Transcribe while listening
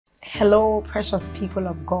Hello, precious people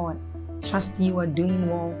of God. Trust you are doing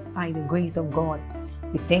well by the grace of God.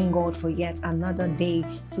 We thank God for yet another day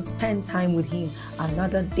to spend time with Him,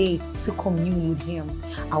 another day to commune with Him.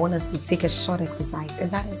 I want us to take a short exercise, and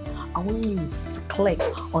that is, I want you to click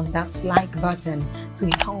on that like button to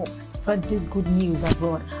help spread this good news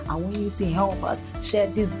abroad. I want you to help us share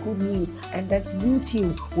this good news, and that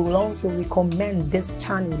YouTube will also recommend this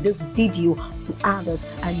channel, this video to others,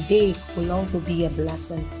 and they will also be a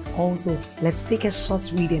blessing. Also, let's take a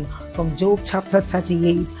short reading from Job chapter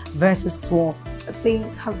 38 verses 12. It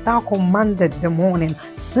says, "Hast thou commanded the morning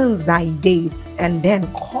since thy days, and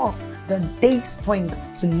then caused the day spring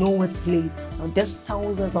to know its place?" Now this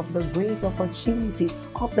tells us of the great opportunities,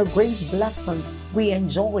 of the great blessings we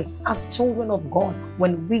enjoy as children of God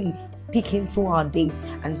when we speak into our day.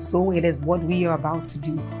 And so it is what we are about to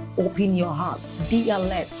do. Open your heart, be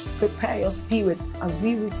alert, prepare your spirit as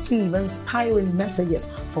we receive inspiring messages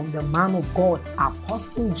from the man of God,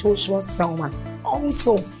 Apostle Joshua Selman.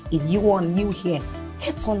 Also, if you are new here,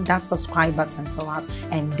 hit on that subscribe button for us,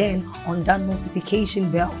 and then on that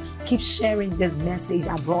notification bell. Keep sharing this message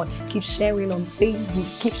abroad. Keep sharing on Facebook.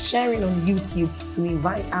 Keep sharing on YouTube to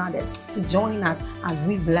invite others to join us as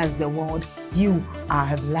we bless the world. You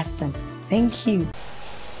are a blessing. Thank you.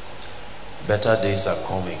 Better days are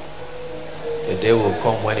coming. The day will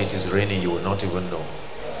come when it is raining, you will not even know.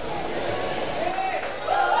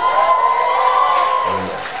 Oh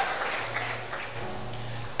yes.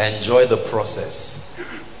 Enjoy the process.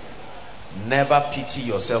 Never pity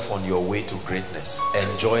yourself on your way to greatness.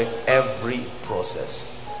 Enjoy every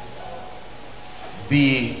process.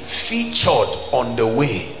 Be featured on the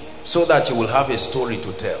way so that you will have a story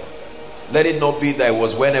to tell. Let it not be that it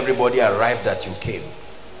was when everybody arrived that you came,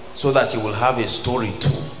 so that you will have a story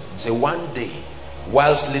too. Say, one day,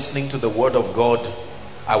 whilst listening to the word of God,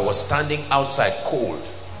 I was standing outside cold,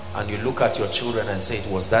 and you look at your children and say, it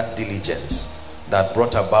was that diligence that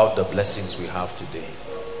brought about the blessings we have today.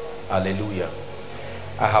 Hallelujah.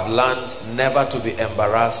 I have learned never to be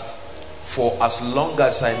embarrassed. For as long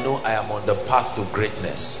as I know I am on the path to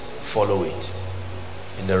greatness, follow it.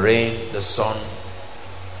 In the rain, the sun,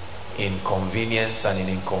 in convenience and in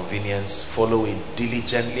inconvenience, follow it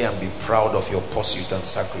diligently and be proud of your pursuit and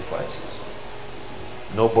sacrifices.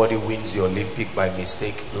 Nobody wins the Olympic by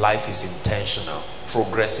mistake. Life is intentional.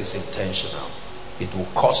 Progress is intentional. It will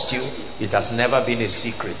cost you. It has never been a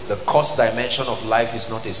secret. The cost dimension of life is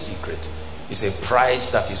not a secret. It's a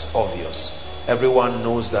price that is obvious. Everyone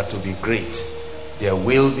knows that to be great, there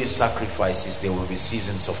will be sacrifices. There will be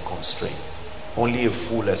seasons of constraint. Only a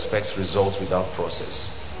fool expects results without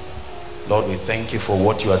process. Lord, we thank you for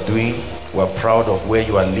what you are doing. We're proud of where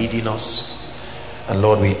you are leading us. And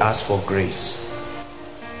Lord, we ask for grace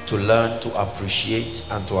to learn to appreciate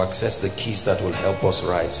and to access the keys that will help us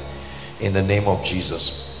rise. In the name of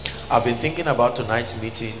Jesus. I've been thinking about tonight's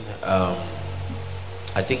meeting.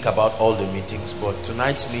 I think about all the meetings, but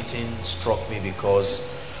tonight's meeting struck me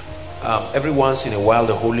because every once in a while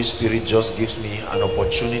the Holy Spirit just gives me an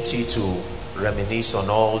opportunity to reminisce on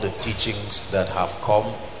all the teachings that have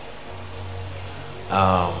come.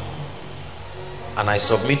 And I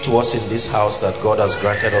submit to us in this house that God has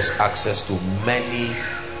granted us access to many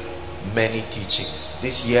teachings.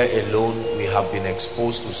 This year alone we have been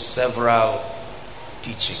exposed to several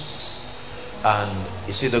teachings, and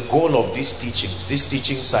you see the goal of these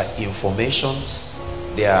teachings are informations.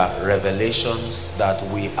 They are revelations that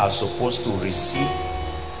we are supposed to receive,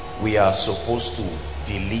 we are supposed to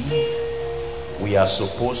believe, we are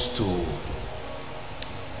supposed to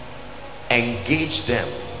engage them,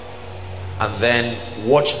 and then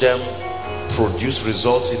watch them produce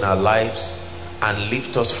results in our lives and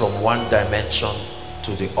lift us from one dimension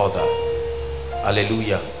to the other.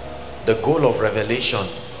 Hallelujah. The goal of revelation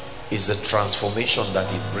is the transformation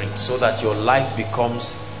that it brings, so that your life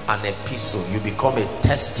becomes an epistle. You become a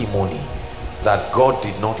testimony that God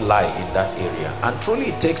did not lie in that area. And truly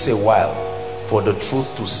it takes a while for the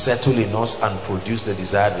truth to settle in us and produce the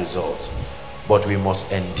desired results. But we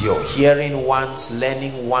must endure. Hearing once,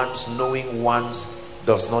 learning once, knowing once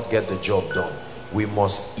does not get the job done. We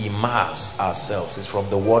must immerse ourselves. It's from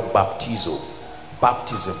the word baptizo,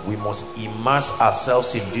 baptism. We must immerse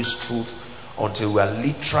ourselves in this truth until we are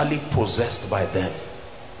literally possessed by them,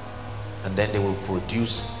 and then they will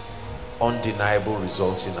produce undeniable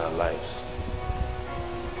results in our lives.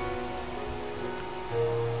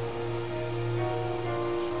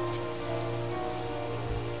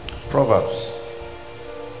 Proverbs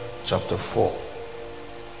chapter 4.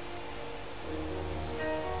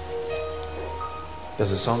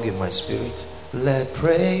 There's a song in my spirit. Let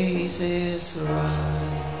praises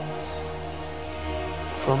rise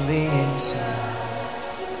from the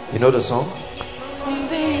inside. You know the song? From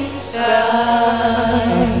the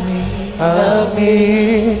inside of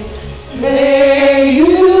me, may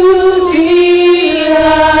you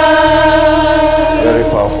delight. Very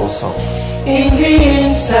powerful song. In the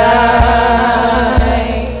inside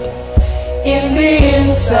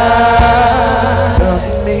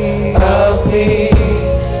of me,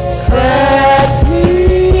 set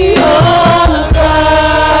me on fire.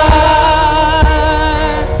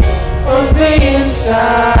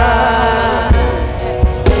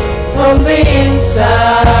 From the inside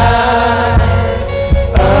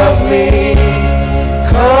of me,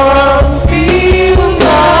 come feel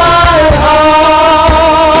my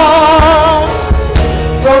heart.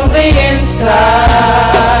 From the inside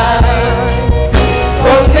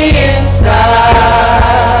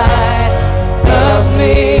of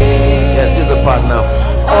me. Yes, this is the part now.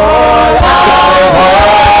 All I want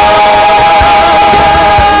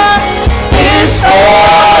is for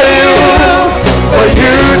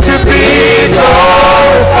you to be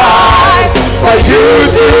glorified, for you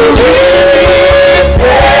to be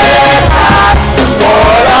lifted high.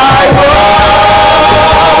 All I want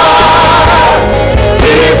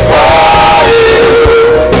is for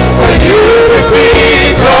you to be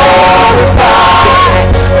glorified,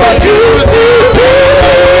 for you to be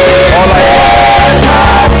lifted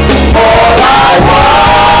high. All I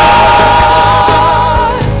want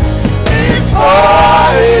is for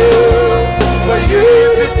you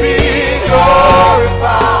to be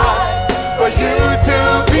glorified, for you to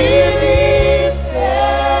be lifted.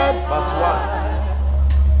 Verse 1.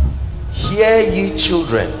 Hear ye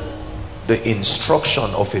children the instruction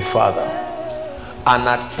of a father, and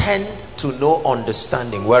attend to no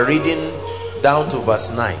understanding. We're reading down to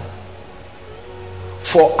verse 9.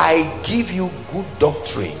 For I give you good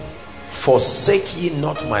doctrine, forsake ye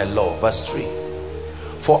not my law. Verse 3.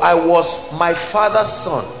 For I was my father's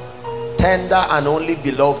son, tender and only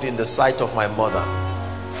beloved in the sight of my mother.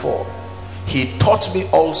 4. He taught me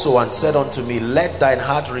also and said unto me, let thine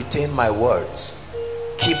heart retain my words,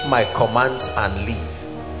 keep my commands and live.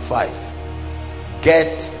 5.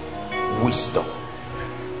 Get wisdom,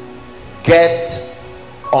 get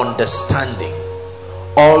understanding,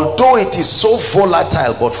 although it is so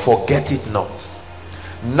volatile, but forget it not.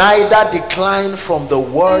 Neither decline from the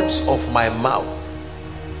words of my mouth.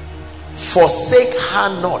 Forsake her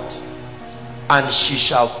not, and she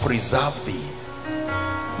shall preserve thee.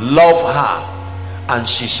 Love her, and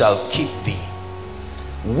she shall keep thee.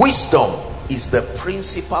 Wisdom is the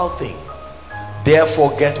principal thing.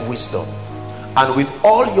 Therefore get wisdom, and with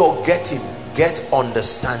all your getting, get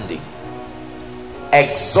understanding.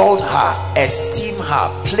 Exalt her, esteem her,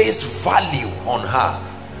 place value on her,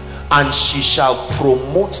 and she shall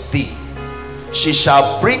promote thee. She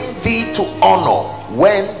shall bring thee to honor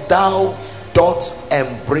when thou dost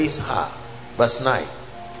embrace her. Verse 9.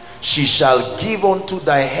 She shall give unto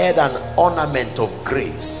thy head an ornament of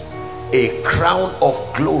grace, a crown of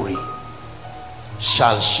glory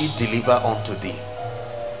shall she deliver unto thee.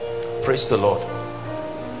 Praise the Lord.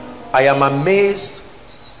 I am amazed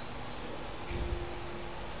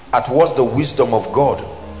at what the wisdom of God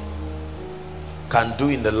can do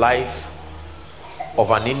in the life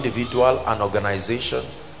of an individual, an organization,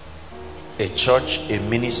 a church, a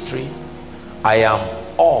ministry. I am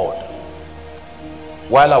awed.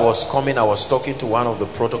 While I was coming, I was talking to one of the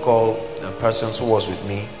protocol persons who was with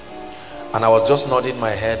me, and I was just nodding my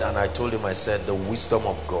head, and I told him, I said, the wisdom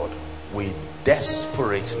of God. We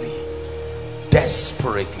desperately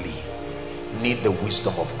need the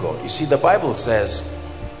wisdom of God. You see, the Bible says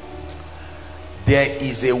there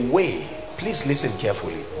is a way, please listen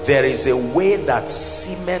carefully, there is a way that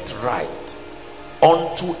seemeth right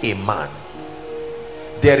unto a man.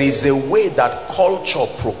 There is a way that culture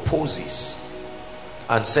proposes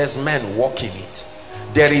and says men walk in it.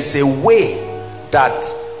 There is a way that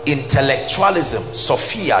intellectualism,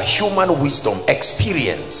 Sophia, human wisdom,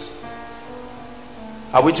 experience,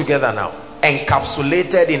 are we together now,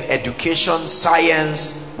 encapsulated in education,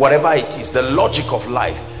 science, whatever it is, the logic of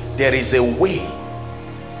life, there is a way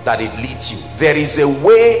that it leads you. There is a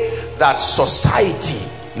way that society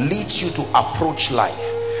leads you to approach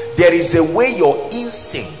life. There is a way your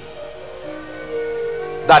instinct,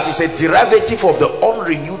 that is a derivative of the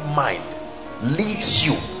unrenewed mind, leads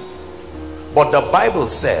you. But the Bible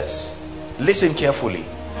says, listen carefully,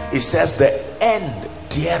 it says the end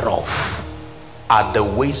thereof are the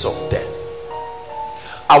ways of death.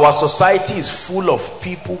 Our society is full of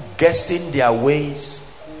people guessing their ways.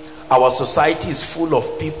 Our society is full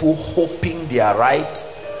of people hoping they are right.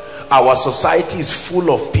 Our society is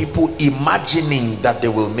full of people imagining that they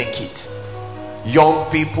will make it. young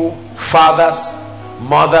people, fathers,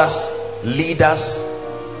 mothers, leaders,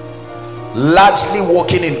 largely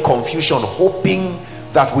walking in confusion, hoping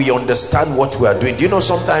that we understand what we are doing. Do you know,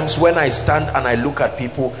 sometimes when I stand and I look at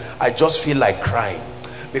people, I just feel like crying,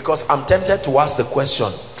 because I'm tempted to ask the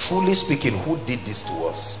question, truly speaking, who did this to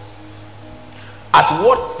us? At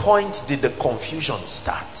what point did the confusion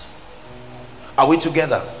start? Are we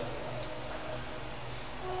together?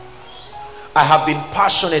 I have been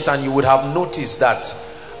passionate, and you would have noticed that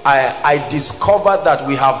I discovered that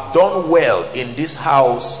we have done well in this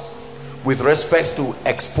house with respect to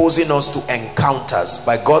exposing us to encounters.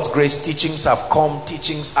 By God's grace, teachings have come,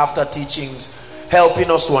 teachings after teachings,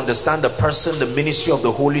 helping us to understand the person, the ministry of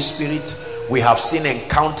the Holy Spirit. We have seen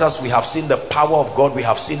encounters, we have seen the power of God, we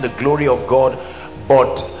have seen the glory of God.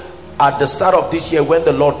 But at the start of this year, when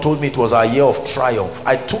the Lord told me it was our year of triumph,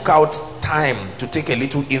 I took out time to take a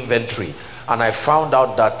little inventory, and I found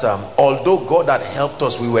out that although God had helped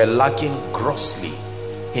us, we were lacking grossly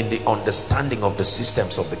in the understanding of the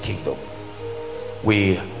systems of the kingdom.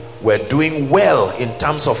 We were doing well in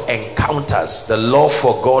terms of encounters, the love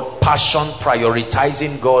for God, passion,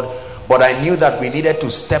 prioritizing God, but I knew that we needed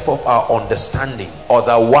to step up our understanding,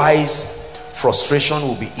 otherwise frustration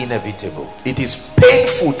will be inevitable. It is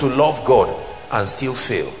painful to love God and still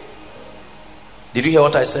fail. Did you hear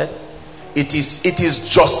what I said? It is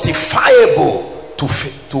justifiable to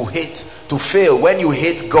hate, to fail. When you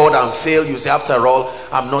hate God and fail, you say, after all,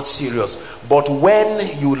 I'm not serious. But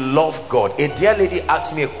when you love God, a dear lady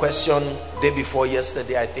asked me a question day before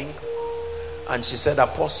yesterday, I think, and she said,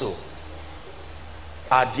 Apostle,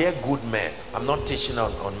 are there good men? I'm not teaching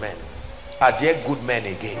on men. Are there good men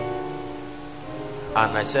again?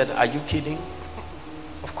 And I said, are you kidding?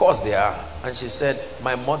 Of course they are. And she said,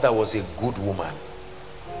 my mother was a good woman.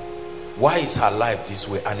 Why is her life this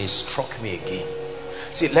way? And it struck me again.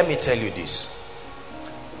 See, let me tell you this.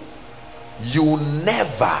 You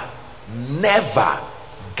never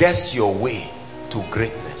guess your way to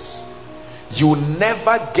greatness. You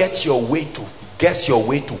never guess your way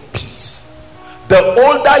to peace. The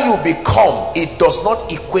older you become, it does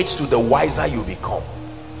not equate to the wiser you become.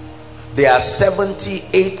 There are 70,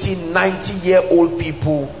 80, 90-year-old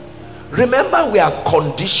people. Remember, we are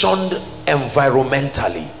conditioned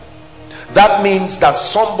environmentally. That means that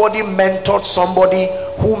somebody mentored somebody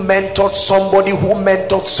who mentored somebody who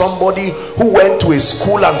mentored somebody who went to a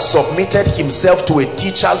school and submitted himself to a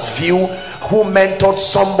teacher's view, who mentored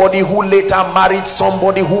somebody who later married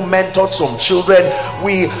somebody who mentored some children.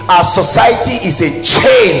 Our society is a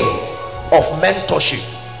chain of mentorship,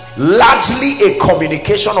 largely a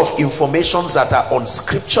communication of informations that are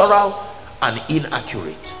unscriptural and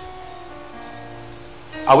inaccurate.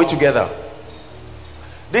 Are we together?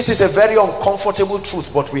 This is a very uncomfortable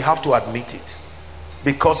truth, but we have to admit it,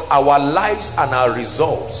 because our lives and our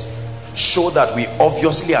results show that we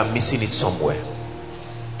obviously are missing it somewhere.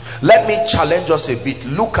 Let me challenge us a bit.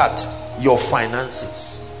 Look at your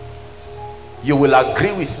finances. You will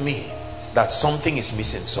agree with me that something is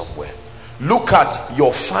missing somewhere. Look at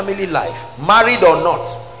your family life, married or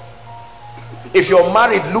not. If you're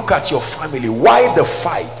married, look at your family. Why the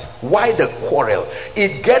fight? Why the quarrel?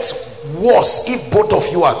 It gets worse if both of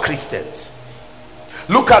you are Christians.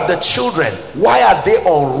 Look at the children. Why are they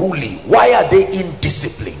unruly? Why are they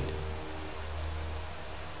indisciplined?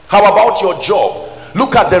 How about your job?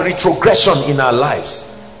 Look at the retrogression in our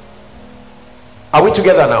lives. Are we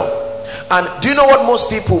together now? And do you know what most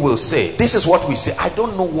people will say? This is what we say. I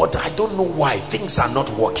don't know why things are not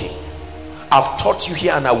working. I've taught you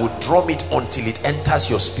here, and I will drum it until it enters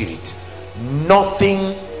your spirit.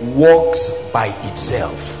 Nothing works by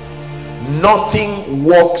itself. Nothing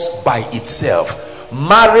works by itself.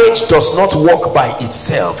 Marriage does not work by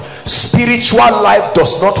itself. Spiritual life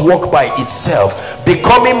does not work by itself.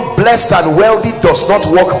 Becoming blessed and wealthy does not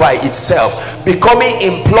work by itself. Becoming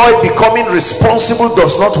employed, becoming responsible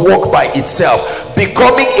does not work by itself.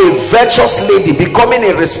 Becoming a virtuous lady, becoming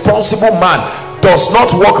a responsible man does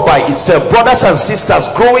not work by itself. Brothers and sisters,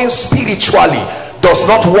 growing spiritually does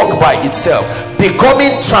not work by itself.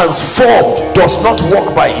 Becoming transformed does not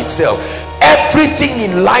work by itself. Everything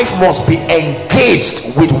in life must be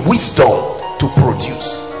engaged with wisdom to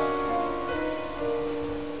produce.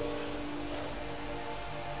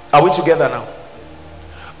 Are we together now?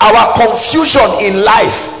 Our confusion in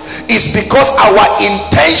life is because our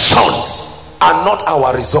intentions are not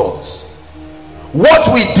our results.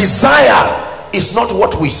 What we desire is not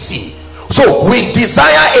what we see. So we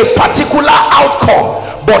desire a particular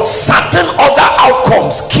outcome, but certain other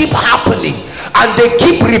outcomes keep happening, and they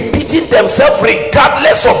keep repeating themselves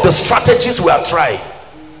regardless of the strategies we are trying.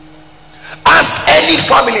 Ask any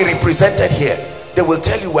family represented here. They will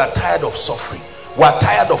tell you, we are tired of suffering, we are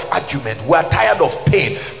tired of argument, we are tired of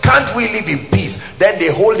pain. Can't we live in peace? Then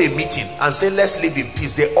they hold a meeting and say, let's live in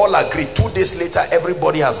peace. They all agree. 2 days later,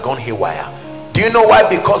 everybody has gone haywire. Do you know why?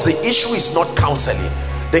 Because the issue is not counseling.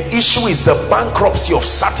 The issue is the bankruptcy of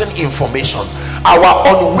certain informations. Our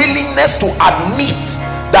unwillingness to admit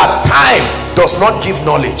that time does not give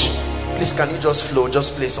knowledge. Please, can you just flow?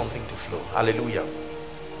 Just play something to flow. Hallelujah.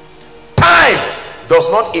 Time does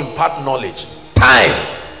not impart knowledge. Time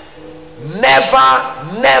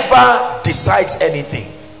never decides anything.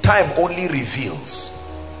 Time only reveals.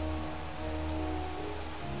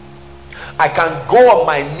 I can go on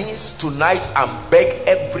my knees tonight and beg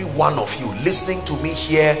every one of you listening to me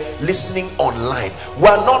here, listening online. We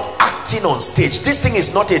are not acting on stage. This thing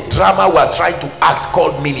is not a drama we are trying to act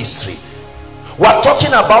called ministry. We are talking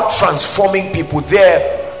about transforming people.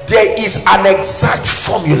 There is an exact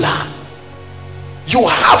formula. You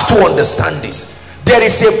have to understand this. There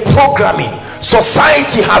is a programming.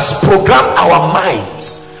 Society has programmed our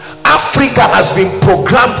minds. Africa has been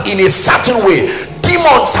programmed in a certain way.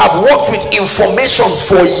 Demons have worked with informations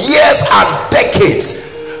for years and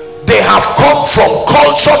decades. They have come from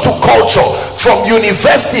culture to culture, from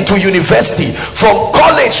university to university, from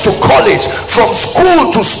college to college, from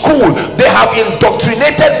school to school. They have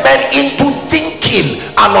indoctrinated men into thinking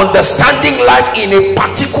and understanding life in a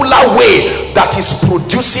particular way that is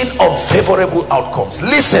producing unfavorable outcomes.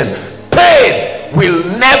 Listen, pain will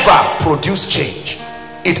never produce change.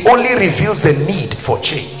 It only reveals the need for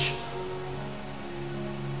change.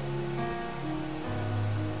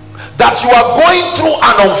 That you are going through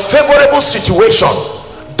an unfavorable situation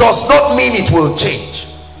does not mean it will change.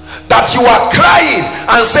 That you are crying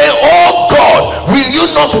and saying, oh God, will you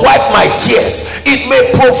not wipe my tears? It may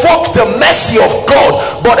provoke the mercy of God,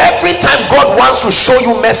 but every time God wants to show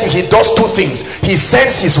you mercy, he does 2 things. He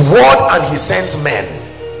sends his word and he sends men.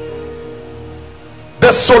 The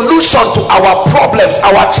solution to our problems,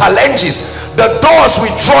 our challenges, the doors we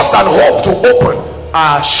trust and hope to open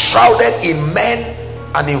are shrouded in men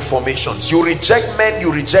and informations. You reject men,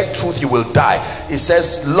 you reject truth, you will die. It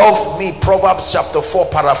says, love me, Proverbs chapter 4,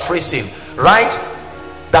 paraphrasing, right?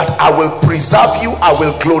 That I will preserve you, I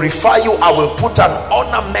will glorify you, I will put an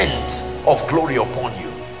ornament of glory upon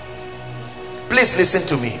you. Please listen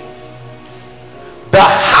to me. The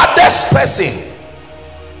hardest person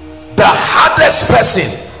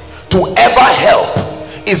to ever help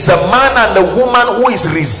is the man and the woman who is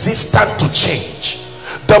resistant to change.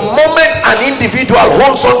 The moment an individual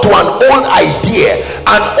holds on to an old idea,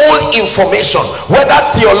 an old information, whether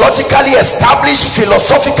theologically established,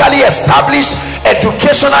 philosophically established,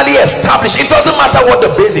 educationally established, it doesn't matter what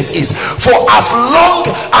the basis is. For as long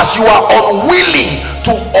as you are unwilling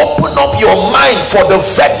to open up your mind for the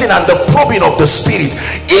vetting and the probing of the spirit,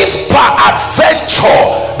 if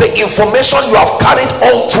peradventure the information you have carried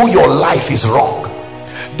on through your life is wrong,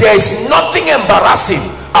 there is nothing embarrassing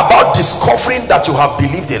about discovering that you have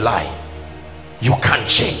believed a lie. You can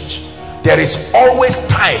change. There is always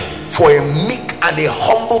time for a meek and a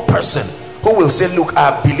humble person who will say, look,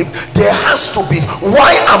 I have believed. There has to be.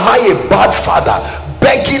 Why am I a bad father,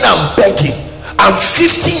 begging and begging? I'm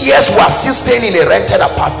 50 years, we are still staying in a rented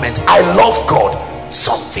apartment. I love God.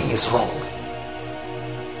 Something is wrong.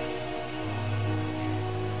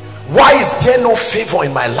 Why is there no favor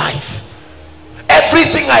in my life?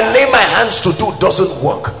 Everything I lay my hands to do doesn't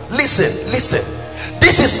work. Listen.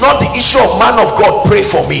 This is not the issue of man of God, pray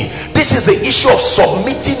for me. This is the issue of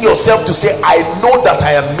submitting yourself to say, I know that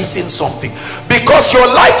I am missing something. Because your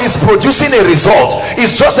life is producing a result.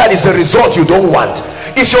 It's just that it's a result you don't want.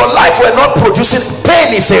 If your life were not producing,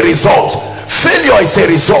 pain is a result. Failure is a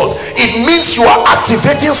result. It means you are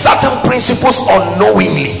activating certain principles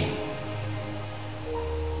unknowingly.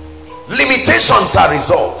 Limitations are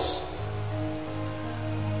results.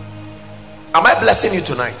 Am I blessing you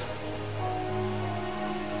tonight?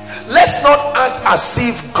 Let's not act as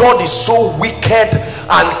if God is so wicked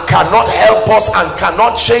and cannot help us and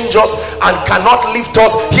cannot change us and cannot lift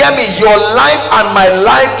us. Hear me, your life and my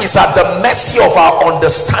life is at the mercy of our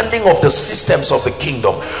understanding of the systems of the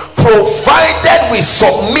kingdom. Provided we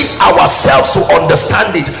submit ourselves to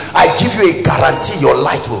understand it, I give you a guarantee your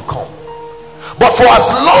light will come. But for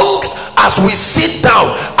as long as we sit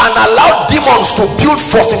down and allow demons to build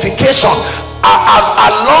fortification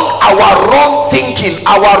along our wrong thinking,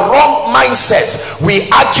 our wrong mindset, we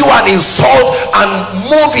argue and insult and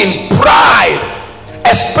move in pride,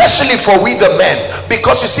 especially for we the men.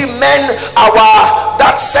 Because you see, men,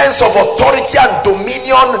 that sense of authority and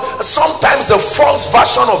dominion, sometimes the false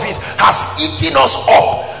version of it has eaten us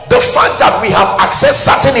up. The fact that we have accessed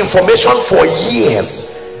certain information for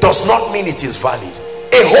years does not mean it is valid.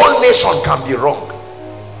 A whole nation can be wrong.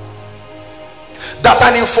 That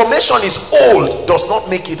an information is old does not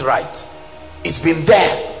make it right. It's been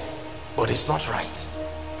there, but it's not right.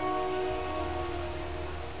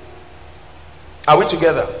 Are we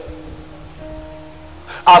together?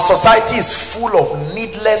 Our society is full of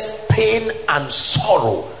needless pain and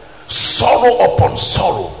sorrow. Sorrow upon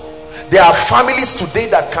sorrow. There are families today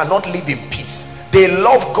that cannot live in peace. They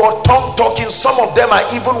love God, tongue talking. Some of them are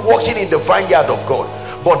even walking in the vineyard of God.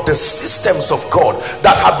 But the systems of God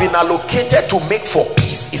that have been allocated to make for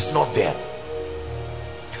peace is not there.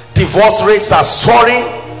 Divorce rates are soaring.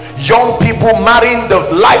 Young people marrying, the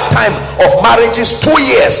lifetime of marriages 2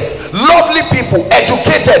 years. Lovely people,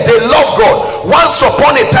 educated, they love God. Once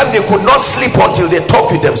upon a time they could not sleep until they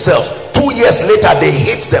talk with themselves. 2 years later they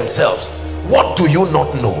hate themselves. What do you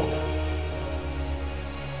not know?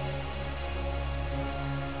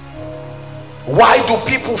 Why do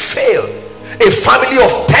people fail? A family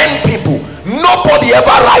of 10 people, nobody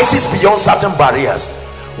ever rises beyond certain barriers.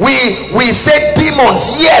 We say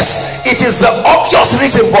demons. Yes, it is the obvious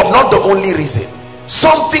reason, but not the only reason.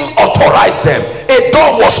 Something authorized them. A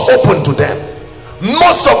door was opened to them.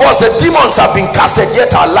 Most of us, the demons have been casted,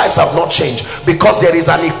 yet our lives have not changed, because there is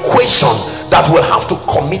an equation that will have to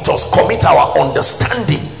commit us, commit our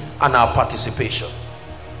understanding and our participation.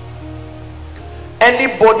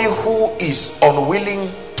 Anybody who is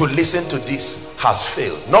unwilling to listen to this has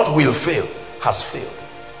failed. Not will fail, has failed.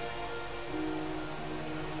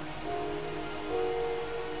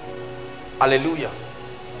 Hallelujah.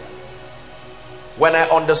 When I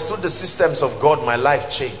understood the systems of God, my life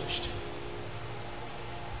changed.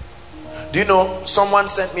 Do you know, someone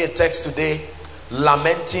sent me a text today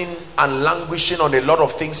lamenting and languishing on a lot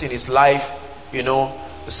of things in his life. You know,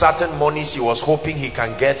 certain monies he was hoping he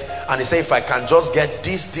can get, and he said, if I can just get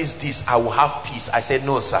this, I will have peace. I said,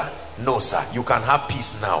 no sir, you can have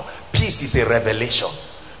peace now. Peace is a revelation.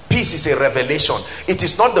 Peace is a revelation. It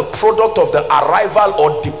is not the product of the arrival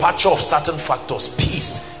or departure of certain factors.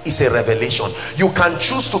 Peace is a revelation. You can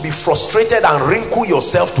choose to be frustrated and wrinkle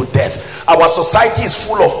yourself to death. Our society is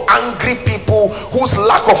full of angry people whose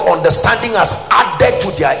lack of understanding has added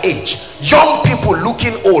to their age. Young people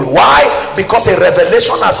looking old. Why? Because a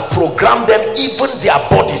revelation has programmed them, even their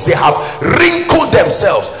bodies. They have wrinkled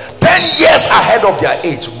themselves 10 years ahead of their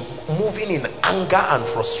age, moving in anger and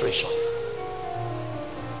frustration.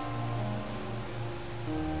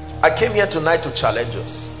 I came here tonight to challenge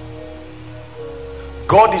us.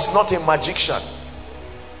 God is not a magician.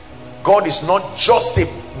 God is not just a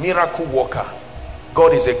miracle worker.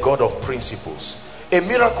 God is a God of principles. A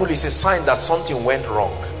miracle is a sign that something went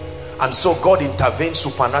wrong, and so God intervenes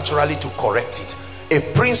supernaturally to correct it.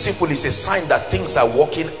 A principle is a sign that things are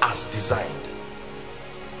working as designed.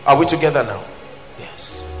 Are we together now?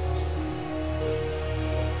 Yes.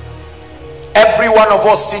 Every one of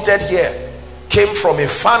us seated here came from a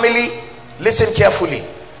family, listen carefully,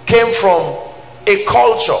 came from a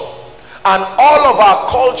culture, and all of our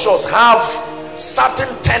cultures have certain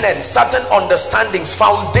tenets, certain understandings.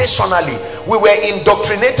 Foundationally, we were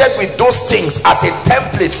indoctrinated with those things as a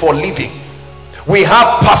template for living. We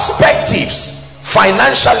have perspectives,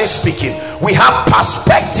 financially speaking. We have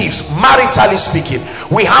perspectives, maritally speaking.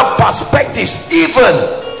 We have perspectives even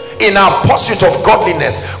in our pursuit of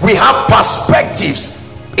godliness. We have perspectives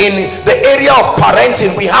in the area of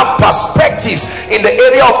parenting. We have perspectives in the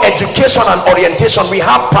area of education and orientation. We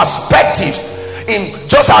have perspectives in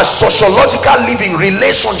just our sociological living,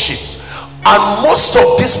 relationships. And most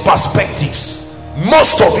of these perspectives,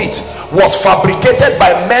 most of it was fabricated by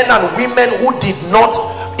men and women who did not,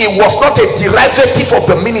 it was not a derivative of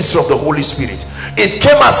the ministry of the Holy Spirit. It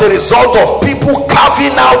came as a result of people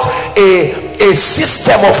carving out a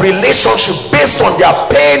system of relationship based on their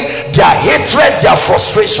pain, their hatred, their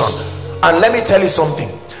frustration. And let me tell you something,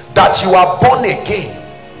 that you are born again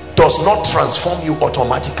does not transform you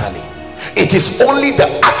automatically. It is only the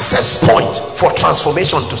access point for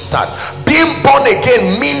transformation to start. Being born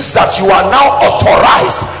again means that you are now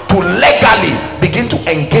authorized to legally begin to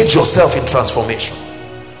engage yourself in transformation.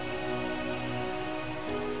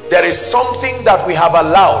 There is something that we have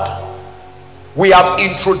allowed. We have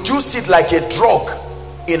introduced it like a drug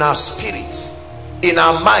in our spirits, in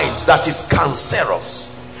our minds, that is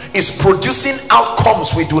cancerous. It's producing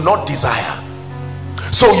outcomes we do not desire.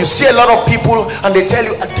 So you see a lot of people and they tell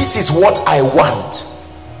you, this is what I want,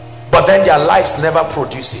 but then their lives never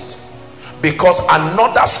produce it, because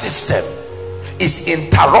another system is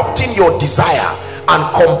interrupting your desire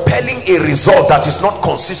and compelling a result that is not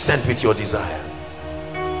consistent with your desire.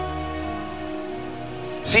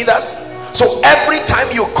 See that? So every time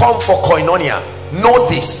you come for koinonia, know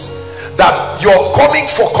this, that your coming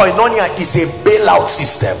for koinonia is a bailout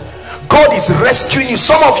system. God is rescuing you.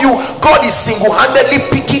 Some of you, God is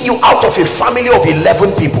single-handedly picking you out of a family of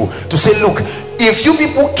 11 people to say, look, if you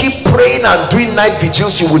people keep praying and doing night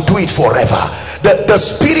vigils, you will do it forever. The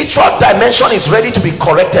spiritual dimension is ready to be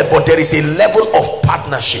corrected, but there is a level of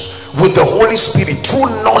partnership with the Holy Spirit through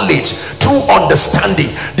knowledge, through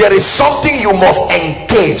understanding. There is something you must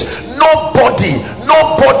engage.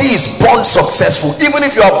 Nobody is born successful. Even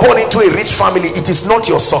if you are born into a rich family, it is not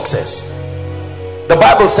your success. The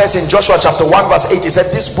Bible says in Joshua chapter 1 verse 8, it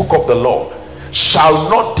said, this book of the law shall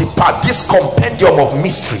not depart, this compendium of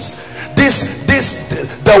mysteries,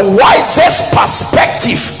 the wisest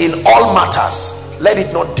perspective in all matters, let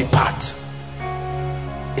it not depart.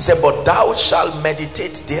 He said, but thou shalt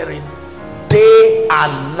meditate therein day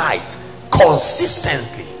and night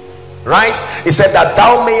consistently. Right? He said that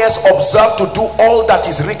thou mayest observe to do all that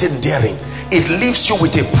is written therein. It leaves you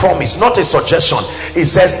with a promise, not a suggestion. It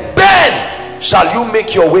says, then shall you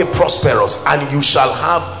make your way prosperous, and you shall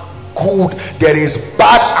have good. There is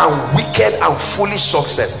bad and wicked and foolish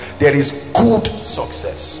success. There is good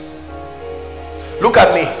success. Look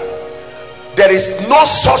at me. There is no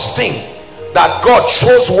such thing that God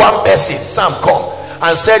chose one person, Sam, come,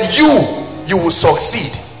 and said you will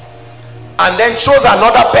succeed, and then chose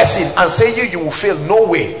another person and say you will fail. No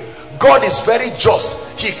way. God is very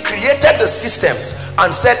just. He created the systems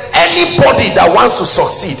and said anybody that wants to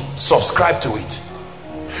succeed, subscribe to it.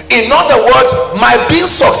 In other words, my being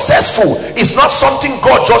successful is not something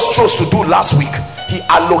God just chose to do last week. He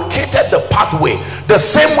allocated the pathway. The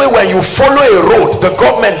same way when you follow a road, the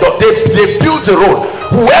government, they build a road.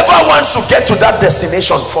 Whoever wants to get to that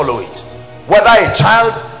destination, follow it. Whether a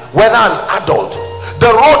child, whether an adult, the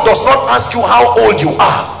road does not ask you how old you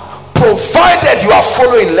are, provided you are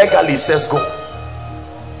following legally. It says go.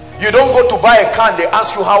 You don't go to buy a car and they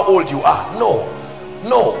ask you how old you are. No.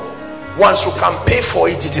 Once you can pay for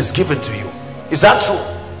it, it is given to you. Is that true?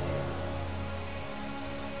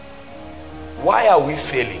 Why are we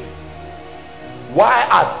failing? Why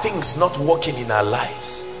are things not working in our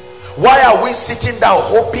lives? Why are we sitting down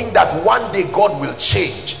hoping that one day God will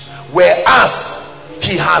change, whereas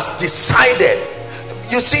he has decided?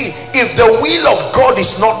 You see, if the will of God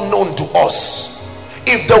is not known to us,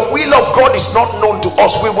 if the will of God is not known to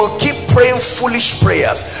us, we will keep praying foolish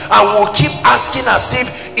prayers, and we'll keep asking as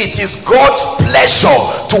if it is God's pleasure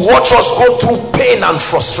to watch us go through pain and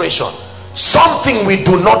frustration. Something we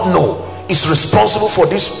do not know is responsible for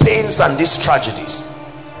these pains and these tragedies.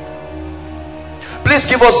 Please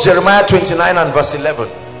give us Jeremiah 29 and verse 11.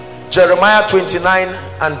 Jeremiah 29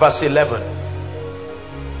 and verse 11.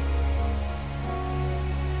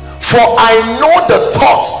 For I know the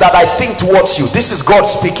thoughts that I think towards you. This is God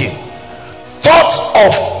speaking. Thoughts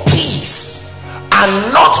of peace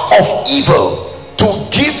and not of evil, to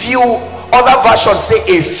give you, other versions say,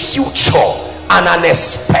 a future and an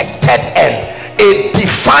expected end, a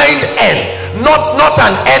defined end. Not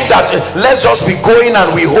an end that let's just be going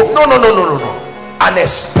and we hope. No. An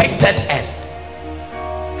expected end.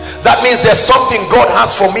 That means there's something God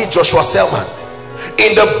has for me, Joshua Selman.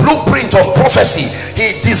 In the blueprint of prophecy,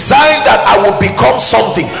 he designed that I will become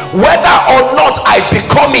something. Whether or not I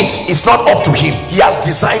become it is not up to him. He has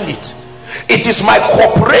designed it. It is my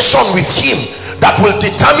cooperation with him that will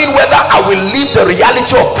determine whether I will live the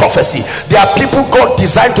reality of prophecy. There are people God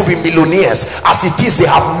designed to be millionaires. As it is, they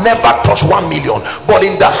have never touched 1 million, but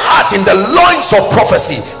in the heart, in the loins of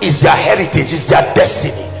prophecy, is their heritage, is their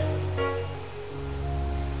destiny.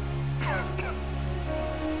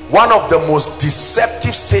 One of the most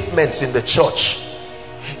deceptive statements in the church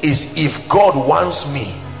is, if God wants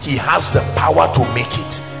me, he has the power to make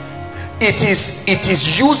it. It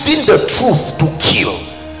is using the truth to kill.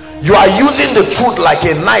 You are using the truth like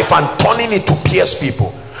a knife and turning it to pierce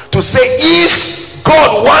people, to say if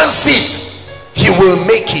God wants it, he will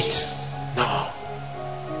make it. No.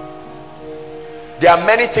 There are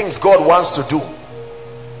many things God wants to do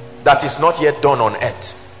that is not yet done on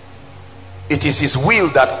earth. It is his will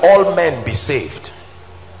that all men be saved.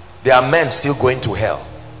 There are men still going to hell.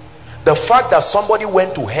 The fact that somebody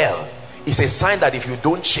went to hell is a sign that if you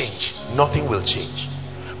don't change, nothing will change.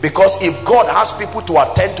 Because if God has people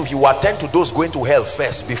to attend to, he will attend to those going to hell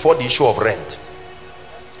first before the issue of rent.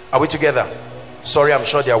 Are we together? Sorry, I'm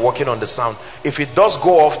sure they are working on the sound. If it does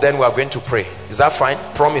go off, then we are going to pray. Is that fine?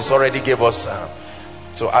 Promise already gave us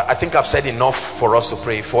so I think I've said enough for us to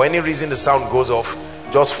pray. If for any reason the sound goes off,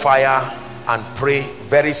 just fire and pray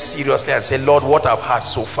very seriously and say, Lord, what I've had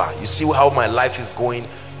so far, you see how my life is going.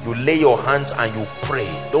 You lay your hands and you pray.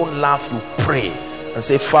 Don't laugh, you pray and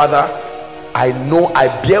say, Father, I know, I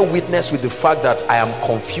bear witness with the fact that I am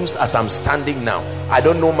confused as I'm standing now. I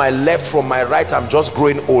don't know my left from my right. I'm just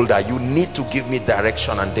growing older. You need to give me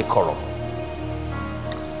direction and decorum.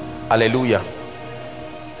 Hallelujah.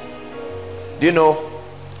 Do you know,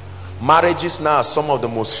 marriages now are some of the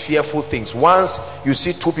most fearful things. Once you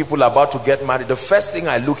see two people about to get married, the first thing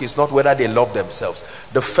I look is not whether they love themselves.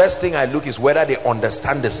 The first thing I look is whether they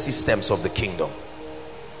understand the systems of the kingdom.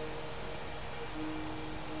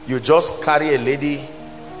 You just carry a lady,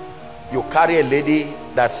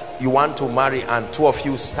 that you want to marry, and two of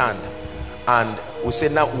you stand and we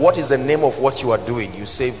say, now what is the name of what you are doing? You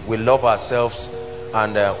say, we love ourselves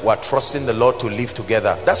and we're trusting the Lord to live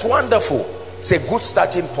together. That's wonderful. It's a good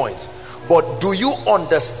starting point. But do you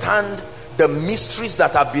understand the mysteries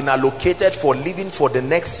that have been allocated for living for the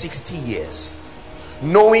next 60 years?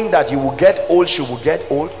 Knowing that you will get old, she will get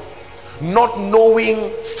old. Not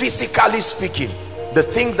knowing, physically speaking, the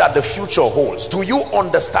things that the future holds. Do you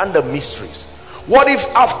understand the mysteries? What if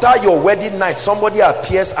after your wedding night somebody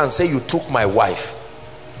appears and say, you took my wife?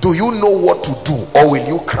 Do you know what to do, or will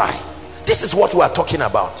you cry? This is what we are talking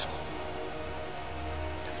about.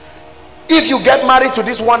 If you get married to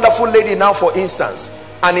this wonderful lady now, for instance,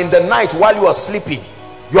 and in the night while you are sleeping,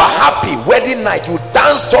 you are happy, wedding night, you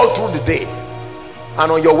danced all through the day, and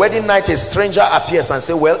on your wedding night a stranger appears and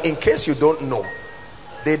say, well, in case you don't know,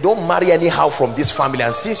 they don't marry anyhow from this family,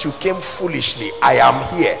 and since you came foolishly, I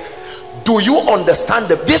am here. Do you understand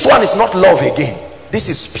that this one is not love again? This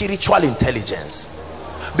is spiritual intelligence.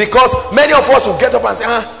 Because many of us will get up and say,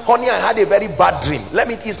 honey, I had a very bad dream.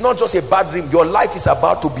 It's not just a bad dream. Your life is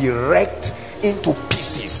about to be wrecked into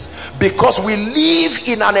pieces, because we live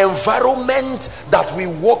in an environment that we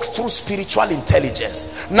walk through spiritual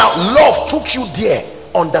intelligence. Now love took you there.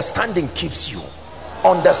 Understanding keeps you.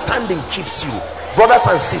 Understanding keeps you. Brothers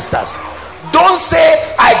and sisters, don't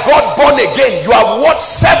say, I got born again. You have watched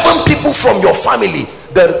 7 people from your family,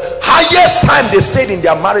 the highest time they stayed in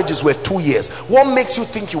their marriages were 2 years. What makes you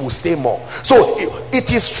think you will stay more? So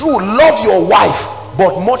it is true, love your wife,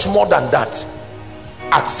 but much more than that,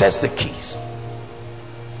 access the keys.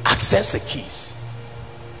 Access the keys.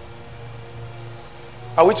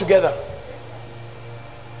 Are we together?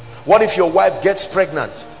 What if your wife gets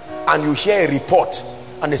pregnant and you hear a report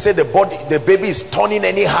and they say the baby is turning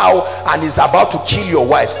anyhow and is about to kill your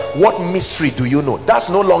wife? What mystery do you know? That's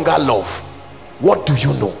no longer love. What do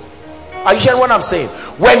you know? Are you hearing what I'm saying?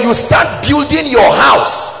 When you start building your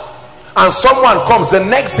house and someone comes, the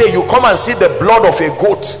next day you come and see the blood of a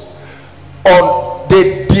goat on,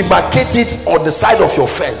 they demarcate it on the side of your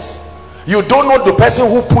fence. You don't know the person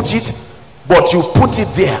who put it, but you put it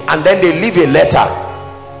there, and then they leave a letter.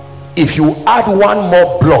 If you add one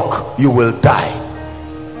more block, you will die.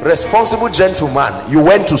 Responsible gentleman, you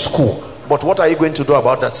went to school, but what are you going to do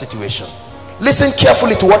about that situation? Listen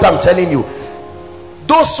carefully to what I'm telling you.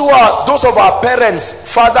 Those of our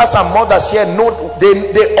parents, fathers and mothers here, know,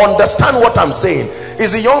 they understand what I'm saying.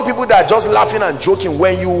 It's the young people that are just laughing and joking.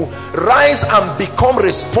 When you rise and become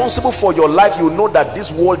responsible for your life, you know that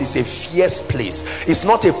this world is a fierce place. It's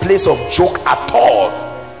not a place of joke at all.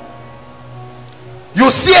 You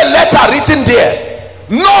see a letter written there.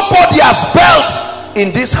 Nobody has built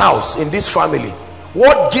in this house, in this family.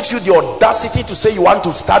 What gives you the audacity to say you want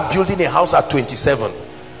to start building a house at 27?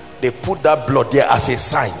 They put that blood there as a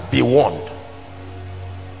sign. Be warned.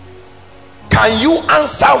 Can you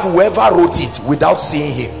answer whoever wrote it without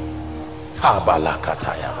seeing him?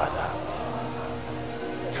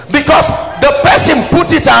 Because the person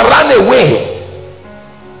put it and ran away.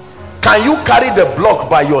 Can you carry the block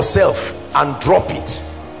by yourself and drop it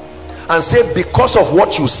and say, because of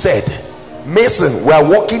what you said, Mason, we are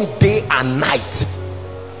working day and night?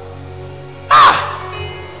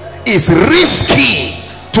 It's risky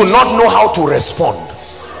to not know how to respond.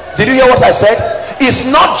 Did you hear what I said? It's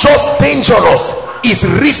not just dangerous, it's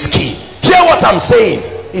risky. Hear what I'm saying?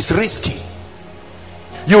 It's risky.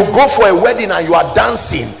 You go for a wedding and you are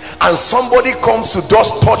dancing, and somebody comes to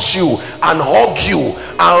just touch you and hug you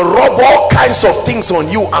and rub all kinds of things on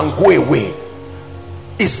you and go away.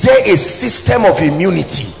 Is there a system of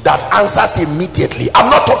immunity that answers immediately? I'm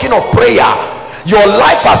not talking of prayer. Your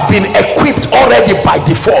life has been equipped already by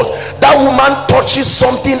default. That woman touches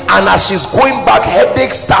something, and as she's going back,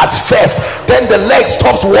 headache starts first, then the leg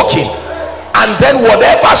stops working, and then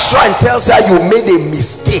whatever shrine tells her you made a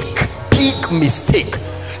mistake, big mistake.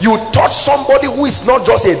 You touch somebody who is not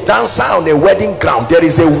just a dancer on a wedding ground. There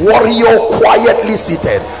is a warrior quietly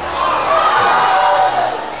seated.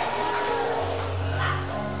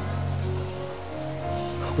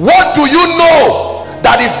 What do you know?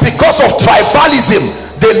 That if because of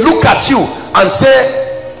tribalism they look at you and say,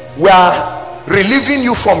 we are relieving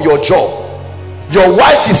you from your job. Your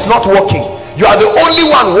wife is not working. You are the only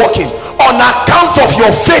one working on account of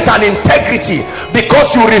your faith and integrity,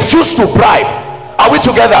 because you refuse to bribe. Are we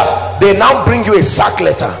together? They now bring you a sack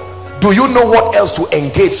letter. Do you know what else to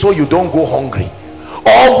engage so you don't go hungry?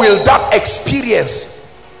 Or will that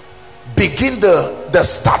experience begin the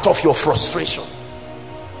start of your frustration?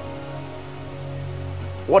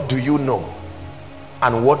 What do you know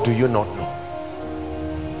and what do you not know?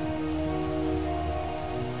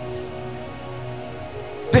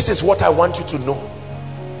 This is what I want you to know.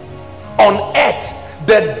 On earth,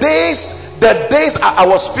 the days I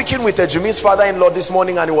was speaking with a Jimmy's father-in-law this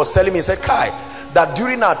morning, and he was telling me, he said, Kai, that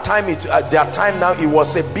during our time, their time now, it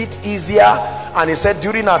was a bit easier. And he said,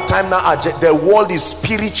 during our time now, the world is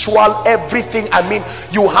spiritual, everything. I mean,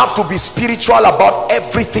 you have to be spiritual about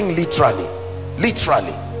everything, literally.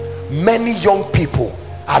 Literally. Many young people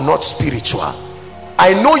are not spiritual.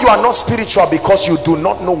 I know you are not spiritual because you do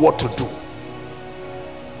not know what to do.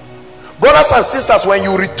 Brothers and sisters, when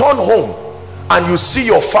you return home and you see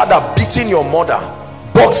your father beating your mother,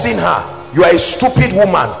 boxing her, you are a stupid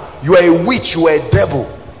woman, you are a witch, you are a devil.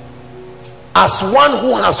 As one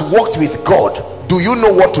who has walked with God, do you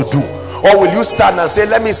know what to do? Or will you stand and say,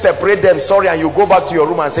 let me separate them, sorry, and you go back to your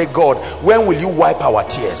room and say, God, when will you wipe our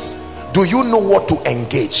tears? Do you know what to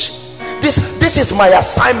engage? This is my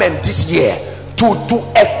assignment this year, to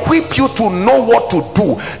equip you to know what to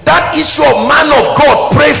do. That issue of man of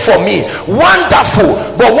God, pray for me, wonderful,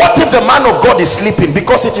 but what if the man of God is sleeping?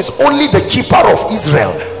 Because it is only the keeper of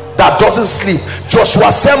Israel that doesn't sleep.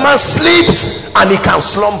 Joshua Selman sleeps and he can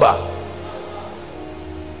slumber.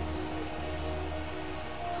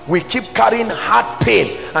 We keep carrying heart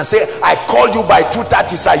pain and say, I called you by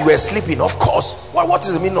 2:30, sir, you were sleeping. Of course. What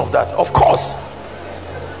is the meaning of that? Of course.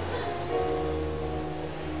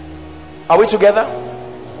 Are we together?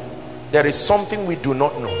 There is something we do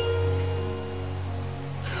not know.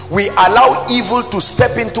 We allow evil to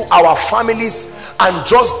step into our families and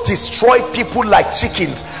just destroy people like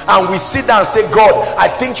chickens, and we sit down and say, God, I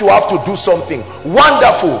think you have to do something.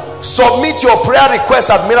 Wonderful. Submit your prayer request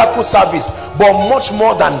at miracle service, but much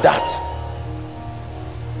more than that,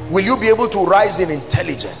 will you be able to rise in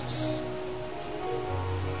intelligence?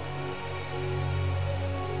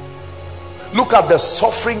 Look at the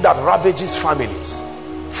suffering that ravages families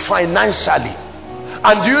financially.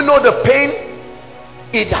 And do you know the pain?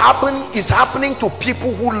 It is happening to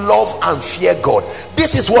people who love and fear God.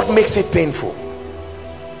 This is what makes it painful.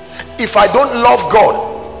 If I don't love God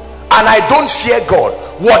and I don't fear God,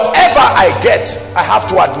 whatever I get, I have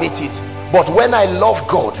to admit it. But when I love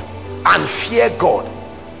God and fear God,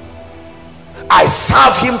 I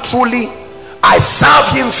serve him truly, I serve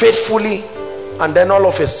him faithfully, and then all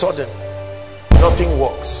of a sudden nothing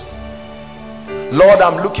works. Lord,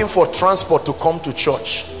 I'm looking for transport to come to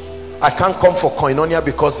church. I can't come for koinonia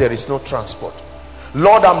because there is no transport.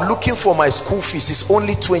 Lord, I'm looking for my school fees. It's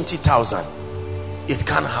only 20,000. It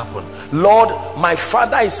can't happen. Lord, my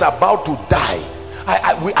father is about to die.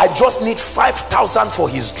 I just need 5,000 for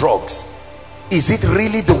his drugs. Is it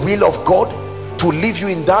really the will of God to leave you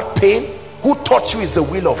in that pain? Who taught you is the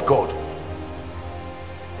will of God?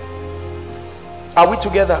 Are we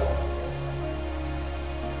together?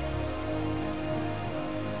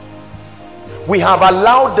 We have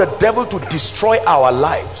allowed the devil to destroy our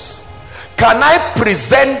lives. Can I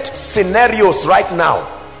present scenarios right now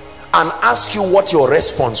and ask you what your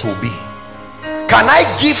response will be? Can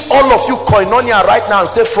I give all of you koinonia right now and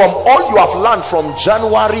say, from all you have learned from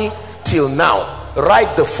January till now,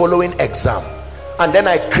 write the following exam, and then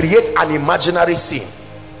I create an imaginary scene.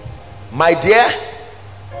 My dear,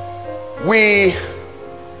 we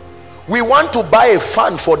want to buy a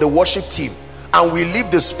fan for the worship team, and we leave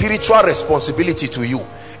the spiritual responsibility to you.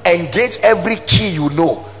 Engage every key you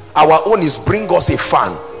know. Our own is bring us a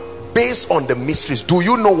fan based on the mysteries. Do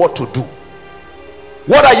you know what to do?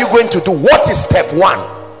 What are you going to do? What is step one?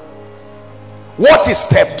 What is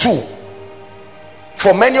step two?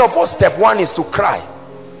 For many of us, step one is to cry.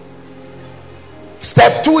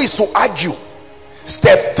 Step two is to argue.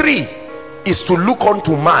 Step three is to look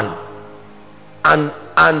unto man.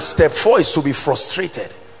 And step four is to be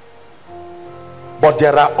frustrated. But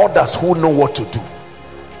there are others who know what to do.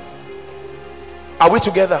 Are we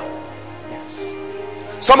together? Yes.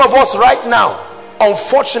 Some of us right now,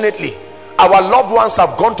 unfortunately, our loved ones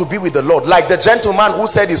have gone to be with the Lord. Like the gentleman who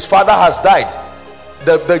said his father has died.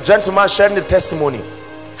 The gentleman sharing the testimony.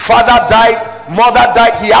 Father died, mother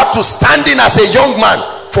died. He had to stand in as a young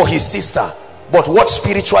man for his sister. But what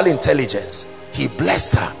spiritual intelligence? He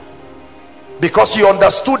blessed her. Because he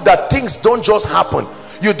understood that things don't just happen.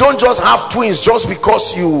 You don't just have twins just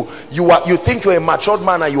because you think you're a matured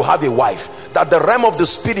man and you have a wife. That the realm of the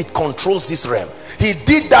spirit controls this realm. He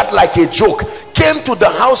did that like a joke. Came to the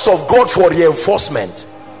house of God for reinforcement.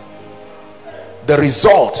 The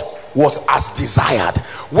result was as desired.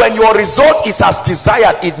 When your result is as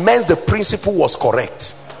desired, it means the principle was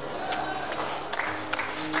correct.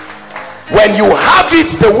 When you have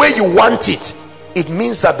it the way you want it, it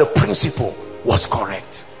means that the principle was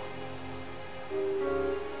correct.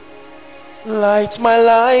 Light my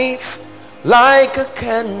life like a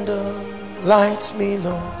candle. Light me,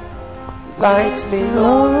 Lord. Light me,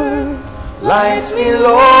 Lord. Light me,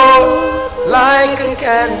 Lord, like a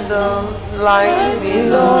candle. Light me,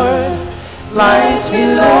 Lord. Light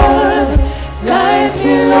me, Lord. Light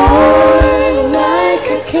me, Lord, like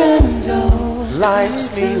a candle. Light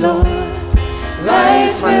me, Lord.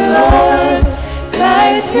 Light me, Lord.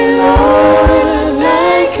 Light me, Lord,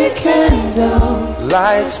 like a candle.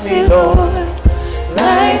 Light me, Lord.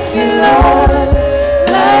 Light me, Lord.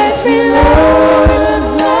 Light me,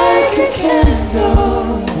 Lord, like a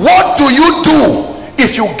candle. What do you do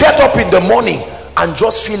if you get up in the morning and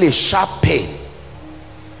just feel a sharp pain?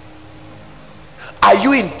 Are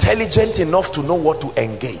you intelligent enough to know what to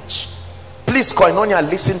engage? Please, Koinonia,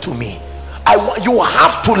 listen to me. You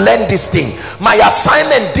have to learn this thing. My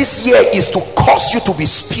assignment this year is to cause you to be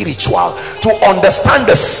spiritual, to understand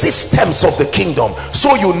the systems of the kingdom,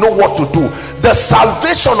 so you know what to do. The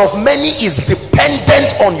salvation of many is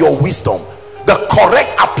dependent on your wisdom, the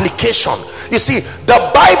correct application. You see,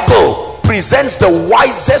 the Bible presents the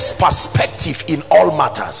wisest perspective in all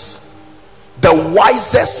matters. The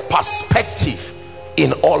wisest perspective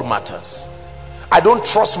in all matters. I don't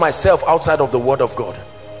trust myself outside of the word of God.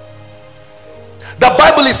 The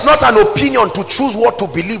Bible is not an opinion to choose what to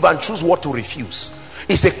believe and choose what to refuse.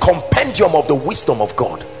 It's a compendium of the wisdom of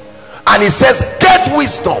God. And it says, get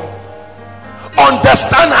wisdom,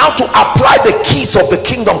 understand how to apply the keys of the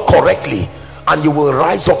kingdom correctly, and you will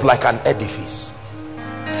rise up like an edifice.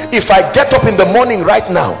 If I get up in the morning right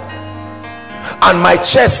now and my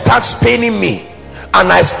chest starts paining me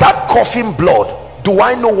and I start coughing blood, do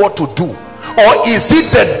I know what to do? Or is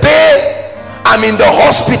it the day I'm in the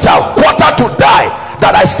hospital, quarter to die,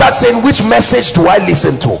 that I start saying, which message do I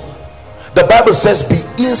listen to? The Bible says, be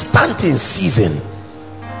instant in season.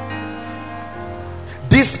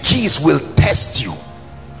 These keys will test you.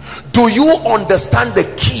 Do you understand the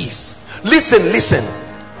keys? Listen.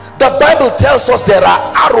 The Bible tells us there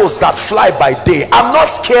are arrows that fly by day. I'm not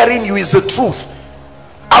scaring you, it's the truth.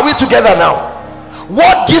 Are we together now?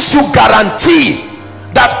 What gives you guarantee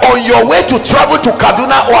that on your way to travel to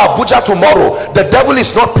Kaduna or Abuja tomorrow, the devil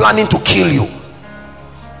is not planning to kill you?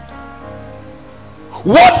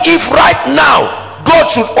 What if right now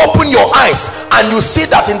God should open your eyes and you see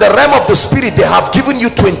that in the realm of the spirit they have given you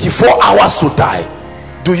 24 hours to die?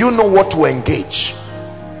 Do you know what to engage?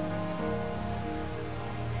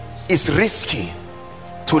 It's risky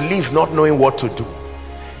to live not knowing what to do.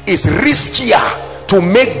 It's riskier to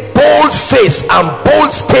make bold face and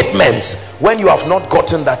bold statements when you have not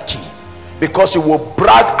gotten that key, because you will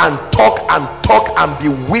brag and talk and be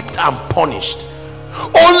whipped and punished.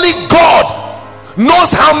 Only God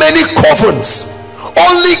knows how many covens.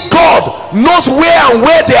 Only God knows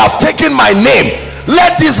where they have taken my name.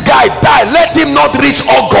 Let this guy die, let him not reach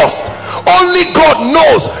August. Only God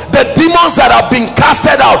knows the demons that have been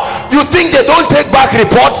casted out. You think they don't take back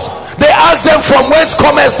reports? They ask them, from whence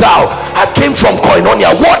comest thou? I came from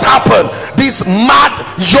Koinonia. What happened? This mad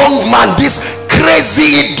young man, this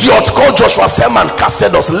crazy idiot called Joshua Selman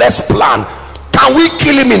casted us. Let's plan. Can we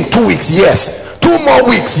kill him in 2 weeks? Yes. 2 more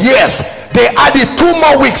weeks? Yes. They added 2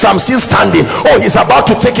 more weeks. I'm still standing. Oh, he's about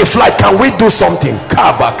to take a flight. Can we do something?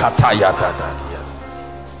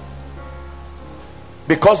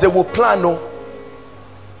 Because they will plan. No,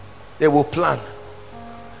 they will plan.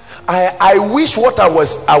 I wish what I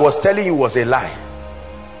was telling you was a lie.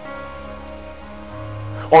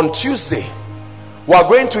 On Tuesday we are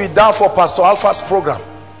going to Ida for Pastor Alpha's program.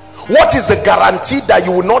 What is the guarantee that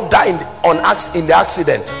you will not die in the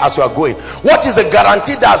accident as you are going? What is the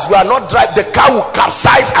guarantee that as we are not driving, the car will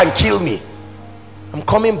capsize and kill me? I'm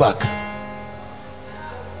coming back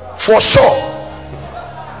for sure.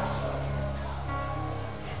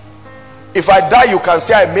 If I die, you can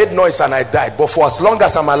say I made noise and I died, but for as long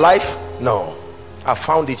as I'm alive, no, I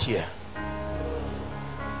found it here.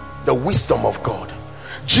 The wisdom of God.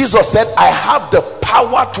 Jesus said, I have the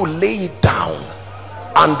power to lay it down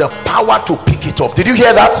and the power to pick it up. Did you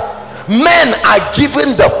hear that? Men are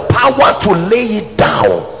given the power to lay it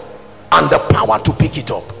down and the power to pick it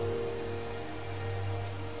up.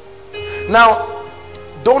 Now,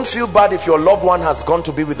 Don't feel bad if your loved one has gone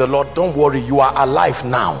to be with the Lord. Don't worry, you are alive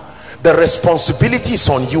now. The responsibility is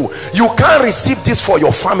on you. You can't receive this for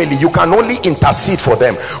your family. You can only intercede for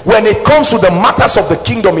them. When it comes to the matters of the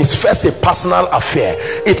kingdom, it's first a personal affair.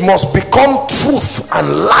 It must become truth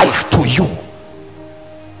and life to you.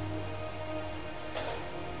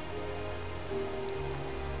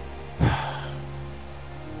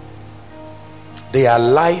 They are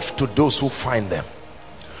life to those who find them.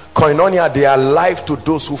 Koinonia, they are life to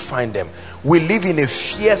those who find them. We live in a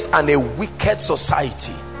fierce and a wicked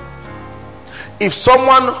society. If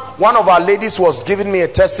someone, one of our ladies was giving me a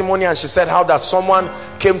testimony, and she said how that someone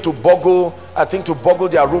came to boggle, I think to boggle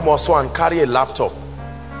their room or so, and carry a laptop.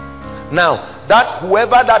 Now, that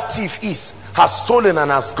whoever that thief is has stolen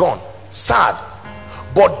and has gone. Sad.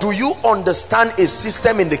 But do you understand a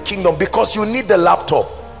system in the kingdom? Because you need the laptop.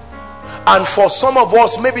 And for some of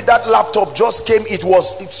us, maybe that laptop just came, it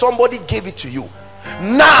was, if somebody gave it to you.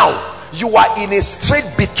 Now you are in a straight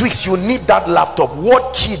betwixt. You need that laptop.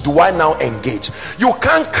 What key do I now engage? You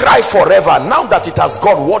can't cry forever. Now that it has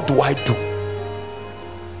gone, what do I do?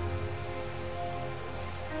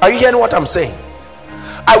 Are you hearing what I'm saying?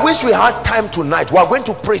 I wish we had time tonight. We are going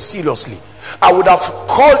to pray seriously. I would have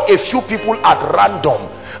called a few people at random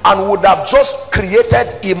and would have just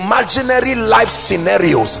created imaginary life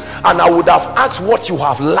scenarios, and I would have asked what you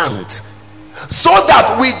have learned, so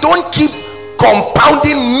that we don't keep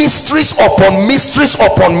compounding mysteries upon mysteries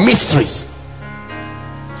upon mysteries.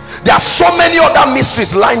 There are so many other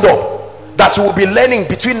mysteries lined up that you will be learning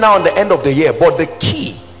between now and the end of the year. But the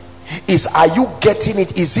key is, are you getting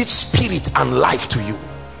it? Is it spirit and life to you?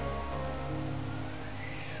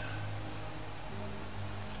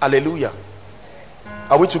 Hallelujah.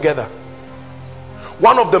 Are we together?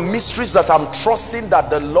 One of the mysteries that I'm trusting that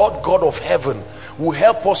the Lord God of heaven will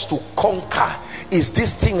help us to conquer is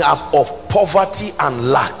this thing of poverty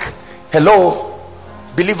and lack. Hello,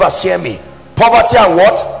 believers, hear me. Poverty and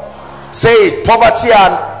what? Say it. Poverty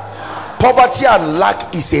and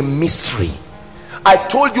lack is a mystery. I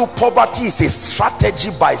told you poverty is a strategy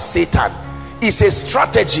by Satan. It's a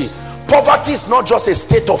strategy. Poverty is not just a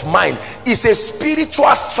state of mind, it's a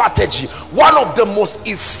spiritual strategy. One of the most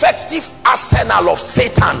effective arsenal of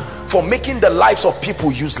Satan for making the lives of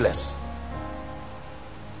people useless.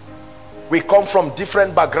 We come from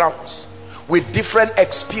different backgrounds with different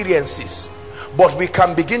experiences, but we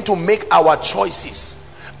can begin to make our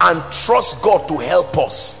choices and trust God to help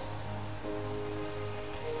us.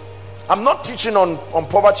 I'm not teaching on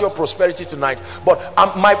poverty or prosperity tonight, but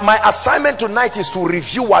my assignment tonight is to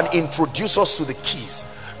review and introduce us to the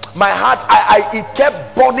keys. My heart, it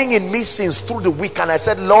kept burning in me since through the week, and I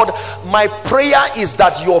said, Lord, my prayer is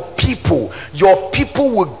that your people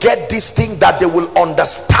will get this thing, that they will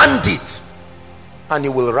understand it, and it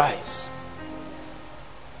will rise.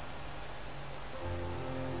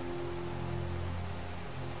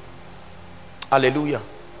 Hallelujah.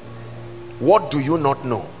 What do you not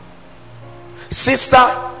know? Sister,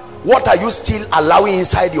 what are you still allowing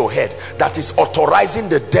inside your head that is authorizing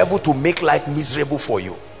the devil to make life miserable for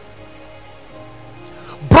you?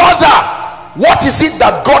 Brother, what is it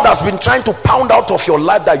that God has been trying to pound out of your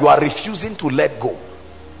life that you are refusing to let go?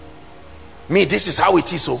 Me, this is how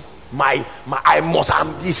it is. So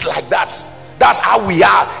it's like that. That's how we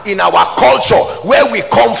are in our culture, where we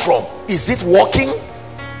come from. Is it working?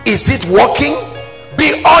 Is it working?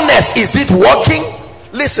 Be honest, is it working?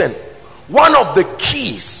 Listen, one of the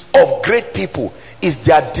keys of great people is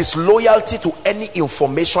their disloyalty to any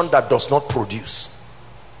information that does not produce.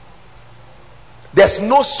 There's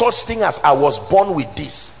no such thing as I was born with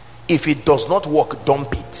this. If it does not work,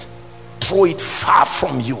 dump it, throw it far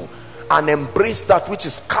from you, and embrace that which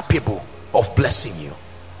is capable of blessing you.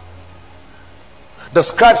 The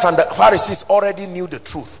scribes and the Pharisees already knew the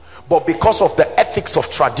truth, but because of the ethics of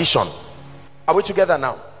tradition. Are we together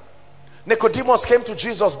now? Nicodemus came to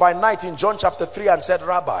Jesus by night in John chapter 3 and said,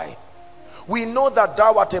 Rabbi, we know that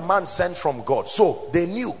thou art a man sent from God. So they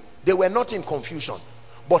knew. They were not in confusion,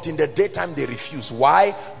 but in the daytime they refused.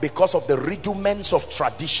 Why? Because of the rudiments of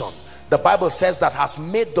tradition. The Bible says that has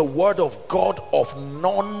made the word of God of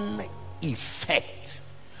none effect,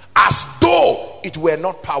 as though it were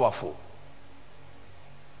not powerful.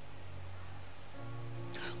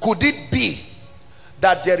 Could it be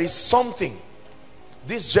that there is something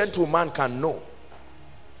this gentleman can know?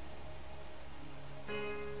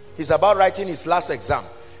 He's about writing his last exam.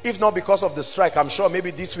 If not because of the strike, I'm sure maybe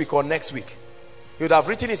this week or next week he would have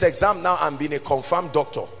written his exam now and been a confirmed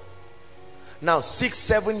doctor. Now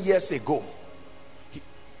 6-7 years ago,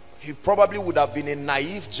 he probably would have been a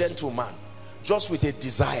naive gentleman just with a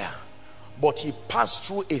desire, but he passed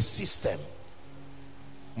through a system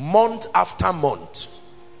month after month,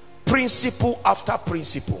 principle after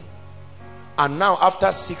principle. And now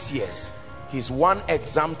after 6 years, he's one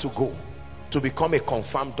exam to go to become a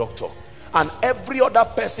confirmed doctor. And every other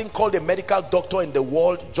person called a medical doctor in the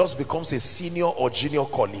world just becomes a senior or junior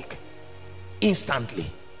colleague instantly.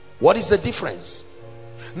 What is the difference?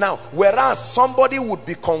 Now, whereas somebody would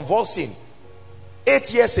be convulsing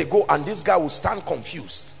 8 years ago and this guy would stand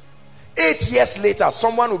confused, 8 years later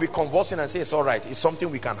someone will be convulsing and say, it's all right, it's something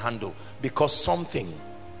we can handle, because something,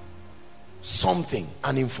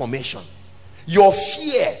 an information. Your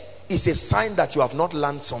fear is a sign that you have not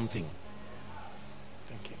learned something.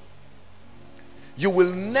 Thank you. You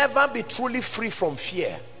will never be truly free from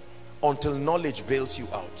fear until knowledge bails you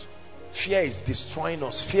out. Fear is destroying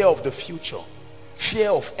us. Fear of the future,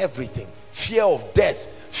 fear of everything, fear of death,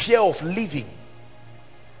 fear of living.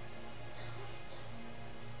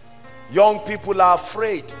 Young people are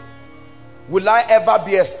afraid. Will I ever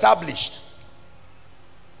be established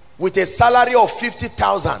with a salary of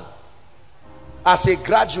 50,000 as a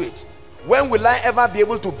graduate? When will I ever be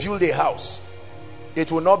able to build a house?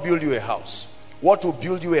 It will not build you a house. What will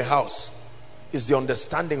build you a house is the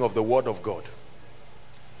understanding of the word of God.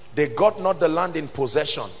 They got not the land in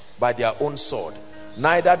possession by their own sword,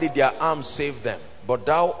 neither did their arms save them. But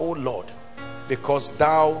thou, O Lord, because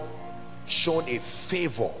thou shown a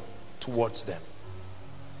favor towards them.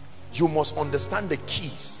 You must understand the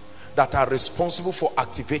keys that are responsible for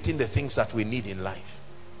activating the things that we need in life.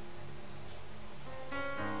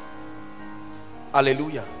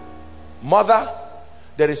 Hallelujah. Mother,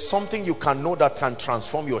 there is something you can know that can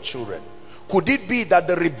transform your children. Could it be that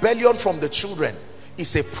the rebellion from the children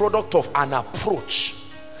is a product of an approach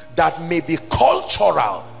that may be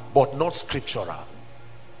cultural but not scriptural?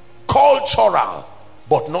 Cultural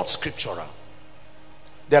but not scriptural.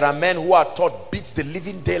 There are men who are taught, beat the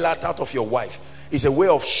living daylight out of your wife. It's a way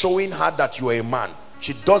of showing her that you are a man.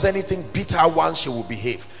 She does anything, beat her once, she will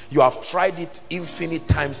behave. You have tried it infinite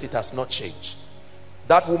times, it has not changed.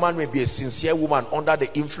 That woman may be a sincere woman under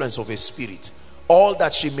the influence of a spirit. All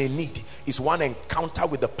that she may need is one encounter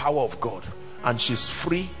with the power of God, and she's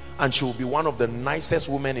free, and she will be one of the nicest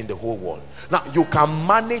women in the whole world. Now, you can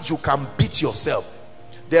manage, you can beat yourself.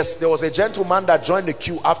 There was a gentleman that joined the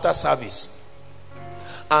queue after service,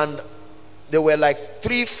 and there were like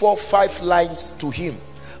 3, 4, 5 lines to him.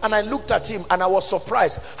 And I looked at him and I was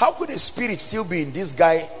surprised. How could a spirit still be in this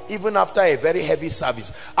guy even after a very heavy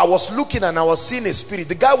service? I was looking and I was seeing a spirit.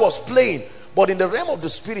 The guy was playing, but in the realm of the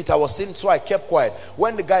spirit I was seeing, so I kept quiet.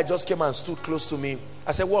 When the guy just came and stood close to me,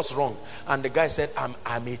 I said, what's wrong? And the guy said, I'm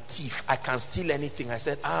a thief, I can steal anything. I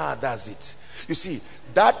said, that's it. You see,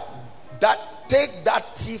 take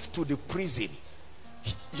that thief to the prison.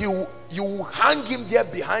 You hang him there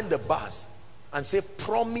behind the bars and say,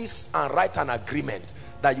 promise and write an agreement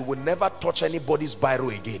that you will never touch anybody's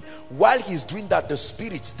biro again. While he's doing that, the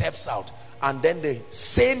spirit steps out, and then the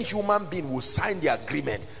sane human being will sign the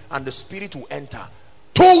agreement and the spirit will enter.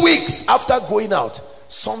 2 weeks after going out,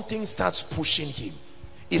 something starts pushing him.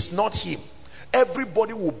 It's not him.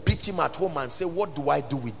 Everybody will beat him at home and say, what do I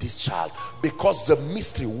do with this child? Because the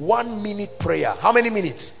mystery, 1 minute prayer. How many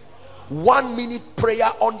minutes? 1 minute prayer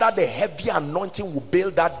under the heavy anointing will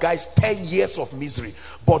bail that guy's 10 years of misery.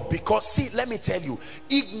 But because, see, let me tell you,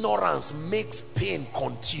 ignorance makes pain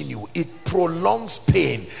continue. It prolongs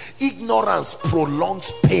pain. Ignorance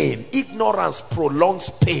prolongs pain. Ignorance prolongs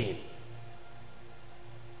pain.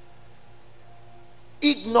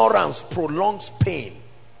 Ignorance prolongs pain.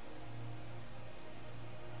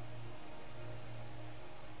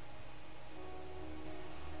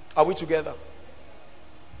 Are we together?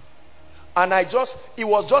 And it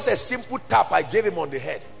was just a simple tap I gave him on the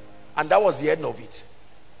head, and that was the end of it.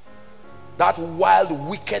 That wild,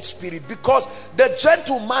 wicked spirit, because the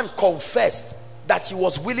gentleman confessed that he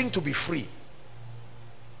was willing to be free.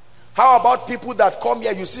 How about people that come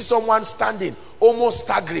here, you see someone standing almost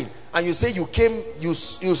staggering, and you say you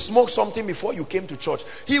smoked something before you came to church?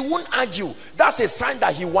 He won't argue. That's a sign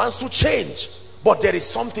that he wants to change, but there is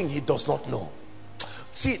something he does not know.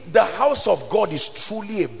 See, the house of God is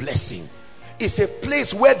truly a blessing. It's a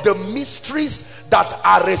place where the mysteries that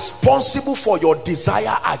are responsible for your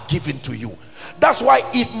desire are given to you. That's why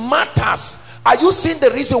it matters. Are you seeing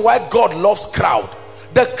the reason why God loves crowd?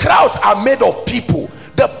 The crowds are made of people.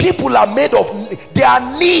 The people are made of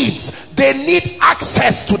their needs. They need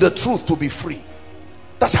access to the truth to be free.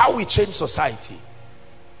 That's how we change society.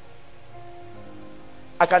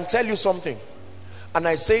 I can tell you something, and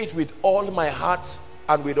I say it with all my heart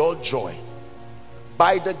and with all joy.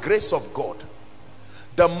 By the grace of God,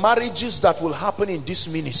 the marriages that will happen in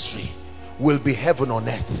this ministry will be heaven on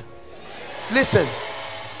earth. Listen,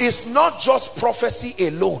 it's not just prophecy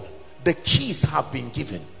alone. The keys have been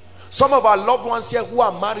given. Some of our loved ones here who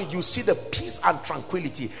are married, you see the peace and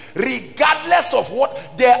tranquility. Regardless of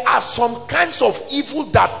what, there are some kinds of evil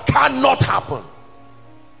that cannot happen.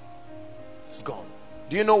 It's gone.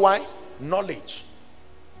 Do you know why? Knowledge.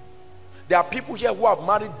 There are people here who have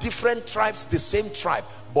married different tribes, the same tribe,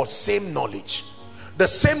 but same knowledge. The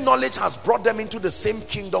same knowledge has brought them into the same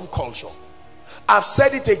kingdom culture. I've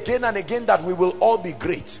said it again and again that we will all be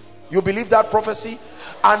great. You believe that prophecy?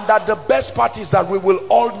 And that the best part is that we will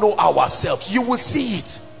all know ourselves. You will see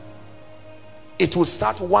it. It will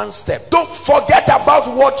start one step. Don't forget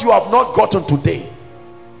about what you have not gotten today.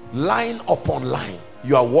 Line upon line,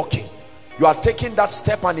 you are walking. You are taking that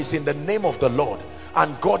step and it's in the name of the Lord.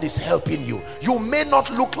 And God is helping you. You may not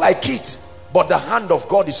look like it, but the hand of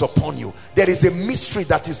God is upon you. There is a mystery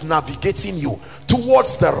that is navigating you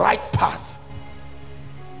towards the right path.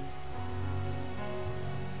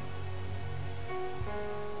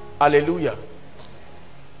 Hallelujah.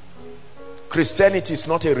 Christianity is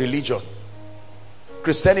not a religion.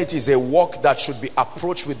 Christianity is a walk that should be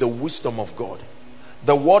approached with the wisdom of God.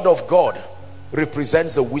 The word of God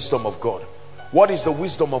represents the wisdom of God. What is the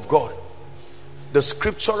wisdom of God? The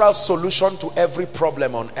scriptural solution to every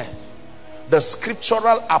problem on earth. The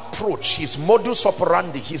scriptural approach, his modus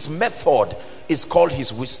operandi, his method is called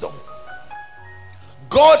his wisdom.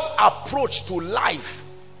 God's approach to life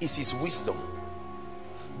is his wisdom.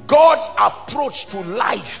 God's approach to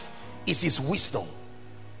life is his wisdom.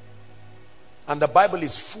 And the Bible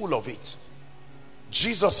is full of it.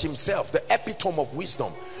 Jesus himself, the epitome of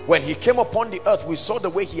wisdom, when he came upon the earth, we saw the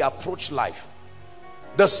way he approached life.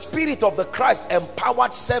 The Spirit of the Christ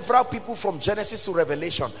empowered several people from Genesis to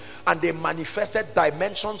Revelation, and they manifested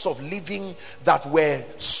dimensions of living that were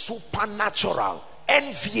supernatural,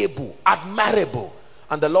 enviable, admirable.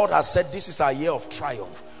 And the Lord has said, this is our year of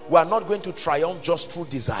triumph. We are not going to triumph just through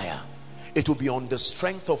desire. It will be on the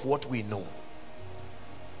strength of what we know.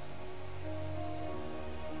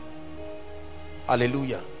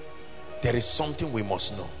 Hallelujah. There is something we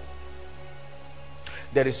must know.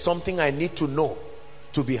 There is something I need to know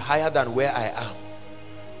to be higher than where I am.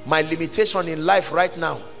 My limitation in life right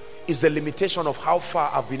now is the limitation of how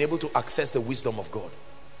far I've been able to access the wisdom of God.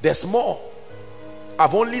 There's more.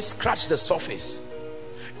 I've only scratched the surface.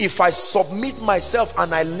 If I submit myself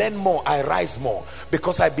and I learn more, I rise more,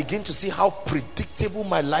 because I begin to see how predictable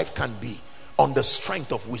my life can be on the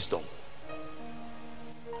strength of wisdom.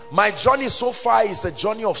 My journey so far is a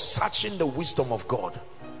journey of searching the wisdom of God.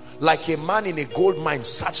 Like a man in a gold mine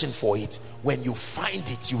searching for it. When you find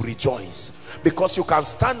it, you rejoice, because you can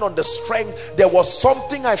stand on the strength. There was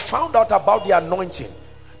something I found out about the anointing.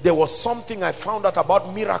 There was something I found out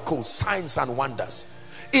about miracles, signs and wonders.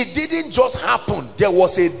 It didn't just happen. There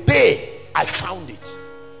was a day I found it.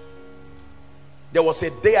 There was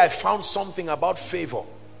a day I found something about favor.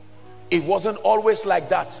 It wasn't always like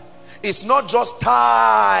that. It's not just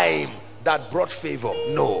time that brought favor.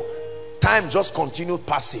 No, time just continued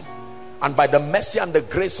passing, and by the mercy and the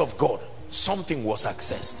grace of God, something was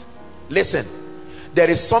accessed. Listen, there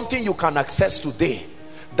is something you can access today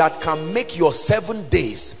that can make your 7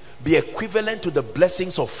 days be equivalent to the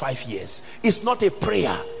blessings of 5 years. It's not a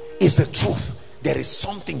prayer, it's the truth. There is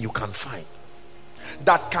something you can find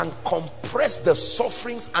that can compress the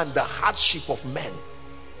sufferings and the hardship of men.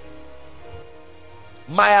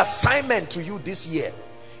 My assignment to you this year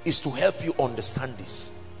is to help you understand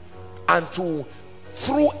this, and to,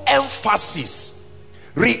 through emphasis,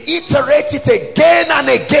 reiterate it again and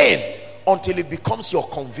again until it becomes your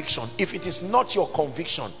conviction. If it is not your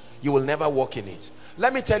conviction, you will never walk in it.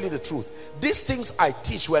 Let me tell you the truth. These things I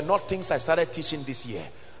teach were not things I started teaching this year.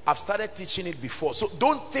 I've started teaching it before. So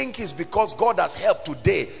don't think it's because God has helped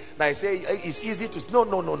today that I say it's easy to...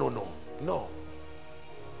 No.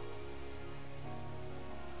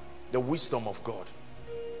 The wisdom of God.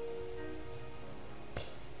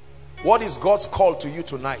 What is God's call to you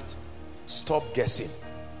tonight? Stop guessing.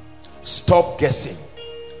 Stop guessing.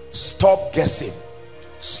 Stop guessing.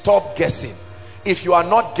 Stop guessing. If you are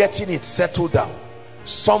not getting it, settle down.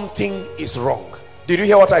 Something is wrong. Did you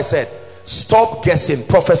hear what I said? Stop guessing.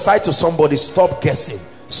 Prophesy to somebody. Stop guessing.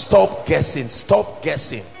 Stop guessing. Stop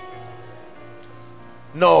guessing.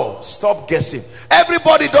 No, stop guessing.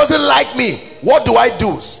 Everybody doesn't like me. What do I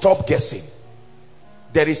do? Stop guessing.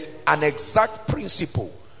 There is an exact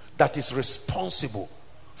principle that is responsible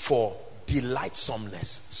for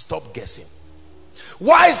delightsomeness. Stop guessing.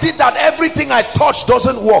 Why is it that everything I touch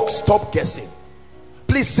doesn't work? Stop guessing.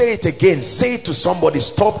 Please say it again. Say it to somebody.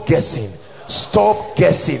 Stop guessing. Stop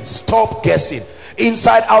guessing. Stop guessing.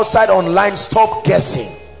 Inside, outside, online, stop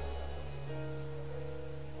guessing.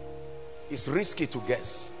 It's risky to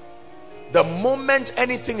guess. The moment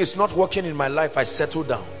anything is not working in my life, I settle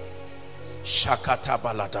down. Shakata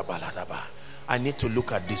balada baladaba. I need to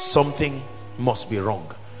look at this. Something must be wrong.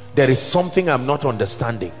 There is something I'm not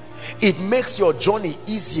understanding. It makes your journey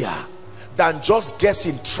easier than just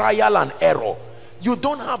guessing, trial and error. You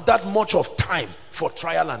don't have that much of time for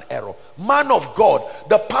trial and error. Man of God,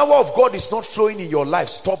 the power of God is not flowing in your life.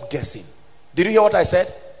 Stop guessing. Did you hear what I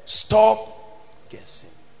said? Stop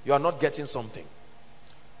guessing. You are not getting something.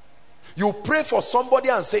 You pray for somebody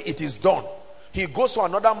and say it is done. He goes to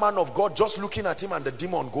another man of God, just looking at him, and the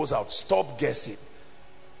demon goes out. Stop guessing.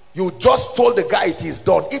 You just told the guy it is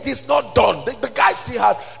done. It is not done. The guy still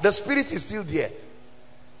has, the spirit is still there.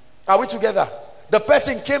 Are we together? The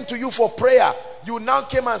person came to you for prayer. You now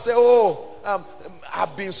came and say, oh,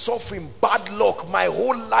 I've been suffering bad luck my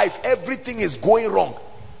whole life. Everything is going wrong.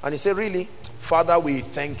 And he said, really? Father, we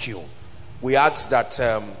thank you. We ask that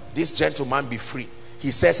this gentleman be free.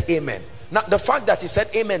 He says amen. Now, the fact that he said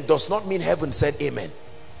amen does not mean heaven said amen.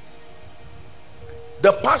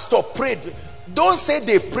 The pastor prayed. Don't say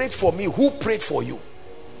they prayed for me. Who prayed for you?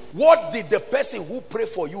 What did the person who prayed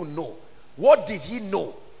for you know? What did he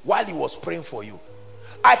know while he was praying for you?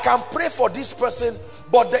 I can pray for this person,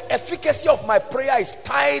 but the efficacy of my prayer is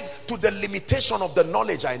tied to the limitation of the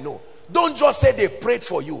knowledge I know. Don't just say they prayed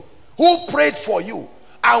for you. Who prayed for you?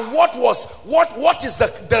 And what is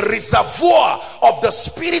the reservoir of the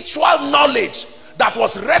spiritual knowledge that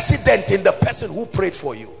was resident in the person who prayed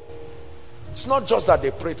for you? It's not just that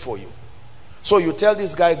they prayed for you. So you tell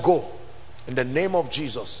this guy, go in the name of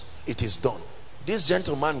Jesus, it is done. This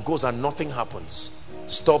gentleman goes and nothing happens.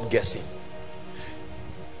 Stop guessing.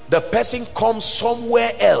 The person comes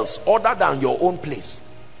somewhere else other than your own place.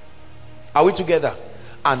 Are we together?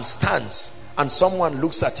 And stands, and someone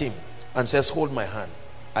looks at him and says, hold my hand,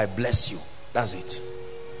 I bless you. That's it.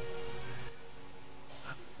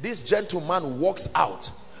 This gentleman walks out.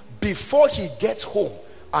 Before he gets home,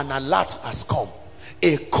 an alert has come.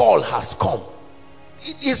 A call has come.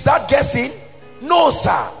 Is that guessing? No,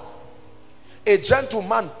 sir. A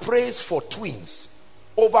gentleman prays for twins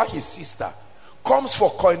over his sister, comes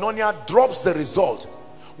for koinonia, drops the result.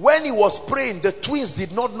 When he was praying, the twins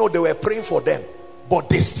did not know they were praying for them, but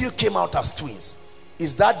they still came out as twins.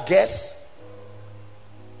 Is that guess?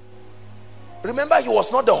 Remember, he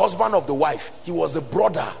was not the husband of the wife. He was the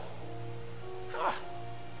brother.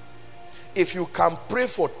 If you can pray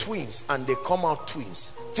for twins and they come out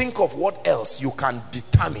twins, think of what else you can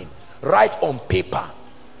determine. Write on paper.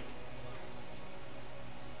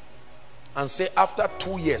 And say after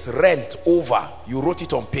 2 years, rent over. You wrote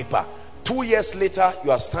it on paper. 2 years later,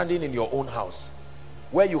 you are standing in your own house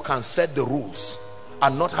where you can set the rules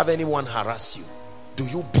and not have anyone harass you. Do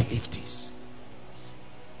you believe this?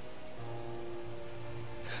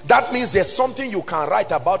 That means there's something you can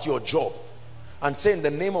write about your job and say, in the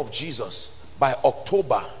name of Jesus, by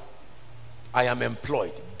October, I am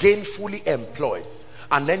employed, gainfully employed.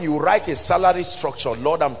 And then you write a salary structure.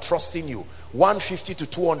 Lord, I'm trusting you. 150 to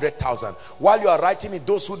 200,000. While you are writing it,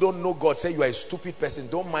 those who don't know God say you are a stupid person.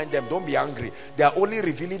 Don't mind them. Don't be angry. They are only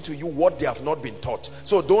revealing to you what they have not been taught.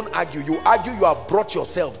 So don't argue. You argue, you have brought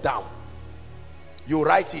yourself down. You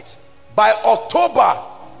write it. By October,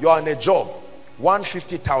 you are on a job.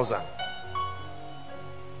 150,000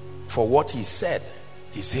 for what he said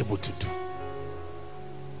he's able to do.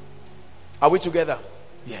 Are we together?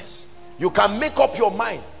 Yes. You can make up your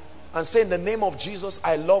mind and say, in the name of Jesus,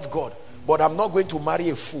 I love God, but I'm not going to marry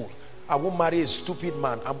a fool. I won't marry a stupid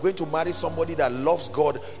man. I'm going to marry somebody that loves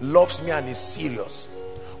God, loves me, and is serious.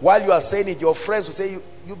 While you are saying it, your friends will say,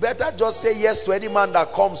 you better just say yes to any man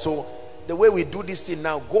that comes. So the way we do this thing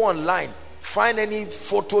now, go online, find any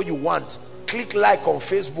photo you want, click like on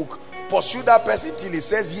Facebook, pursue that person till he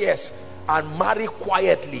says yes, and marry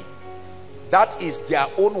quietly. That is their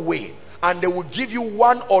own way. And they will give you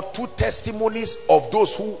 1 or 2 testimonies of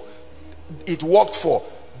those who it worked for.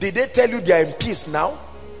 Did they tell you they are in peace now?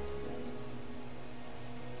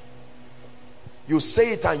 You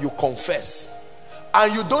say it and you confess.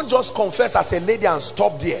 And you don't just confess as a lady and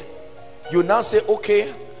stop there. You now say,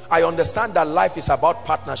 okay, I understand that life is about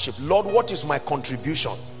partnership. Lord, what is my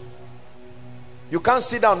contribution? You can't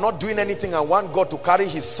sit down not doing anything and want God to carry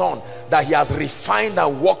his son that he has refined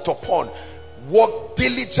and worked upon, worked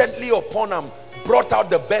diligently upon, and brought out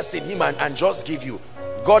the best in him and just give you.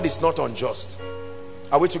 God is not unjust.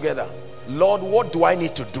 Are we together? Lord, what do I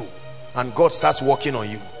need to do? And God starts working on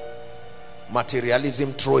you.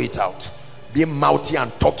 Materialism, throw it out. being mouthy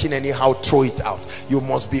and talking anyhow, throw it out. You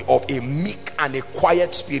must be of a meek and a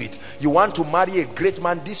quiet spirit. You want to marry a great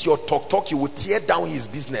man, this your talk, you will tear down his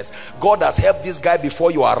business. God has helped this guy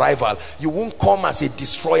before your arrival. You won't come as a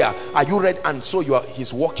destroyer. Are you ready? And so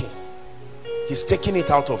he's walking. He's taking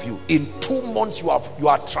it out of you. In 2 months, you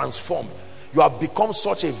are transformed. You have become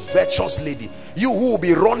such a virtuous lady. You who will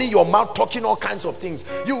be running your mouth, talking all kinds of things.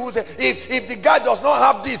 You will say, if the guy does not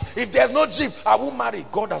have this, if there's no gym, I won't marry.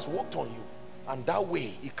 God has worked on you. And that way,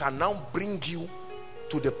 he can now bring you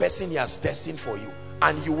to the person he has destined for you.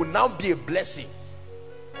 And you will now be a blessing.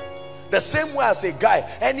 The same way as a guy,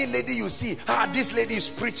 any lady you see, this lady is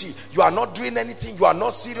preachy. You are not doing anything. You are not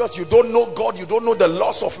serious. You don't know God. You don't know the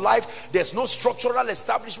laws of life. There's no structural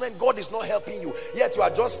establishment. God is not helping you. Yet you are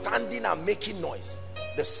just standing and making noise.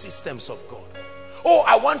 The systems of God. Oh,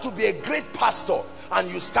 I want to be a great pastor.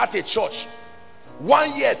 And you start a church.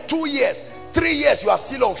 1 year, 2 years, 3 years, you are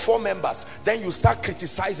still on 4 members. Then you start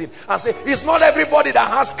criticizing and say, it's not everybody that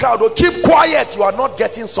has crowd. Oh, keep quiet. You are not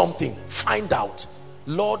getting something. Find out.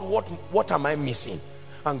 Lord, what am I missing?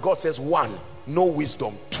 And God says, 1, no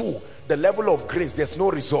wisdom. 2, the level of grace, there's no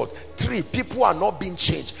result. 3, people are not being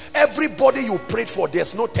changed. Everybody you prayed for,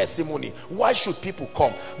 there's no testimony. Why should people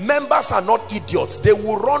come? Members are not idiots. They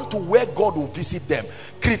will run to where God will visit them.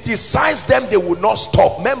 Criticize them, they will not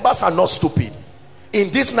stop. Members are not stupid. In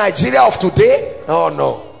this Nigeria of today,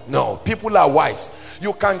 oh no, people are wise.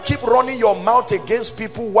 You can keep running your mouth against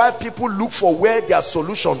people while people look for where their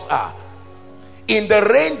solutions are. In the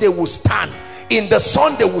rain, they will stand. In the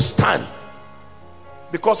sun, they will stand.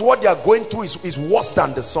 Because what they are going through is worse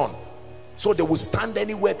than the sun. So they will stand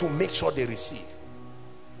anywhere to make sure they receive.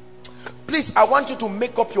 Please, I want you to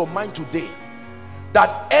make up your mind today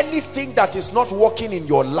that anything that is not working in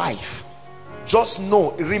your life, just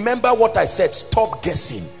know, remember what I said, stop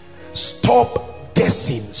guessing. Stop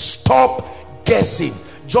guessing. Stop guessing.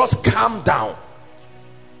 Just calm down.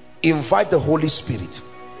 Invite the Holy Spirit.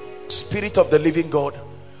 Spirit of the living God,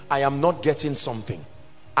 I am not getting something.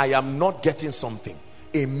 I am not getting something.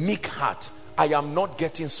 A meek heart. I am not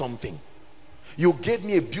getting something. You gave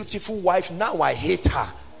me a beautiful wife, now I hate her.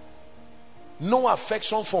 No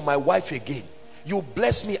affection for my wife again. You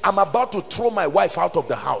bless me, I'm about to throw my wife out of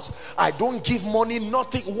the house. I don't give money,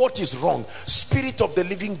 nothing. What is wrong? Spirit of the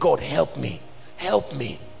living God, help me. Help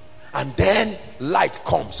me. And then light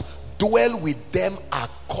comes. Dwell with them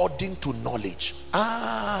according to knowledge.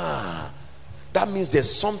 That means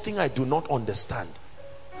there's something I do not understand.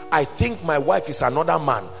 I think my wife is another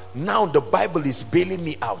man. Now the Bible is bailing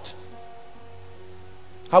me out.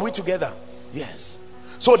 Are we together? Yes.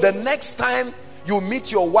 So the next time you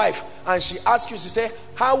meet your wife and she asks you, she say,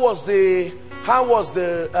 how was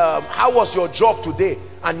your job today?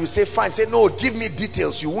 And you say, fine. Say, no, give me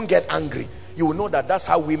details. You won't get angry. You will know that that's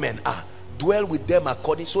how women are. Dwell with them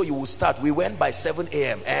according. So you will start. We went by 7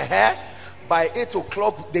 a.m. By 8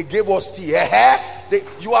 o'clock they gave us tea.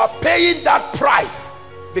 You are paying that price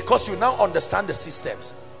because you now understand the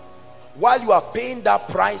systems. While you are paying that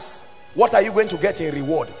price, what are you going to get in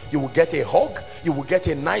reward? You will get a hug, you will get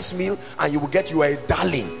a nice meal, and you will get, you are a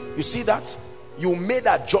darling. You see that? You made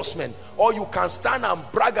adjustment. Or you can stand and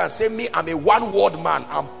brag and say, me, I'm a one-word man,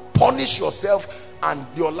 and punish yourself, and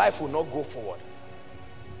your life will not go forward.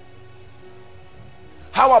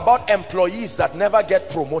 How about employees that never get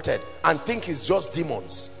promoted and think it's just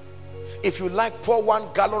demons? If you like, pour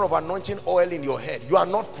 1 gallon of anointing oil in your head. You are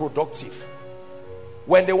not productive.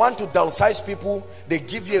 When they want to downsize people, they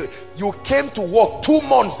give you, you came to work 2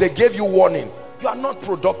 months, they gave you warning. You are not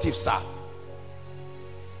productive, sir.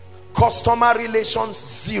 Customer relations,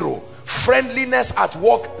 0. Friendliness at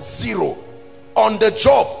work, 0. On the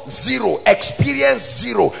job, 0. Experience,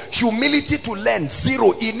 0. Humility to learn,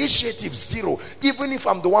 0. Initiative, 0. Even if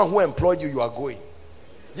I'm the one who employed you, you are going.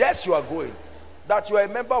 Yes, you are going. That you are a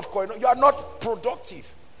member of Koinonia, you are not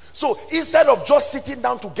productive. So instead of just sitting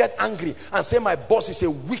down to get angry and say my boss is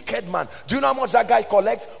a wicked man, do you know how much that guy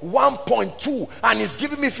collects? 1.2, and he's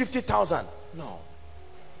giving me 50,000. No.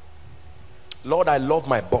 Lord, I love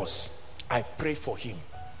my boss. I pray for him.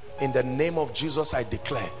 In the name of Jesus, I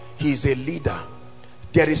declare he is a leader.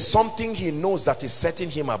 There is something he knows that is setting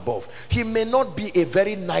him above. He may not be a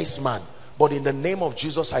very nice man, but in the name of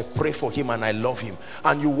Jesus, I pray for him and I love him.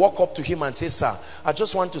 And you walk up to him and say, sir, I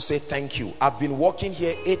just want to say thank you. I've been working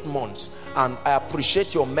here 8 months and I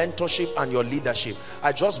appreciate your mentorship and your leadership.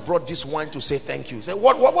 I just brought this wine to say thank you. Say,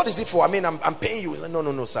 what is it for? I mean, I'm paying you.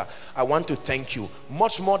 No, sir. I want to thank you.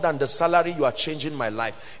 Much more than the salary, you are changing my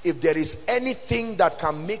life. If there is anything that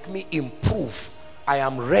can make me improve, I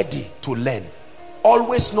am ready to learn.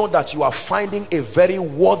 Always know that you are finding a very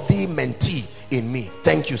worthy mentee in me.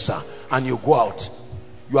 Thank you, sir. And you go out.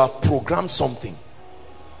 You have programmed something.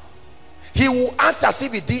 He will act as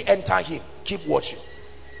if it didn't enter him. Keep watching.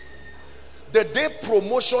 The day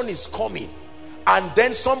promotion is coming, and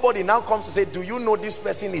then somebody now comes to say, do you know this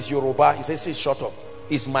person is Yoruba? He says, shut up.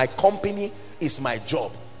 It's my company, it's my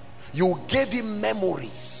job. You gave him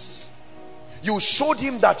memories. You showed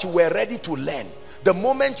him that you were ready to learn. The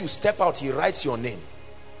moment you step out, he writes your name.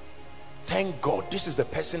 Thank God, this is the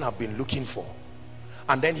person I've been looking for.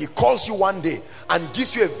 And then he calls you one day and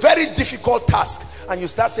gives you a very difficult task, and you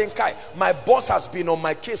start saying, Kai, my boss has been on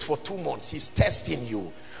my case for 2 months. He's testing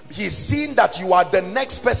you. He's seeing that you are the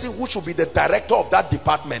next person who should be the director of that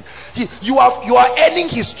department. You are earning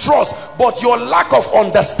his trust, but your lack of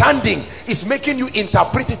understanding is making you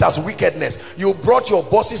interpret it as wickedness. You brought your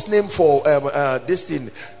boss's name for this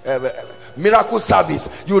thing, miracle service.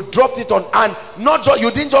 You dropped it on, and not just,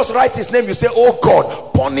 you didn't just write his name. You say, oh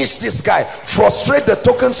God, punish this guy, frustrate the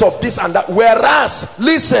tokens of this and that. Whereas,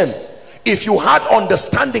 listen, if you had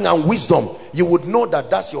understanding and wisdom, you would know that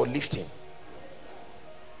that's your lifting.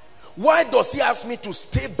 Why does he ask me to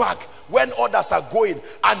stay back when others are going,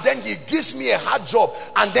 and then he gives me a hard job,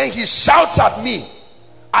 and then he shouts at me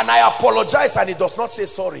and I apologize and he does not say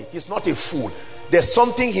sorry? He's not a fool. There's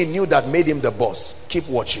something he knew that made him the boss. Keep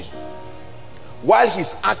watching. While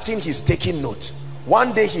he's acting, he's taking note.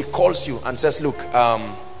 One day he calls you and says, look,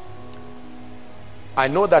 I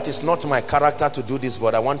know that it's not my character to do this,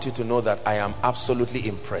 but I want you to know that I am absolutely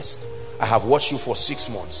impressed. I have watched you for 6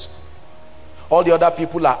 months. All the other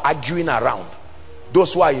people are arguing around,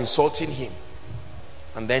 those who are insulting him,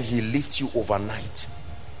 and then he lifts you overnight,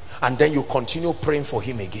 and then you continue praying for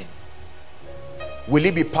him again. Will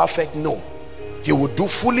he be perfect? No. He will do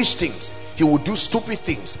foolish things, he will do stupid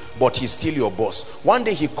things, but he's still your boss. One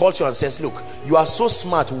day he calls you and says, look, you are so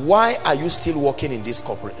smart, why are you still working in this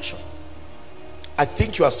corporation? I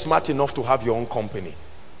think you are smart enough to have your own company.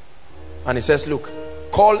 And he says, look,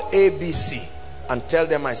 call ABC and tell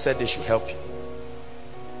them I said they should help you.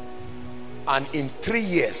 And in 3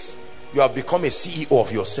 years, you have become a CEO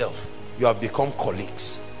of yourself. You have become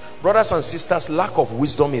colleagues. Brothers and sisters, lack of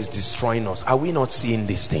wisdom is destroying us. Are we not seeing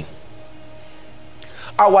this thing?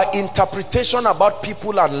 Our interpretation about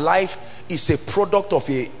people and life is a product of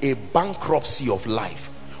a bankruptcy of life.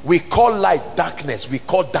 We call light darkness. We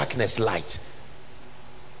call darkness light.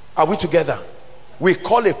 Are we together? We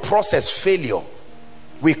call a process failure.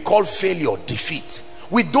 We call failure defeat.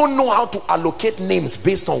 We don't know how to allocate names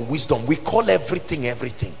based on wisdom. We call everything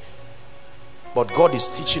everything. But God is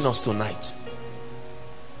teaching us tonight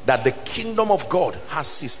that the kingdom of God has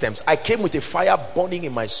systems. I came with a fire burning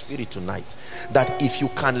in my spirit tonight, that if you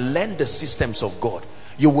can learn the systems of God,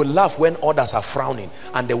 you will laugh when others are frowning,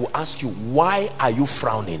 and they will ask you, why are you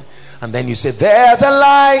frowning? And then you say, there's a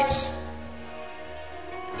light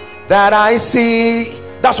that I see.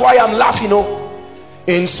 That's why I'm laughing. Oh,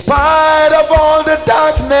 in spite of all the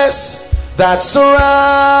darkness that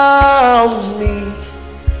surrounds me,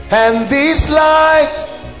 and this light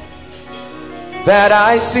that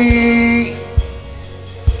I see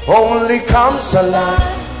only comes alive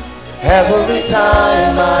every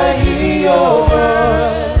time I hear your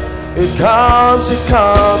voice. It comes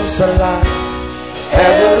alive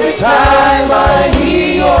every time I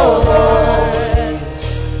hear your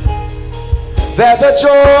voice. There's a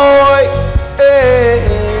joy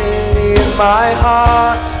in my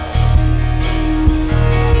heart,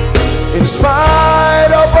 in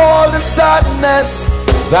spite of all the sadness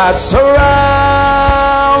that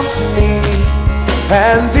surrounds me,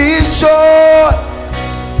 and this joy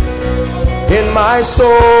in my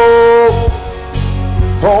soul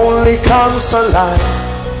only comes alive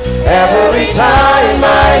every time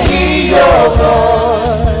I hear your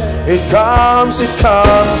voice. It comes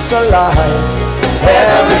alive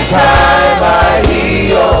every time I hear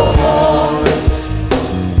your voice.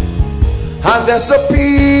 And there's a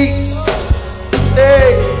peace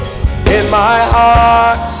in my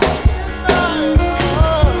heart,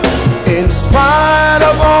 in spite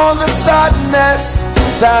of all the sadness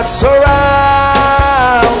that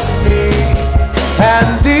surrounds me,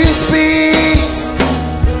 and this peace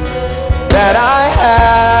that I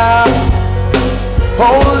have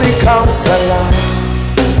only comes alive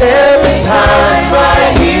every time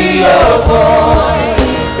I hear your voice.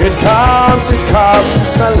 It comes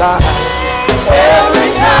alive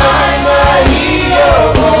every time I hear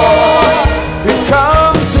your voice. It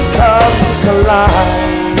comes alive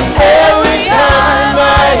every time I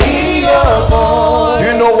hear your voice.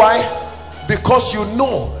 You know why? Because you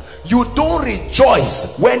know, you don't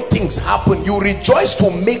rejoice when things happen. You rejoice to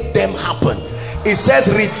make them happen. It says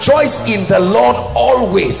rejoice in the Lord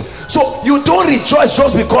always. So you don't rejoice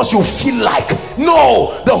just because you feel like.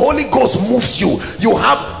 No, the Holy Ghost moves you. You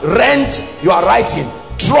have rent, you are writing.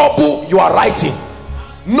 Trouble, you are writing.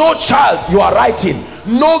 No child, you are writing.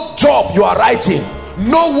 No job, you are writing.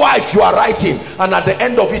 No wife, you are writing. And at the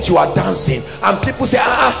end of it, you are dancing. And people say,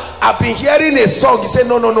 I've been hearing a song. You say,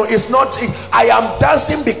 no, it's not. I am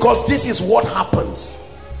dancing because this is what happens.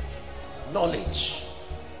 Knowledge.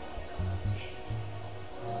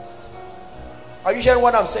 Are you hearing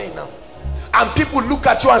what I'm saying now? And people look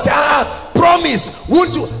at you and say, promise,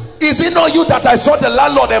 won't you? Is it not you that I saw the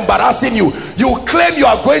landlord embarrassing you? You claim you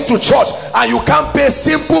are going to church and you can't pay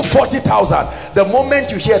simple 40,000. The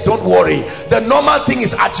moment you hear, don't worry. The normal thing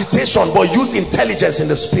is agitation, but use intelligence in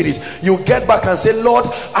the spirit. You get back and say, Lord,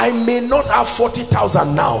 I may not have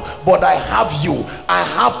 40,000 now, but I have you. I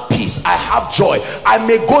have peace. I have joy. I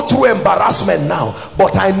may go through embarrassment now,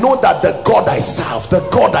 but I know that the God I serve, the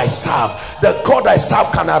God I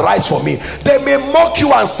serve can arise for me. They may mock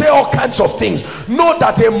you and say all kinds of things. Know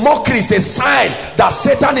that a mockery is a sign that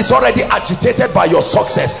Satan is already agitated by your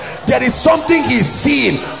success. There is something he's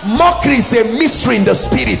seeing. Mockery is a mystery in the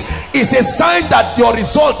spirit. It's a sign that your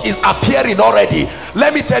result is appearing already.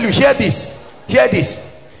 Let me tell you, hear this.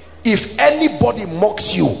 If anybody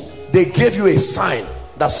mocks you, they gave you a sign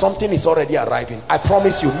that something is already arriving. I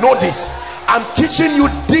promise you. Know this. I'm teaching you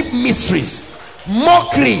deep mysteries.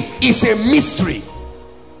 Mockery is a mystery.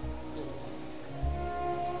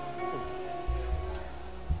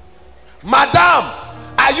 Madam,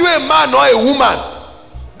 are you a man or a woman?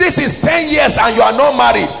 This is 10 years and you are not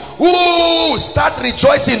married. Ooh, start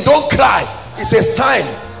rejoicing. Don't cry. It's a sign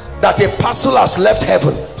that a parcel has left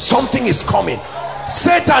heaven. Something is coming.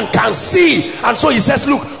 Satan can see, and so he says,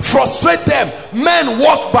 look, frustrate them. Men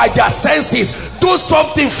walk by their senses. Do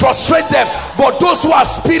something, frustrate them. But those who are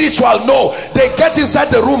spiritual know. They get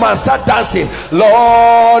inside the room and start dancing.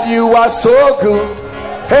 Lord, you are so good.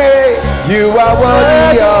 Hey, you are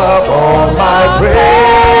worthy of all my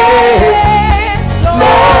praise.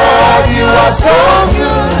 Lord, you are so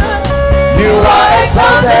good. You are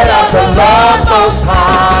exalted as the Lord Most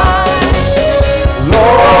High.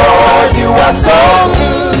 Lord, you are so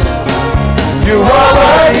good. You are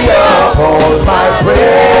worthy of all my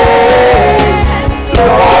praise.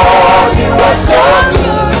 Lord, you are so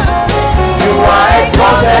good. You are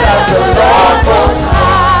exalted as the Lord Most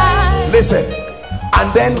High. Listen.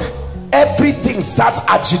 And then everything starts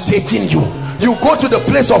agitating you. You go to the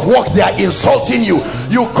place of work, they are insulting you.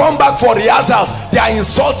 You come back for rehearsals, they are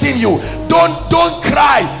insulting you. Don't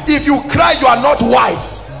cry. If you cry, you are not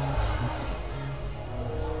wise.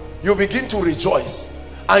 You begin to rejoice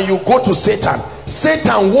and you go to Satan.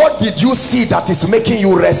 Satan, what did you see that is making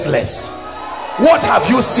you restless? What have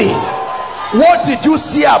you seen? What did you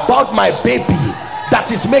see about my baby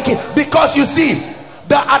that is making? Because you see,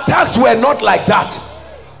 the attacks were not like that.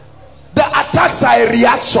 The attacks are a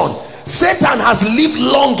reaction. Satan has lived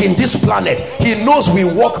long in this planet. He knows we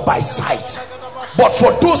walk by sight. But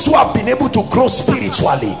for those who have been able to grow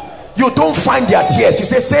spiritually, you don't find their tears. You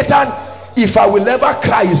say, Satan, if I will ever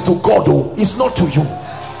cry, it's to God, oh, it's not to you.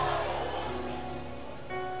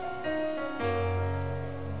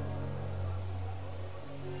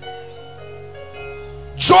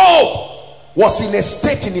 Job was in a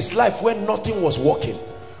state in his life when nothing was working.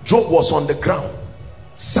 Job was on the ground,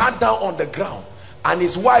 sat down on the ground, and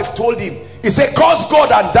his wife told him, he said, curse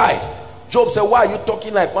God and die. Job said, why are you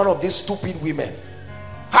talking like one of these stupid women?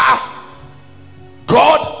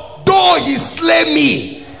 God, though he slay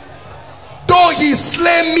me,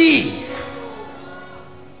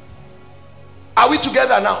 are we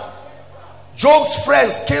together now? Job's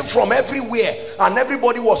friends came from everywhere and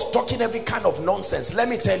everybody was talking every kind of nonsense. Let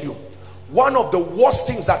me tell you, one of the worst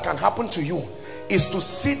things that can happen to you is to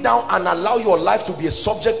sit down and allow your life to be a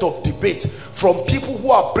subject of debate from people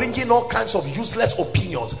who are bringing all kinds of useless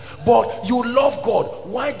opinions. But you love God.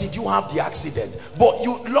 Why did you have the accident? But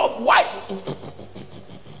you love, why?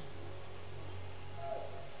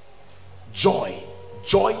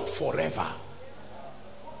 Joy forever.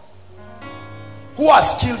 Who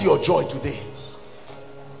has killed your joy today?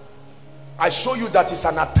 I show you that it's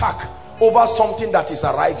an attack over something that is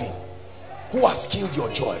arriving. Who has killed your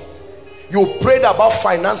joy? You prayed about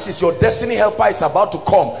finances, your destiny helper is about to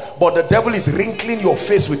come, but the devil is wrinkling your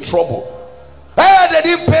face with trouble. Hey, they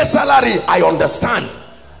didn't pay salary. I understand.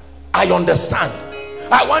 I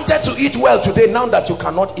wanted to eat well today. Now that you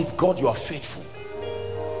cannot eat, God, you are faithful.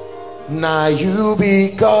 Now you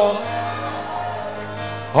be God,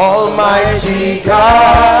 Almighty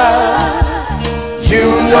God. You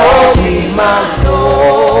know me, my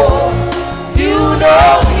Lord. You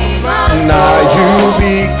know me, my Lord. Now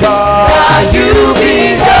be God. That you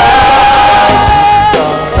be God,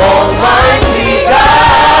 Almighty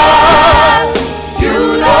God. You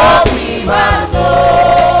know me, my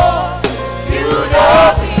Lord. You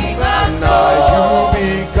know me, my Lord. You be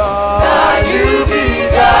God. That you be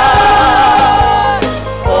God,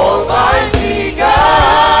 Almighty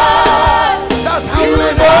God. That's how You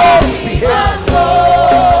men know behave. me, my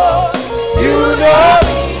Lord. You know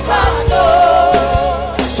me, my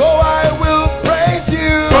Lord. So I will praise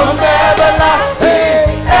you From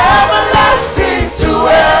everlasting, everlasting to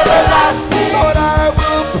everlasting. Lord, I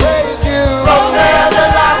will praise you From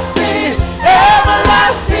everlasting,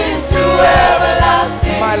 everlasting to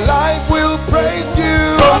everlasting. my life will praise you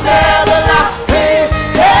From everlasting,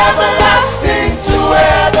 everlasting to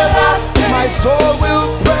everlasting. my soul will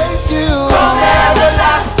praise you From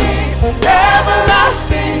everlasting,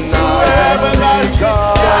 everlasting to everlasting.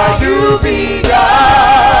 God, you be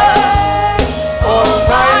God,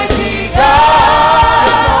 Almighty God.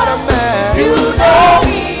 not a man You know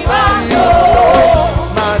me, my Lord.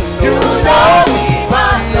 man You know me,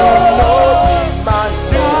 my Lord. man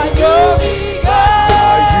God, you be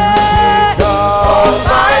God, God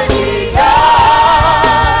Almighty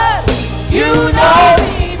God. You know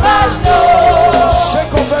me, my Lord.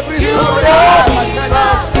 shake off every You sorrow know in me, your my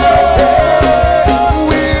life. Lord.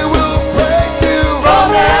 We will praise you From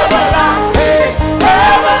everlasting,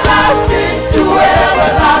 everlasting to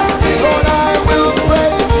everlasting. Lord, I will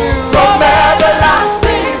praise you From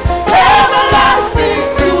everlasting, everlasting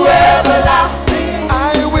to everlasting.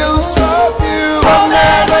 I will serve you From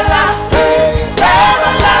everlasting,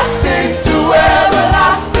 everlasting to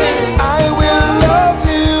everlasting. I will love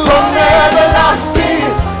you From everlasting,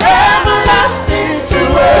 everlasting to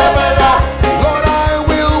everlasting. Lord, I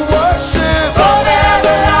will worship From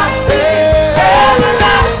everlasting,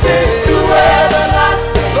 everlasting to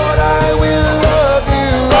everlasting. Lord, I will love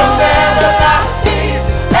you From everlasting,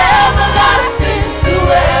 everlasting to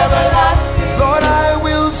everlasting. Lord, I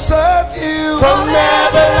will serve you From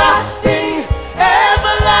everlasting,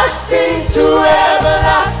 everlasting to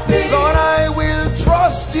everlasting. Lord, I will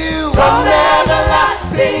trust you From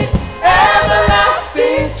everlasting,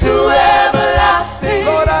 everlasting to everlasting.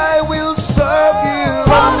 Lord, I will serve you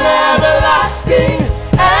From everlasting,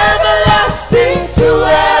 everlasting to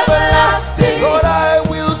everlasting. Lord, I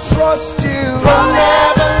will trust you From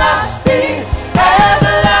everlasting,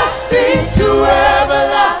 everlasting to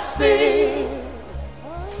everlasting.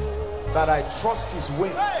 that I trust his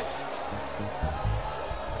ways.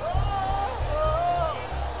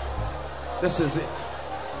 This is it.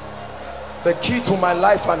 The key to my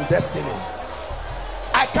life and destiny.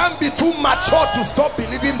 I can't be too mature to stop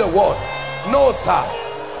believing the word. No, sir.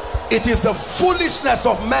 It is the foolishness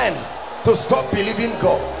of men to stop believing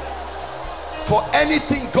God. For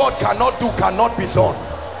anything God cannot do cannot be done.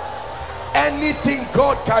 Anything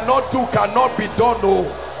God cannot do cannot be done.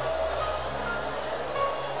 Oh.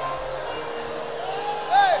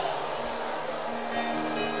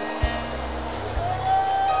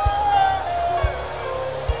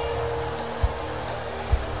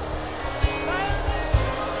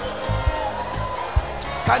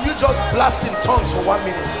 Can you just blast in tongues for 1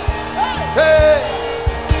 minute? Hey!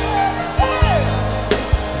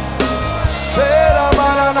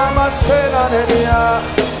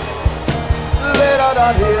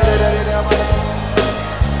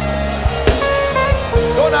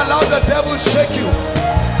 Don't allow the devil shake you.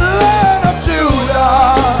 Lion of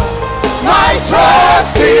Judah, My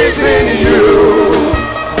trust is in you.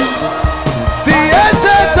 the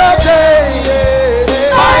Ancient of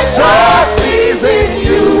Days. My trust is in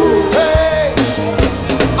you. Hey,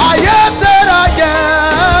 I am that I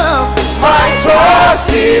am. My trust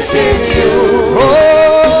is in you.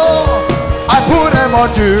 Oh, I put them on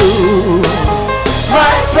you.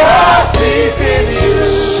 My trust is in you.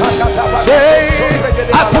 Say,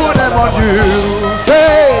 I put them on you.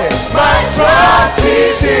 Say, My trust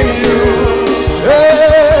is in you.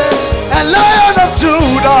 hey, and Lion of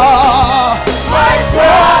Judah. My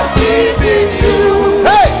trust is in you.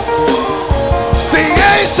 Hey, the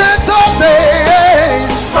Ancient of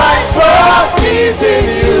Days. My trust is in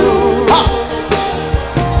you.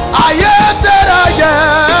 I am that I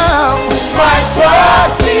am. My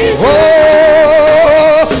trust is in you.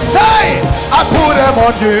 Oh, say, I put them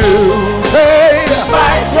on you. Say,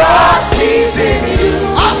 My trust is in you.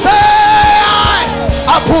 I say,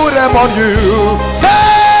 I put them on you.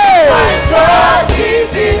 Say, My trust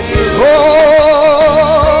is in you.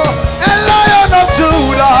 oh, and Lion of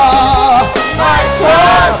Judah. My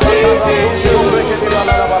trust is in you.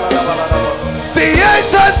 The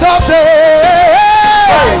Ancient of Days.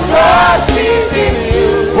 My trust is in you.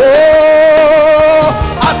 Oh,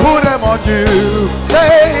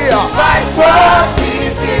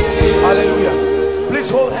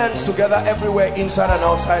 inside and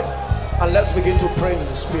outside, and let's begin to pray in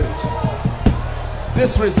the spirit.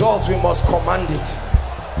 These results, we must command it.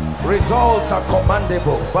 Results are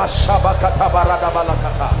commandable.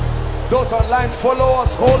 Those online, follow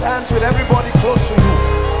us, hold hands with everybody close to you.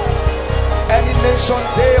 Any nation,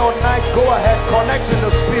 day or night, go ahead, connect in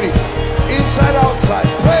the spirit, inside, outside,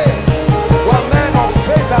 pray. We're men of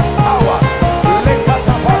faith and power.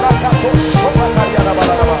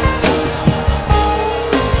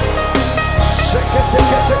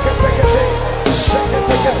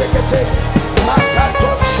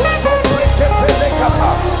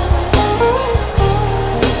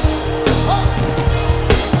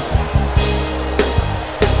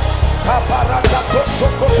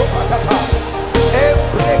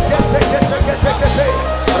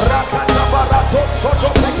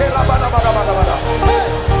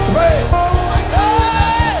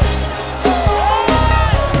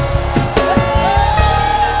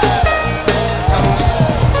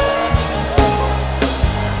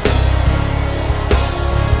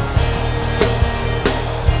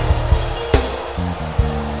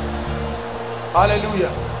 Hallelujah.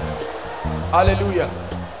 Hallelujah.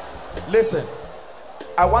 Listen,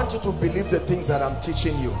 I want you to believe the things that I'm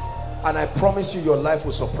teaching you, and I promise you your life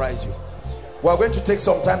will surprise you. We're going to take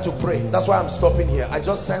some time to pray. That's why I'm stopping here. I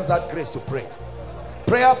just sense that grace to pray.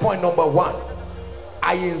 Prayer point number 1.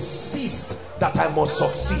 I insist that I must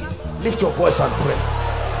succeed. Lift your voice and pray.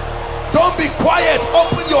 Don't be quiet.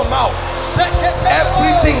 Open your mouth.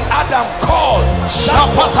 Everything Adam called,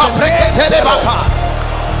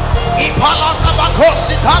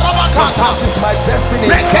 success is my destiny.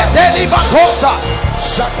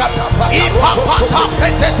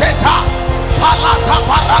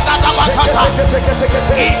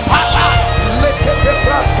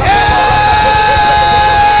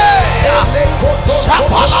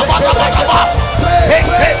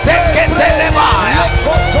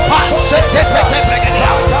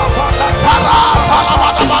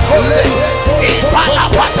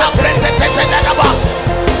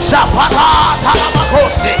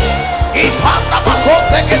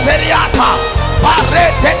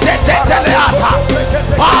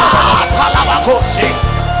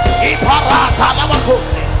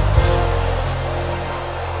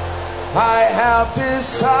 I have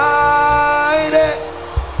decided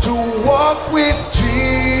to walk with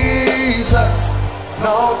Jesus.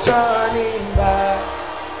 No turning back.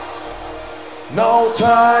 No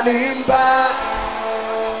turning back.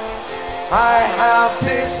 I have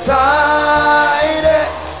decided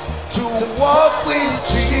to walk with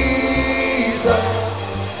Jesus.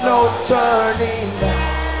 No turning back.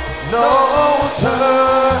 No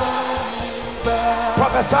turning back.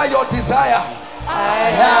 Prophesy your desire. I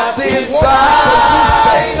have decided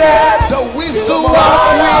the wisdom to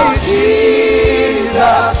walk with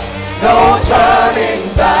Jesus. No turning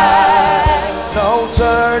back. No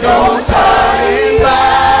turning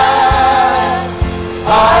back.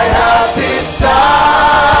 I have decided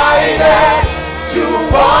to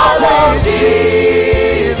walk with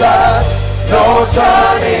Jesus. No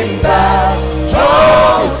turning back. No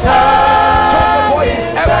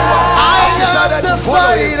turning back. I have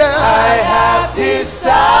decided. I have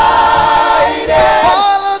decided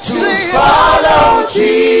to follow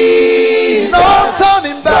Jesus. No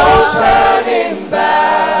turning back. No turning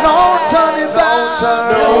back. No turning back.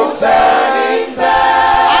 No turning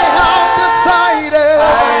back. I have decided. I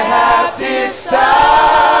have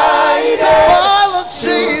decided to follow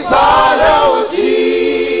Jesus. Follow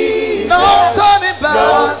Jesus. No turning back.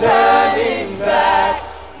 No turning back.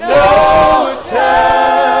 No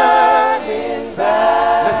turning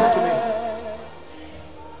back. Listen to me.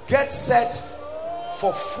 Get set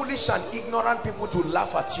for foolish and ignorant people to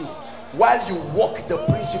laugh at you while you walk the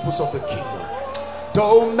principles of the kingdom.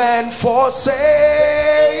 Though men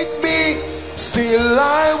forsake me, still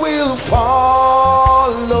I will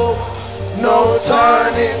follow. No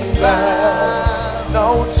turning back.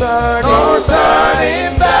 No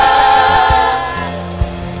turning back.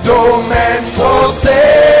 Though men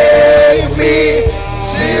forsake me,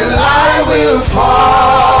 still I will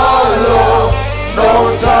follow.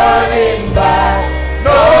 No turning back.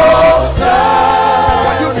 No turning.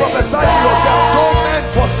 Can you prophesy to yourself? Though men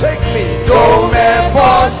forsake me. Though men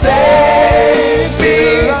forsake me,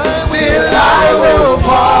 still I will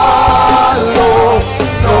follow.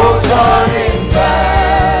 No turning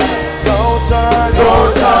back. No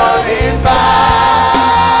turning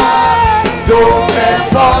back. Though men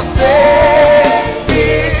forsake me,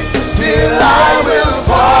 still I will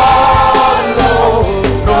follow.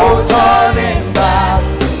 No turning back.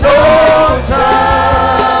 No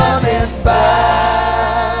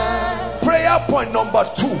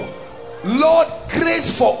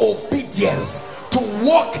obedience to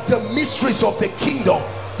walk the mysteries of the kingdom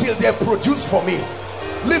till they produce for me.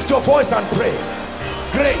 Lift your voice and pray.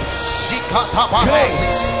 Grace, grace,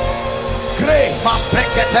 grace to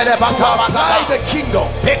apply the kingdom,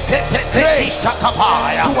 grace to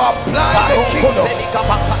apply the kingdom.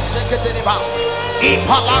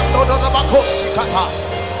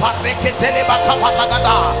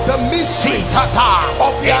 The mysteries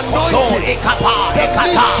of the anointing, the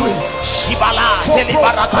mysteries for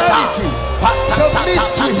prosperity, the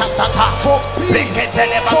mysteries for peace,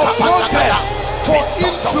 for progress, for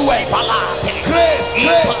influence. Grace,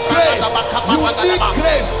 grace, grace. You need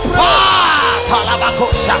grace.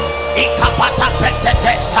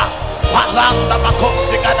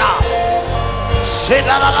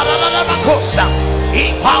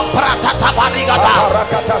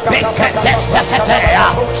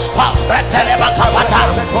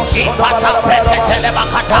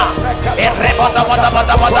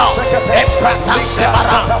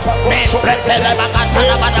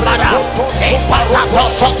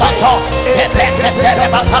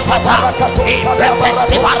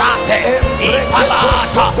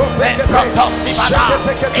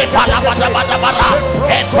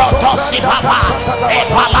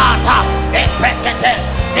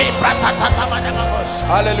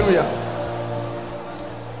 Hallelujah.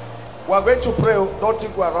 We are going to pray. Don't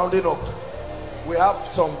think we are rounding up. We have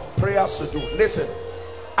some prayers to do. Listen,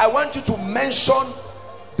 I want you to mention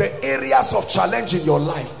the areas of challenge in your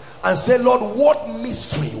life and say, Lord, what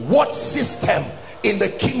mystery, what system in the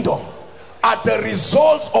kingdom are the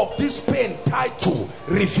results of this pain tied to?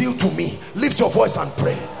 Reveal to me. Lift your voice and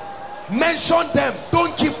pray. Mention them.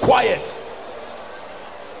 Don't keep quiet.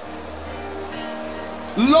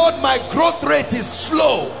 Lord, my growth rate is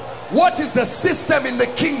slow. What is the system in the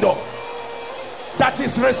kingdom that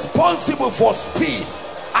is responsible for speed?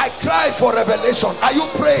 I cry for revelation. Are you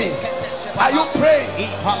praying? Are you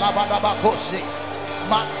praying?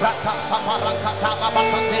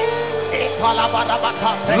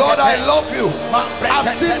 Lord, I love you.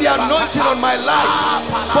 I've seen the anointing on my life,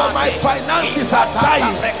 but my finances are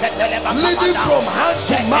dying, living from hand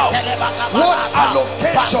to mouth. What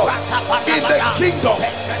allocation in the kingdom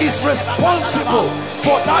is responsible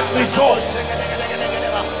for that result?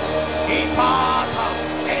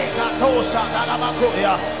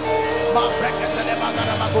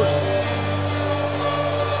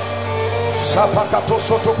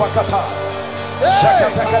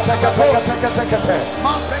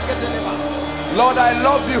 Lord, I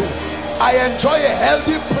love you. I enjoy a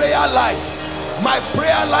healthy prayer life. My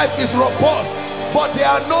prayer life is robust, but there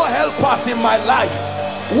are no helpers in my life.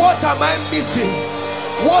 What am I missing?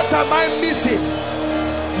 What am I missing?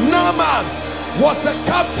 Naaman was the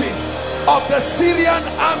captain of the Syrian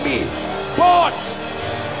army, but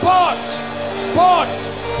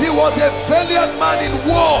he was a valiant man in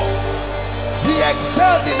war. He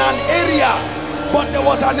excelled in an area, but there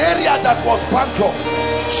was an area that was bankrupt.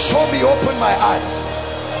 Show me, open my eyes,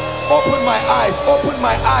 open my eyes, open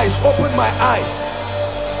my eyes, open my eyes.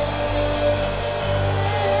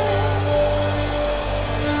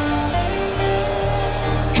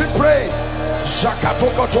 Keep praying.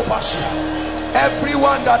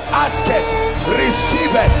 Everyone that asketh,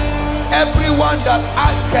 receive it. Everyone that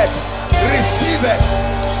asketh, receive it.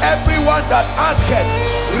 Everyone that asketh,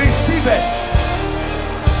 receive it.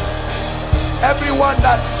 Everyone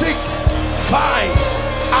that seeks, finds,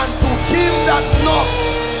 and to him that knocks,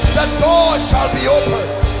 the door shall be opened.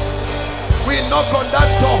 We knock on that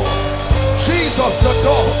door. Jesus, the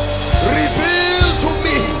door. Reveal to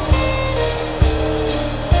me.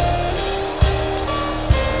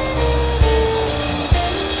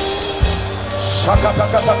 Shakata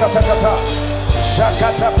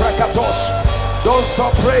Shakata prakatos. Don't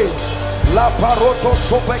stop praying. La paroto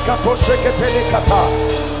sopekato sheketelikata.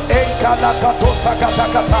 Enkalakato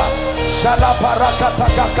sakatakata. Shala parakata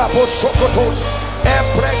kakapo shokotos.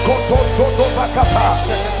 Eprekoto sodovakata.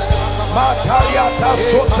 Makariata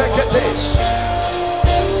soseketes.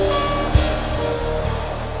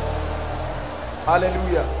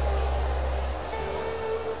 Hallelujah.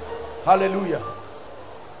 Hallelujah.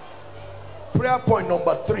 Prayer point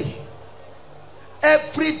number 3.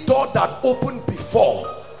 Every door that opened before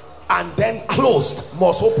and then closed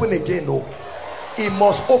must open again. Oh, it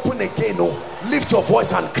must open again. Oh, lift your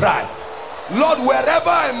voice and cry, Lord, wherever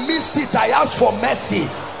I missed it, I ask for mercy,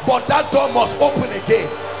 but that door must open again.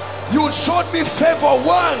 You showed me favor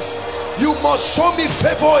once, you must show me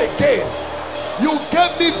favor again. You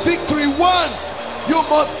gave me victory once, you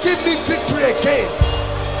must give me victory again.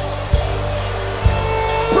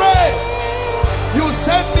 Pray. You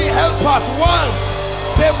sent me helpers once,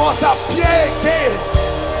 they must appear again.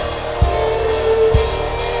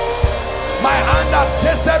 My hand has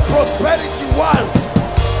tasted prosperity once.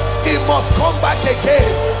 It must come back again.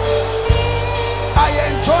 I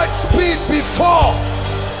enjoyed speed before.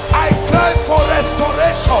 I cry for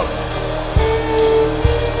restoration.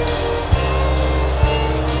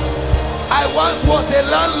 I once was a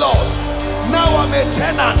landlord. Now I'm a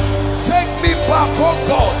tenant. Take me back, oh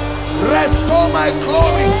God. Restore my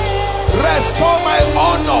glory. Restore my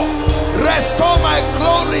honor. Restore my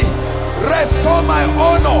glory. Restore my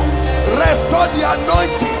honor. Restore the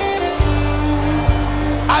anointing.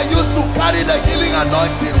 I used to carry the healing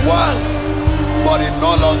anointing once, but it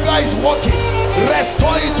no longer is working.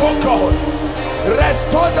 Restore it, oh God.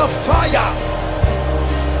 Restore the fire.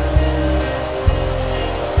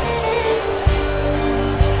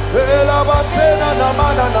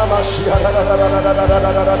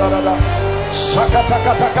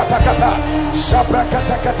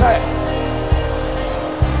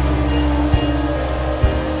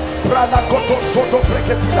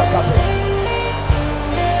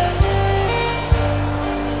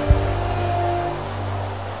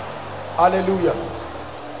 Hallelujah.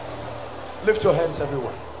 Lift your hands,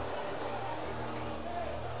 everyone.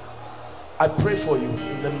 I pray for you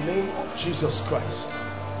in the name of Jesus Christ,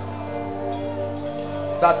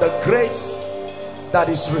 that the grace that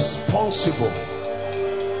is responsible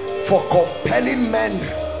for compelling men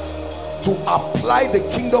to apply the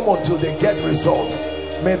kingdom until they get result,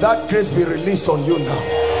 may that grace be released on you now.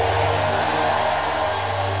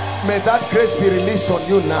 May that grace be released on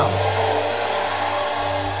you now.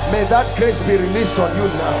 May that grace be released on you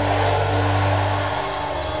now.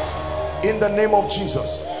 In the name of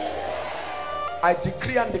Jesus, I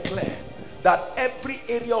decree and declare that every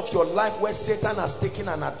area of your life where Satan has taken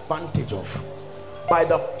an advantage of, by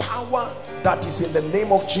the power that is in the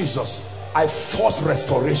name of Jesus, I force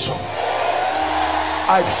restoration.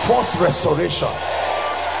 I force restoration.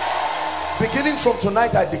 Beginning from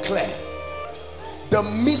tonight, I declare the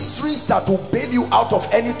mysteries that will bail you out of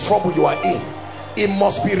any trouble you are in, it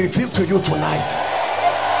must be revealed to you tonight.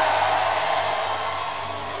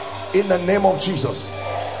 In the name of Jesus.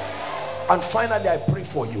 And finally, I pray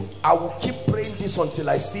for you. I will keep praying this until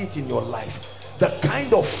I see it in your life. The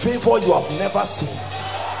kind of favor you have never seen,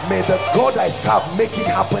 may the God I serve make it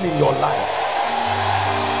happen in your life.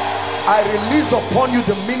 I release upon you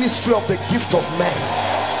the ministry of the gift of man.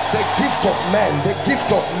 The gift of man. The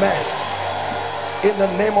gift of man. In the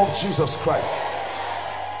name of Jesus Christ.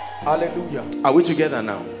 Hallelujah. Are we together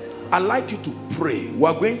now? I'd like you to pray. We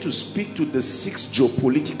are going to speak to the 6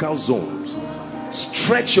 geopolitical zones.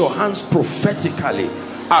 Stretch your hands prophetically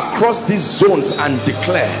across these zones and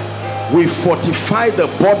declare, we fortify the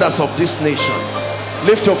borders of this nation.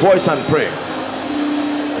 Lift your voice and pray.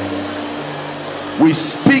 We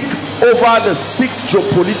speak over the 6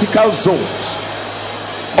 geopolitical zones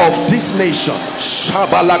of this nation.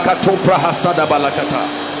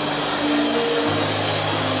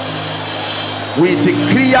 We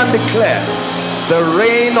decree and declare the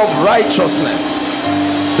reign of righteousness,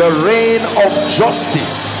 the reign of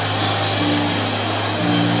justice.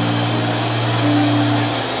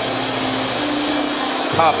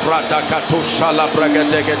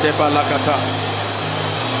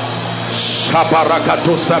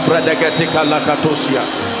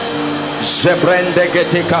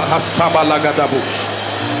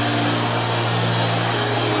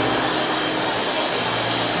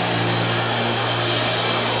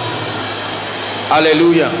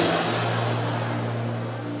 Hallelujah.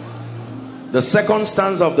 The second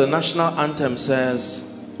stanza of the national anthem says,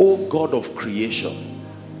 O God of creation.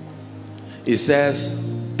 It says,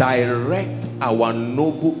 direct our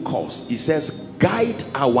noble cause. It says, guide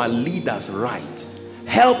our leaders right.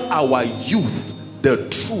 Help our youth the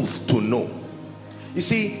truth to know. You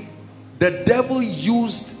see, the devil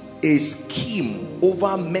used a scheme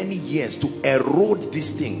over many years to erode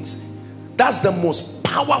these things. That's the most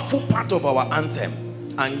powerful part of our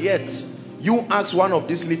anthem. And yet, you ask one of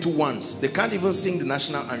these little ones, they can't even sing the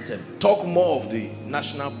national anthem. Talk more of the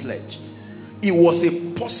national pledge. It was a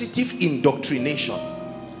positive indoctrination.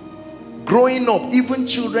 Growing up, even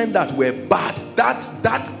children that were bad,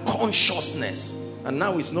 that consciousness, and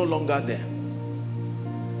now it's no longer there.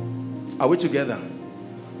 Are we together?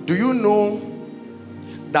 Do you know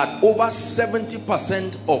that over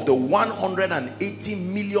 70% of the 180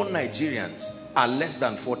 million Nigerians are less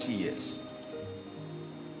than 40 years?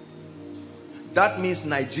 That means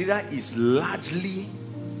Nigeria is largely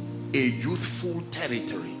a youthful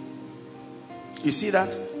territory. You see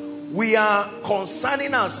that? We are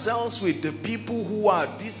concerning ourselves with the people who are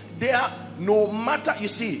this. They are, no matter, you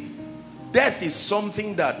see, death is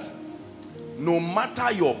something that no matter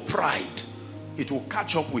your pride, it will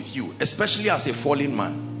catch up with you, especially as a fallen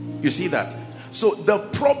man. You see that? So the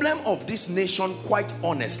problem of this nation, quite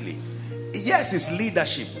honestly, yes, it's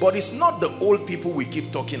leadership, but it's not the old people we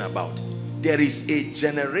keep talking about. There is a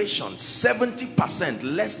generation,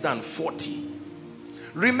 70%, less than 40.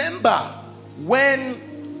 Remember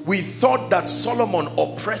when we thought that Solomon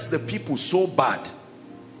oppressed the people so bad?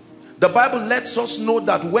 The Bible lets us know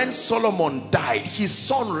that when Solomon died, his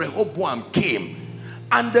son Rehoboam came,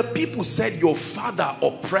 and the people said, your father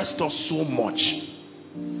oppressed us so much.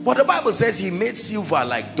 But the Bible says he made silver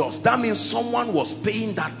like dust. That means someone was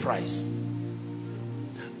paying that price.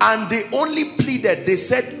 And they only pleaded, they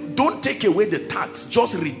said, don't take away the tax,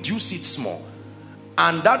 just reduce it small.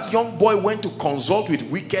 And that young boy went to consult with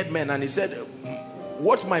wicked men, and he said,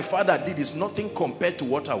 what my father did is nothing compared to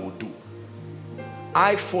what I would do.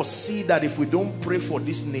 I foresee that if we don't pray for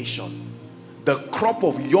this nation, the crop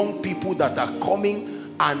of young people that are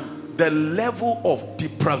coming and the level of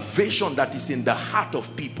deprivation that is in the heart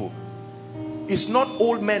of people, it's not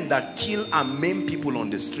old men that kill and maim people on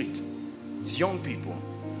the street. It's young people.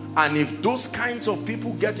 And if those kinds of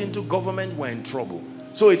people get into government, we're in trouble.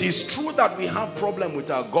 So it is true that we have problem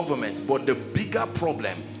with our government, but the bigger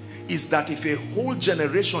problem is that if a whole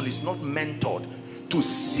generation is not mentored to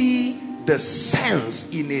see the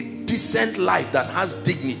sense in a decent life that has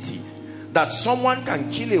dignity, that someone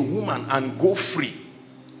can kill a woman and go free,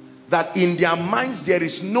 that in their minds there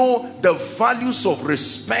is no, the values of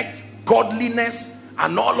respect, godliness,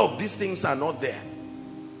 and all of these things are not there.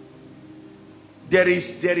 There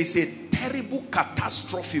is a terrible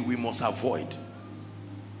catastrophe we must avoid.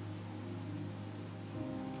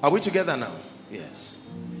 Are we together now? Yes.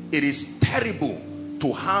 It is terrible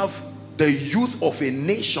to have the youth of a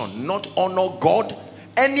nation not honor God.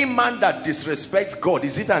 Any man that disrespects God,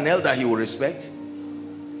 is it an elder he will respect?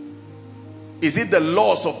 Is it the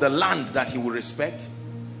laws of the land that he will respect?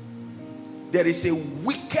 There is a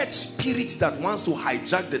wicked spirit that wants to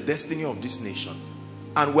hijack the destiny of this nation.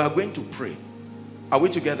 And we are going to pray. Are we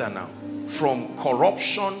together now? From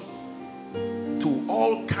corruption to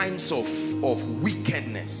all kinds of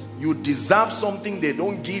wickedness. You deserve something they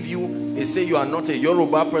don't give you. They say you are not a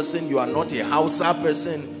Yoruba person, you are not a Hausa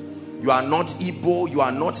person, you are not Igbo, you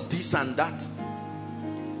are not this and that.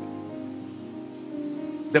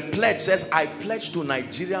 The pledge says, I pledge to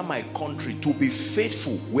Nigeria, my country, to be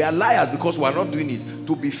faithful. We are liars because we are not doing it.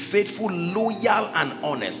 To be faithful, loyal, and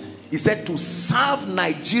honest. He said to serve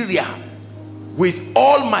Nigeria with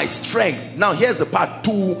all my strength. Now here's the part,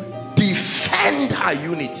 to defend her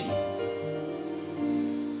unity.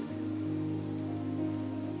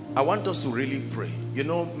 I want us to really pray. You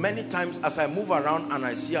know, many times as I move around and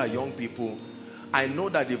I see our young people, I know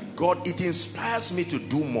that if God, it inspires me to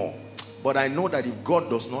do more. But I know that if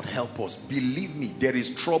God does not help us, believe me, there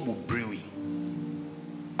is trouble brewing.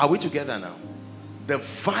 Are we together now? The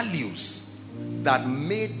values that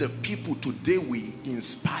made the people today we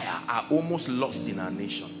inspire are almost lost in our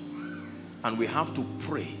nation. And we have to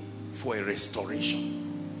pray for a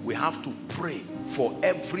restoration. We have to pray for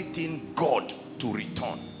everything God to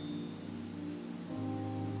return.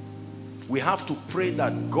 We have to pray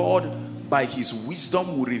that God, by his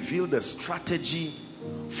wisdom, will reveal the strategy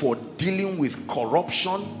for dealing with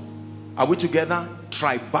corruption. Are we together?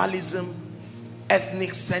 Tribalism,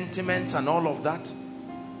 ethnic sentiments, and all of that.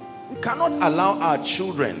 We cannot allow our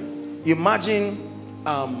children. Imagine,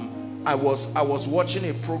 I was watching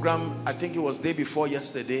a program, I think it was day before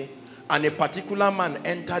yesterday, and a particular man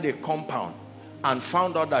entered a compound and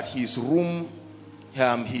found out that his room,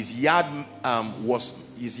 his yardmate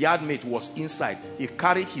was inside. He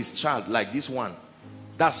carried his child like this one.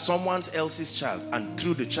 That's someone else's child, and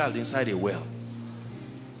threw the child inside a well.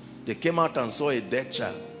 They came out and saw a dead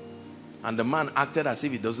child, and the man acted as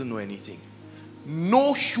if he doesn't know anything.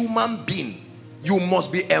 No human being, you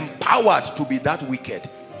must be empowered to be that wicked.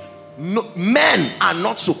 No, men are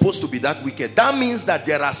not supposed to be that wicked. That means that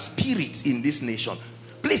there are spirits in this nation.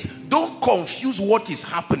 Please don't confuse what is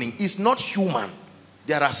happening. It's not human.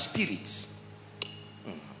 There are spirits.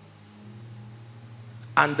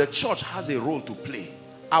 And the church has a role to play.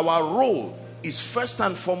 Our role is first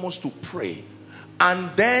and foremost to pray, and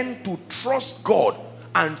then to trust God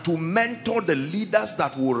and to mentor the leaders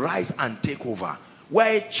that will rise and take over.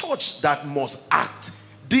 We're a church that must act.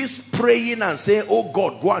 This praying and saying, oh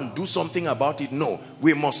God, go and do something about it. No,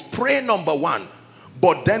 we must pray, number one,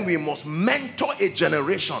 but then we must mentor a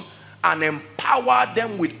generation and empower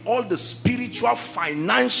them with all the spiritual,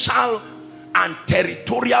 financial, and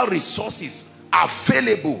territorial resources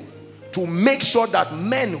available to make sure that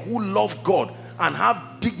men who love God and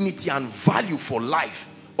have dignity and value for life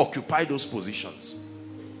occupy those positions.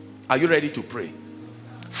 Are you ready to pray?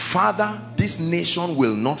 Father, this nation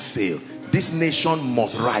will not fail. This nation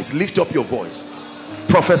must rise. Lift up your voice.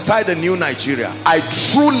 Prophesy the new Nigeria. I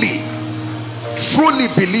truly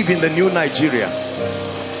believe in the new Nigeria.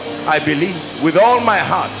 I believe with all my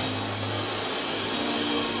heart.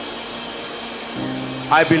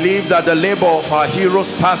 I believe that the labor of our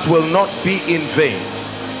heroes past will not be in vain.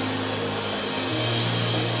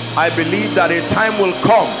 I believe that a time will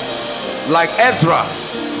come, like Ezra,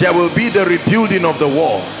 there will be the rebuilding of the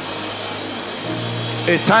wall.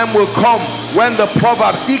 A time will come when the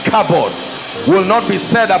proverb Ichabod will not be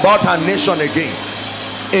said about our nation again.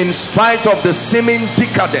 In spite of the seeming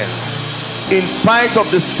decadence, in spite of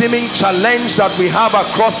the seeming challenge that we have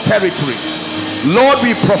across territories, Lord,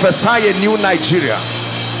 we prophesy a new Nigeria.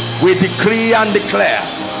 We decree and declare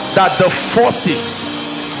that the forces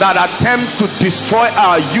that attempt to destroy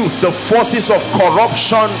our youth, the forces of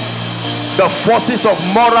corruption, the forces of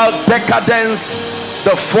moral decadence,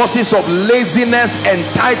 the forces of laziness,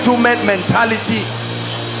 entitlement mentality,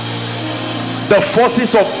 the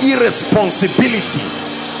forces of irresponsibility,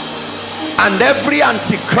 and every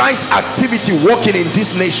antichrist activity working in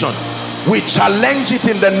this nation, we challenge it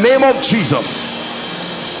in the name of Jesus.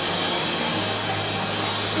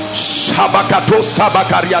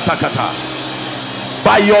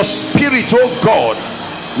 By your spirit, oh God,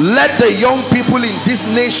 let the young people in this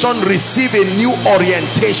nation receive a new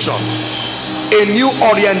orientation. A new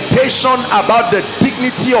orientation about the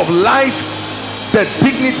dignity of life, the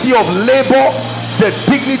dignity of labor, the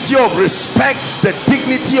dignity of respect, the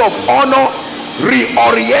dignity of honor.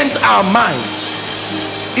 Reorient our minds.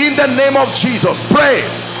 In the name of Jesus, pray.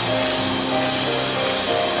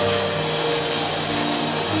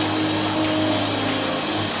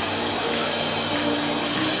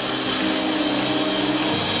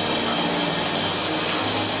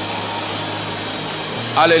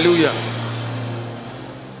 Hallelujah.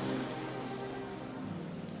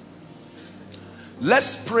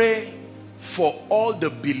 Let's pray for all the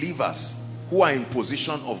believers who are in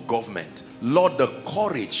position of government. Lord, the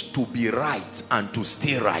courage to be right and to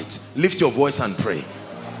stay right. Lift your voice and pray.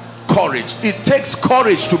 Courage. It takes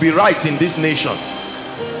courage to be right in this nation.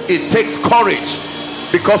 It takes courage,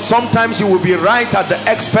 because sometimes you will be right at the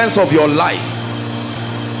expense of your life.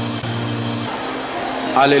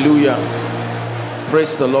 Hallelujah.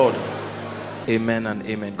 Praise the Lord. Amen and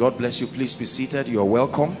amen. God bless you. Please be seated. You are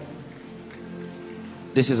welcome.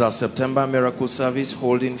 This is our September miracle service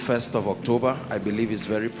holding 1st of October. I believe it's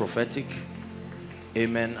very prophetic.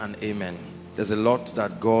 Amen and amen. There's a lot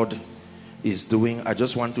that God is doing. I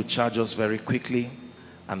just want to charge us very quickly,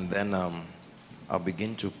 and then I'll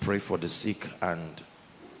begin to pray for the sick. And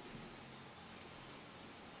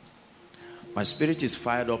my spirit is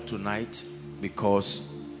fired up tonight because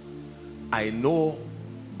I know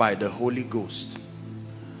by the Holy Ghost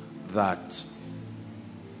that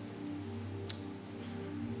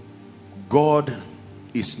God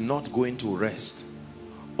is not going to rest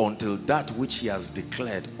until that which he has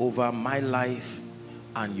declared over my life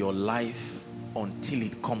and your life, until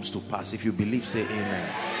it comes to pass. If you believe, say amen.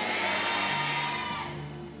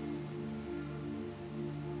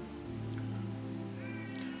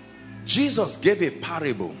 Jesus gave a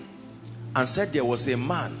parable and said there was a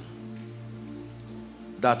man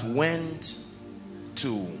that went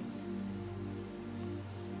to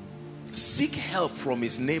seek help from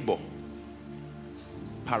his neighbor.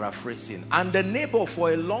 Paraphrasing. And the neighbor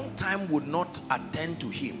for a long time would not attend to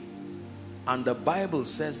him. And the Bible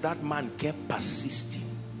says that man kept persisting.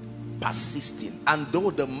 And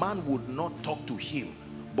though the man would not talk to him,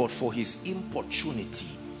 but for his importunity,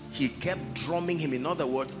 he kept drumming him. In other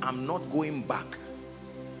words, I'm not going back.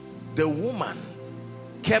 The woman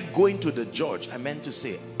kept going to the judge. I meant to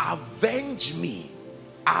say, avenge me,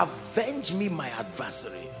 my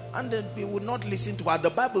adversary. And then he would not listen to her. The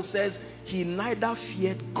Bible says he neither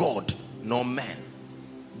feared God nor man.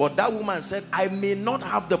 But that woman said, I may not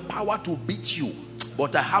have the power to beat you,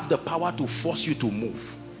 but I have the power to force you to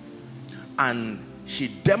move. And she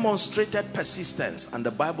demonstrated persistence, and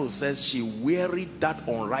the Bible says she wearied that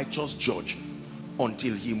unrighteous judge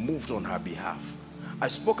until he moved on her behalf. I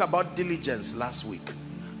spoke about diligence last week,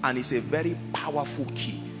 and it's a very powerful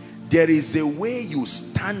key. There is a way you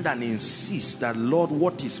stand and insist that, Lord,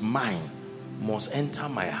 what is mine must enter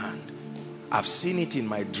my hand. I've seen it in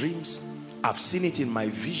my dreams, I've seen it in my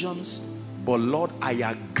visions, but Lord, I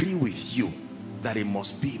agree with you that it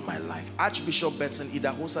must be in my life. Archbishop Benson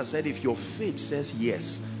Idahosa said, if your faith says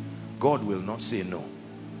yes, God will not say no.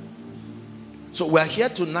 So we're here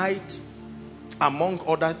tonight, among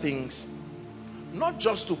other things, not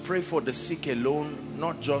just to pray for the sick alone,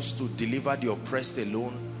 not just to deliver the oppressed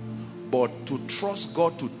alone, but to trust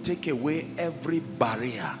God to take away every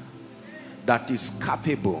barrier that is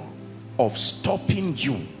capable of stopping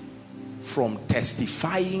you from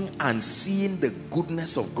testifying and seeing the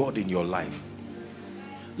goodness of God in your life.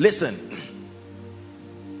 Listen,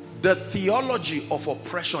 the theology of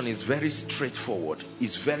oppression is very straightforward.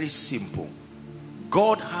 It's very simple.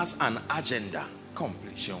 God has an agenda.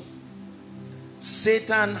 Completion.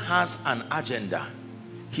 Satan has an agenda.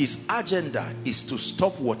 His agenda is to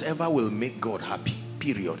stop whatever will make God happy,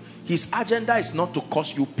 period. His agenda is not to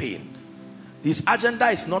cause you pain. His agenda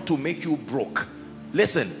is not to make you broke.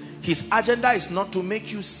 Listen, his agenda is not to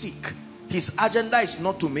make you sick. His agenda is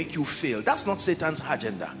not to make you fail. That's not Satan's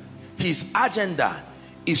agenda. His agenda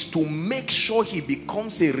is to make sure he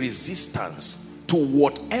becomes a resistance to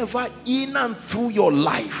whatever in and through your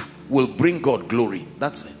life will bring God glory.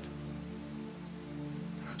 That's it.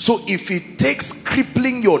 So if it takes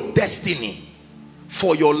crippling your destiny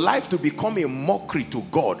for your life to become a mockery to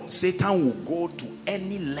God, Satan will go to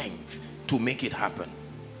any length to make it happen.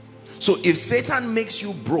 So if Satan makes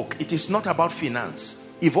you broke, it is not about finance.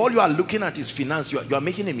 If all you are looking at is finance, you are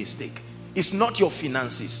making a mistake. It's not your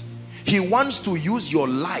finances. He wants to use your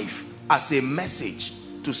life as a message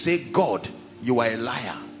to say, God, you are a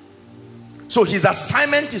liar. So his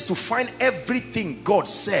assignment is to find everything God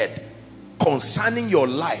said concerning your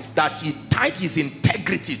life that he tied his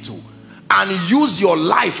integrity to, and use your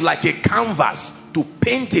life like a canvas to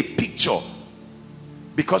paint a picture,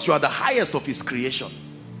 because you are the highest of his creation.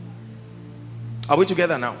 Are we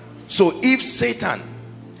together now? So if Satan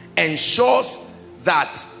ensures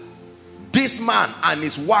that this man and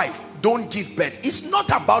his wife don't give birth, it's not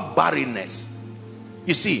about barrenness.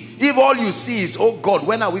 You see, if all you see is, oh God,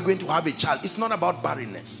 when are we going to have a child? It's not about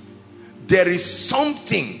barrenness. There is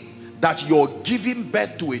something that your giving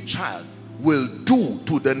birth to a child will do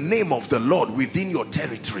to the name of the Lord within your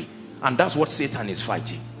territory. And that's what Satan is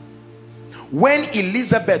fighting. When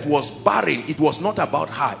Elizabeth was barren, it was not about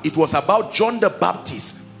her. It was about John the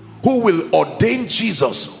Baptist, who will ordain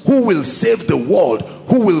Jesus, who will save the world,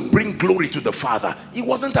 who will bring glory to the Father. It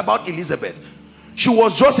wasn't about Elizabeth. She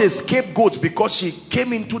was just a scapegoat because she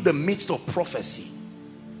came into the midst of prophecy.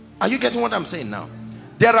 Are you getting what I'm saying now?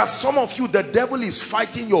 There are some of you, the devil is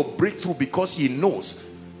fighting your breakthrough because he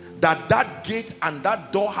knows that that gate and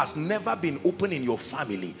that door has never been open in your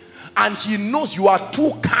family. And he knows you are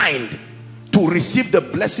too kind to receive the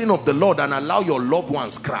blessing of the Lord and allow your loved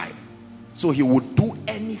ones cry. So he would do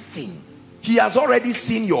anything. He has already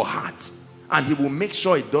seen your heart, and he will make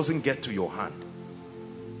sure it doesn't get to your hand.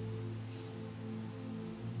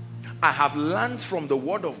 I have learned from the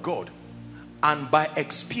word of God and by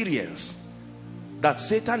experience that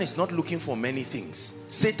Satan is not looking for many things.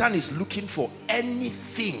 Satan is looking for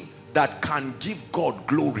anything that can give God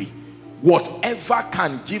glory. Whatever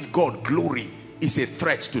can give God glory is a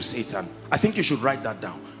threat to Satan. I think you should write that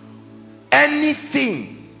down.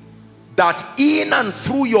 Anything that in and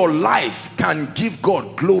through your life can give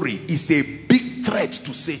God glory is a big threat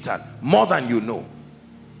to Satan, more than you know.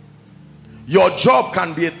 Your job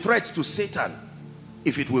can be a threat to Satan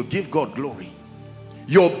if it will give God glory.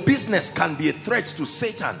 Your business can be a threat to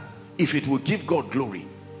Satan if it will give God glory.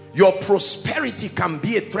 Your prosperity can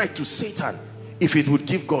be a threat to Satan if it would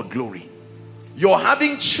give God glory. Your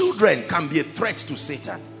having children can be a threat to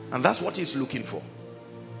Satan, and that's what he's looking for.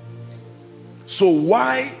 So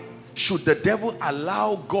why should the devil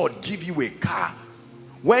allow God give you a car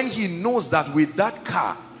when he knows that with that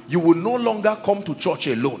car you will no longer come to church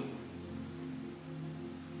alone?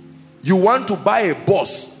 You want to buy a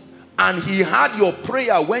bus, and he had your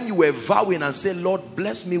prayer when you were vowing and said, Lord,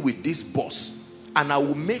 bless me with this bus, and I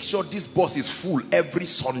will make sure this bus is full every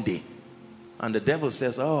Sunday. And the devil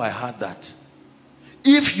says, oh, I heard that.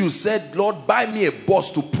 If you said, Lord, buy me a bus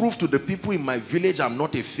to prove to the people in my village I'm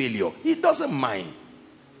not a failure, he doesn't mind,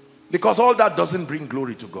 because all that doesn't bring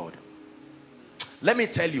glory to God. Let me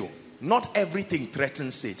tell you, not everything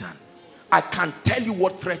threatens Satan. I can tell you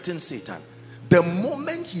what threatens Satan. The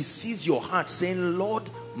moment he sees your heart saying, Lord,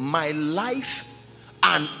 my life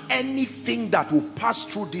and anything that will pass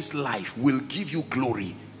through this life will give you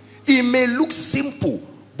glory. It may look simple,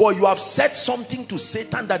 but you have said something to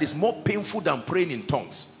Satan that is more painful than praying in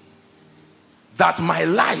tongues. That my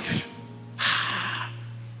life,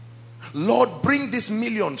 Lord, bring these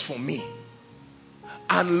millions for me.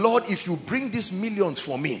 And Lord, if you bring these millions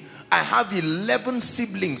for me, I have 11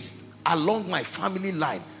 siblings along my family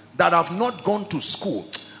line that have not gone to school.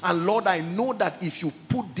 And Lord, I know that if you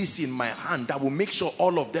put this in my hand, I will make sure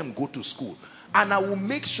all of them go to school. And I will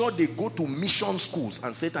make sure they go to mission schools.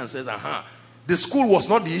 And Satan says, the school was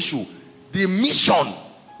not the issue. The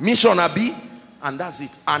mission, Abi, and that's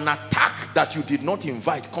it. An attack that you did not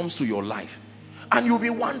invite comes to your life. And you'll be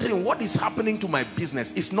wondering, what is happening to my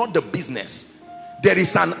business? It's not the business. There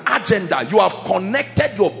is an agenda. You have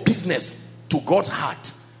connected your business to God's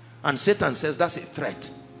heart. And Satan says that's a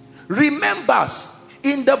threat. Remember,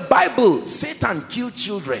 in the Bible, Satan killed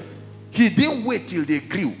children. He didn't wait till they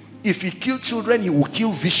grew. If he killed children, he will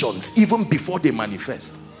kill visions even before they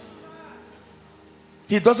manifest.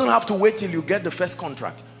 He doesn't have to wait till you get the first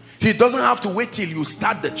contract. He doesn't have to wait till you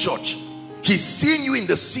start the church. He's seeing you in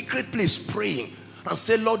the secret place praying and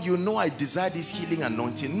say, Lord, you know I desire this healing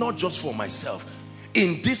anointing, not just for myself.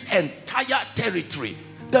 In this entire territory,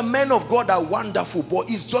 the men of God are wonderful, but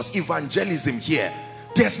it's just evangelism here.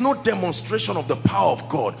 There's no demonstration of the power of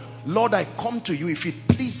God. Lord, I come to you. If it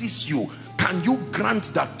pleases you, can you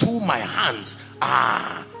grant that through my hands?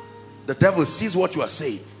 The devil sees what you are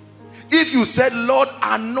saying. If you said, Lord,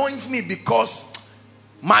 anoint me because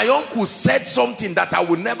my uncle said something that I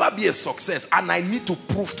will never be a success and I need to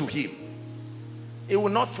prove to him, it will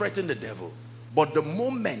not threaten the devil. But the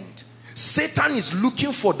moment Satan is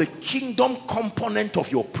looking for the kingdom component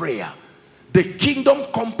of your prayer, the kingdom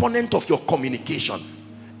component of your communication,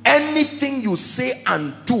 anything you say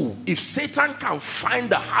and do, if Satan can find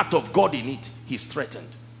the heart of God in it, he's threatened.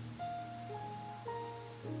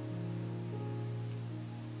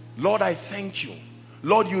 Lord, I thank you.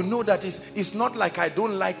 Lord, you know that it's not like I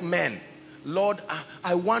don't like men. Lord,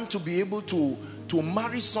 I want to be able to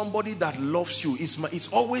marry somebody that loves you.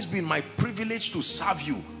 It's always been my privilege to serve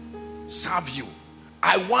you. Serve you.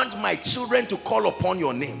 I want my children to call upon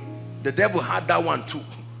your name. The devil had that one too.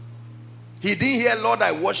 He didn't hear, Lord,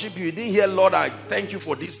 I worship you. He didn't hear, Lord, I thank you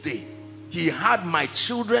for this day. He had, my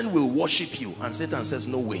children will worship you. And Satan says,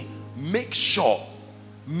 no way. Make sure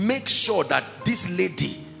that this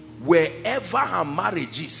lady, wherever her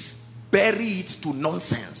marriage is, bury it to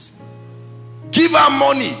nonsense. Give her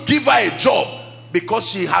money, give her a job, because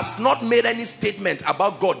she has not made any statement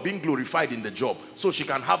about God being glorified in the job, so she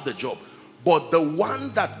can have the job. But the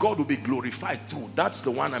one that God will be glorified through, that's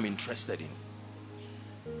the one I'm interested in.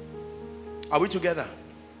 Are we together?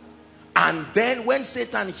 And then when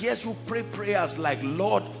Satan hears you pray prayers like,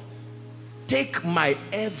 Lord, take my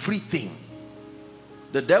everything,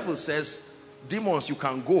 the devil says, demons, you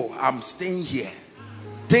can go. I'm staying here.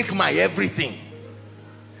 Take my everything.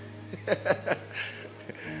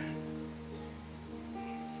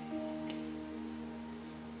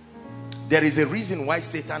 There is a reason why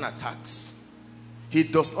Satan attacks. He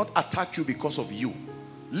does not attack you because of you.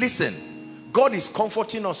 Listen, God is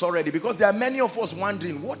comforting us already, because there are many of us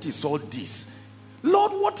wondering, what is all this?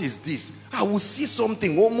 Lord, what is this? I will see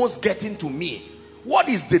something almost getting to me. What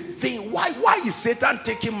is the thing? Why is Satan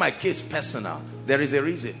taking my case personal? There is a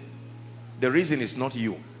reason. The reason is not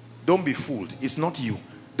you. Don't be fooled. It's not you.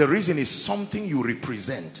 The reason is something you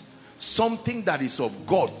represent. Something that is of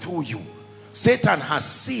God through you. Satan has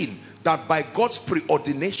seen that by God's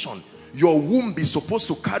preordination, your womb is supposed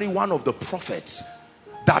to carry one of the prophets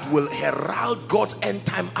that will herald God's end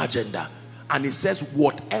time agenda. And he says,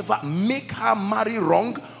 whatever, make her marry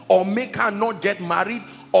wrong, or make her not get married,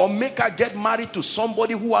 or make her get married to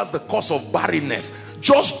somebody who has the cause of barrenness.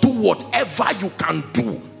 Just do whatever you can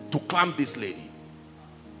do to clamp this lady.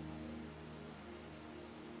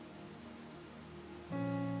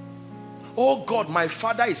 Oh God, my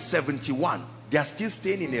father is 71. They are still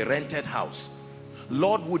staying in a rented house.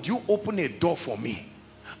 Lord, would you open a door for me?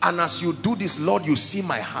 And as you do this, Lord, you see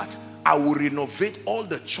my heart. I will renovate all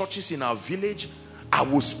the churches in our village. I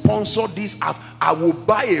will sponsor this. I will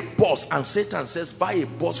buy a bus. And Satan says, buy a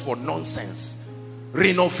bus for nonsense.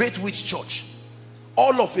 Renovate which church?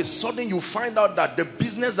 All of a sudden you find out that the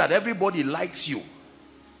business that everybody likes you,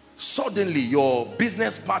 suddenly your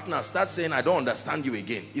business partner starts saying, I don't understand you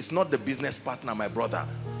again. It's not the business partner, my brother.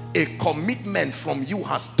 A commitment from you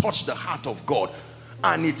has touched the heart of God,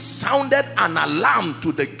 and it sounded an alarm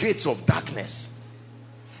to the gates of darkness.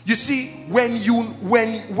 You see, when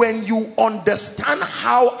you understand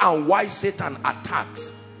how and why Satan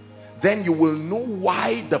attacks, then you will know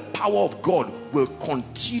why the power of God will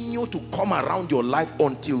continue to come around your life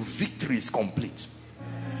until victory is complete.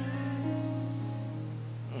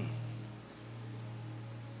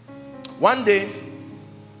 One day,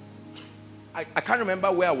 I can't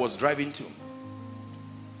remember where I was driving to.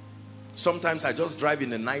 Sometimes I just drive in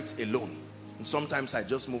the night alone, and sometimes I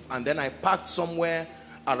just move. And then I parked somewhere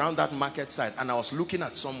around that market side, and I was looking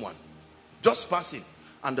at someone just passing,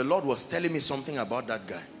 and the Lord was telling me something about that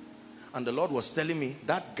guy. And the Lord was telling me,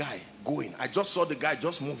 that guy going, I just saw the guy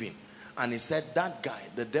just moving, and he said, that guy,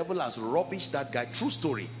 the devil has rubbished that guy. True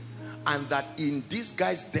story. And that in this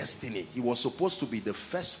guy's destiny, he was supposed to be the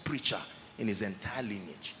first preacher in his entire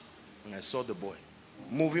lineage. And I saw the boy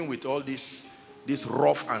moving with all these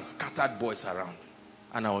rough and scattered boys around.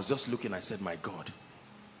 And I was just looking, I said, my God.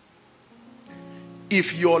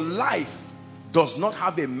 If your life does not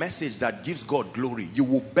have a message that gives God glory, you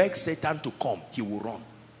will beg Satan to come, he will run.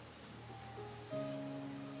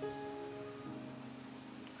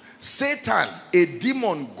 Satan, a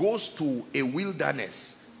demon, goes to a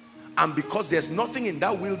wilderness, and because there's nothing in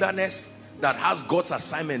that wilderness that has God's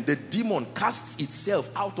assignment, the demon casts itself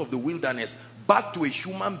out of the wilderness back to a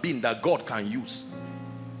human being that God can use.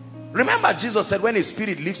 Remember, Jesus said when a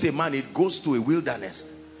spirit leaves a man, it goes to a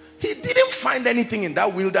wilderness. He didn't find anything in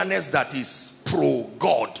that wilderness that is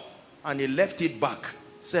pro-God, and he left it back.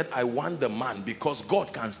 Said, I want the man because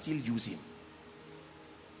God can still use him.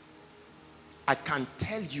 I can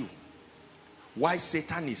tell you why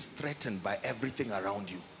Satan is threatened by everything around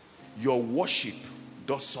you. Your worship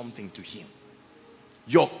does something to him.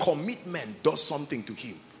 Your commitment does something to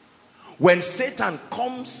him. When Satan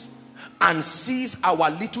comes and sees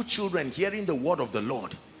our little children hearing the word of the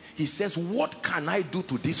Lord, he says, what can I do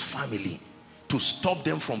to this family to stop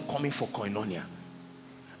them from coming for koinonia?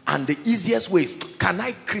 And the easiest way is, can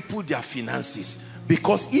I cripple their finances?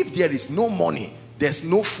 Because if there is no money, there's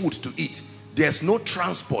no food to eat, there's no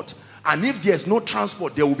transport. And if there's no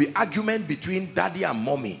transport, there will be argument between daddy and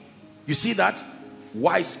mommy. You see that?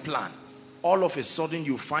 Wise plan. All of a sudden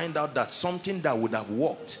you find out that something that would have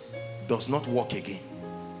worked does not work again.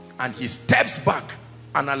 And he steps back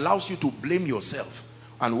and allows you to blame yourself.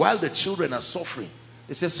 And while the children are suffering,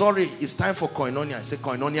 they say, sorry, it's time for koinonia. I say,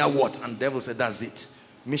 koinonia what? And the devil said, that's it.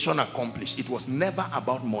 Mission accomplished. It was never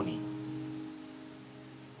about money.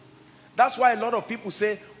 That's why a lot of people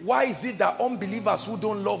say, why is it that unbelievers who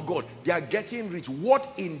don't love God, they are getting rich?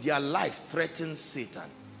 What in their life threatens Satan?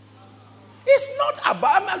 It's not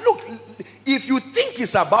about, look, if you think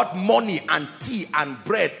it's about money and tea and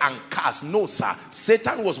bread and cars, no sir.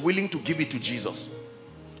 Satan was willing to give it to Jesus.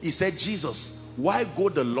 He said, Jesus, why go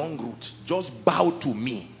the long route? Just bow to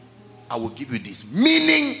me. I will give you this.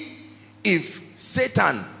 Meaning, if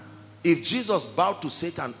Jesus bowed to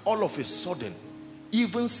Satan, all of a sudden,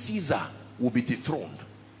 even Caesar will be dethroned.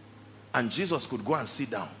 And Jesus could go and sit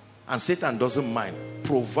down. And Satan doesn't mind.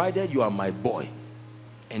 Provided you are my boy,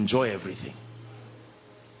 enjoy everything.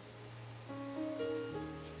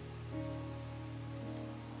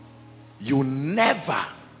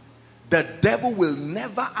 The devil will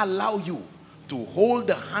never allow you to hold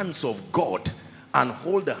the hands of God and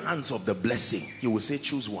hold the hands of the blessing. He will say,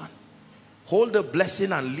 choose one. Hold the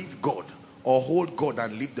blessing and leave God, or hold God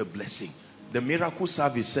and leave the blessing. The miracle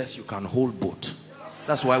service says you can hold both.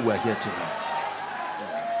 That's why we're here tonight.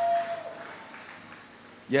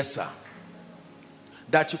 Yes, sir.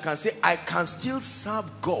 That you can say, I can still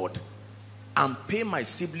serve God and pay my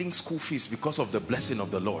siblings' school fees because of the blessing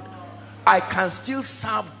of the Lord. I can still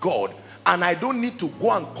serve God and I don't need to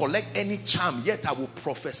go and collect any charm, yet I will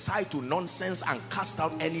prophesy to nonsense and cast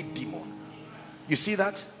out any demon. You see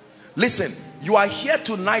that? Listen, you are here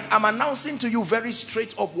tonight. I'm announcing to you very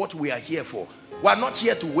straight up what we are here for. We are not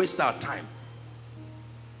here to waste our time.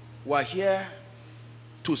 We are here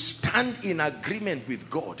to stand in agreement with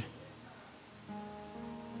God.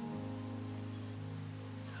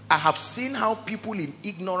 I have seen how people in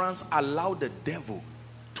ignorance allow the devil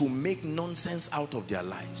to make nonsense out of their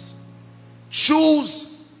lives.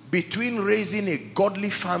 Choose between raising a godly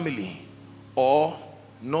family or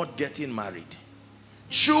not getting married.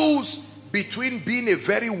 Choose between being a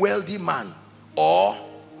very wealthy man or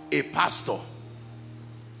a pastor.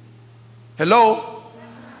 Hello?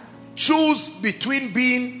 Choose between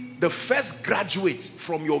being the first graduate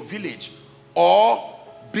from your village or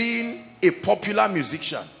being a popular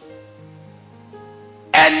musician.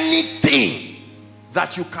 Anything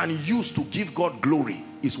that you can use to give God glory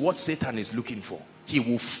is what Satan is looking for. He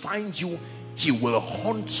will find you, he will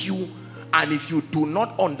hunt you, and if you do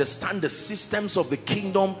not understand the systems of the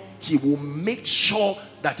kingdom, he will make sure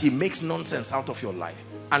that he makes nonsense out of your life.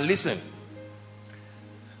 And listen,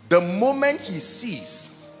 the moment he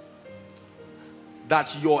sees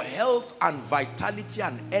that your health and vitality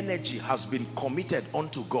and energy has been committed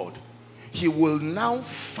unto God, he will now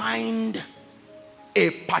find a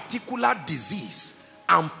particular disease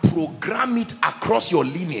and program it across your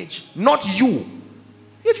lineage, not you.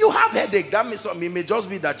 If you have headache, that means it may just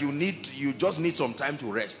be that you just need some time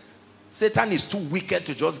to rest. Satan is too wicked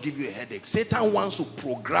to just give you a headache. Satan wants to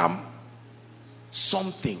program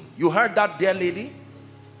something. You heard that, dear lady?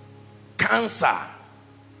 Cancer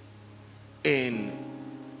in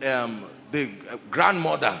the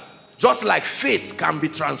grandmother, just like faith can be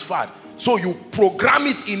transferred. So you program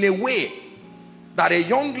it in a way That a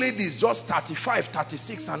young lady is just 35,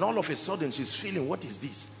 36, and all of a sudden she's feeling, what is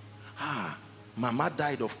this? Mama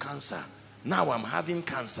died of cancer. Now I'm having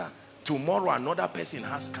cancer. Tomorrow another person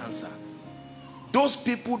has cancer. Those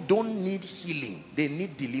people don't need healing. They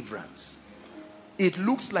need deliverance. It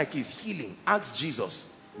looks like it's healing. Ask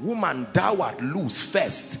Jesus, woman, thou art loose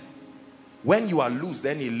first. When you are loose,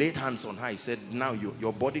 then he laid hands on her. He said, now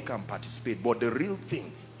your body can participate. But the real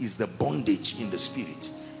thing is the bondage in the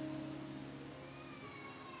spirit.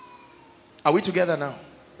 Are we together now?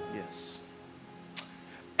 Yes.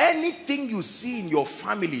 Anything you see in your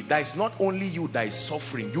family that is not only you that is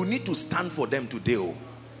suffering, you need to stand for them today. Oh.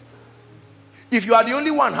 If you are the only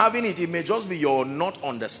one having it, it may just be your not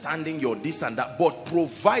understanding, your this and that. But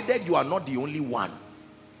provided you are not the only one.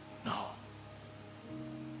 No.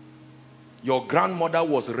 Your grandmother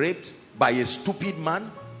was raped by a stupid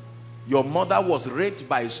man. Your mother was raped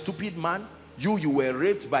by a stupid man. You were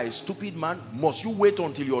raped by a stupid man. Must you wait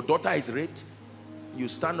until your daughter is raped? You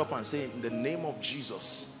stand up and say, in the name of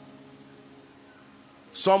Jesus.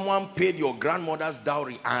 Someone paid your grandmother's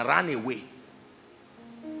dowry and ran away.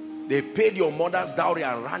 They paid your mother's dowry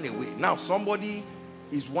and ran away. Now somebody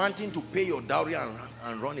is wanting to pay your dowry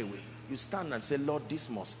and run away. You stand and say, Lord, this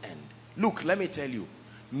must end. Look, let me tell you,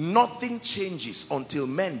 nothing changes until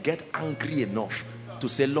men get angry enough to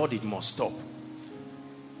say, Lord, it must stop.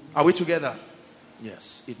 Are we together?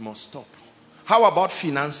 Yes, it must stop. How about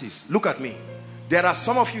finances? Look at me. There are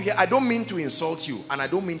some of you here, I don't mean to insult you and I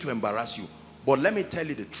don't mean to embarrass you, but let me tell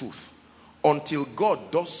you the truth. Until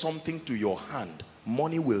God does something to your hand,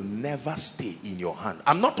 money will never stay in your hand.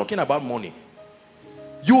 I'm not talking about money.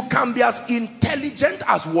 You can be as intelligent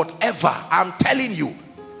as whatever. I'm telling you,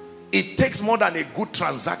 it takes more than a good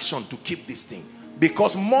transaction to keep this thing.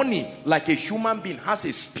 Because money, like a human being, has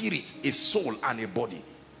a spirit, a soul, and a body.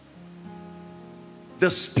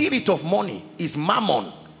 The spirit of money is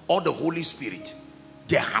Mammon or the Holy Spirit.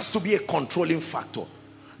 There has to be a controlling factor.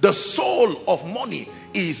 The soul of money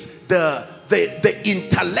is the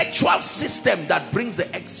intellectual system that brings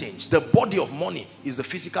the exchange. The body of money is the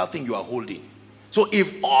physical thing you are holding. So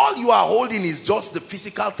if all you are holding is just the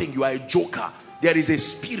physical thing, you are a joker. There is a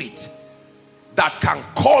spirit that can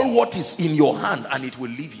call what is in your hand and it will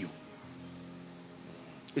leave you.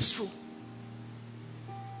 It's true.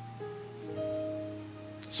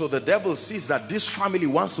 So the devil sees that this family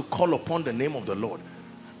wants to call upon the name of the Lord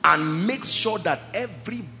and makes sure that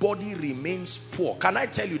everybody remains poor. Can I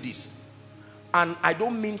tell you this? And I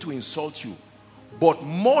don't mean to insult you, but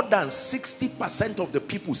more than 60% of the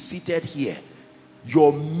people seated here,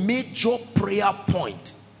 your major prayer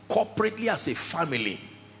point corporately as a family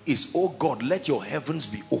is, oh God, let your heavens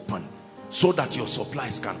be open so that your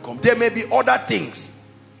supplies can come. There may be other things,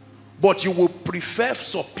 but you will prefer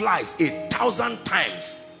supplies 1,000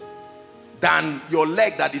 times than your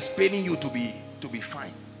leg that is paining you to be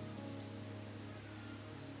fine.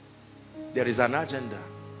 There is an agenda.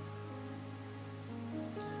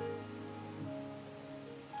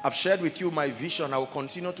 I've shared with you my vision. I will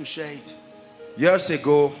continue to share it. Years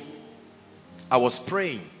ago, I was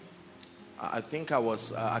praying. I think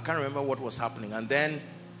I can't remember what was happening. And then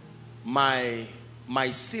my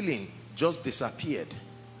ceiling just disappeared.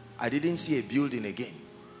 I didn't see a building again.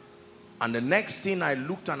 And the next thing I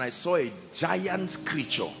looked and I saw a giant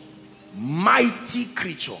creature. Mighty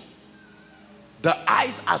creature. The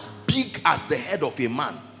eyes as big as the head of a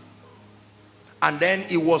man. And then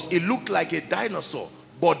it looked like a dinosaur.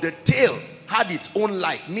 But the tail had its own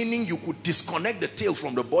life. Meaning you could disconnect the tail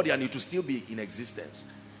from the body and it would still be in existence.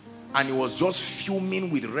 And it was just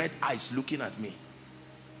fuming with red eyes looking at me.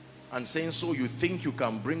 And saying, so you think you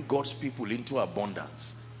can bring God's people into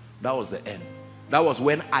abundance? That was the end. That was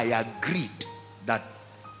when I agreed that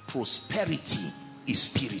prosperity is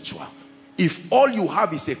spiritual. If all you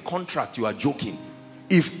have is a contract, you are joking.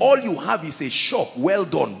 If all you have is a shop, well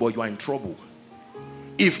done, but you are in trouble.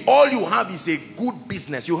 If all you have is a good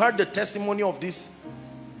business, you heard the testimony of this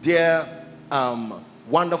dear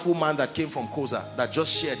wonderful man that came from Koza that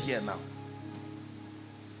just shared here now.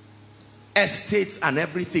 Estates and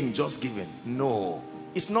everything just given. No,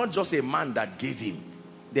 it's not just a man that gave him.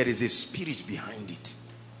 There is a spirit behind it.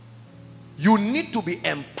 You need to be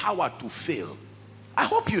empowered to fail. I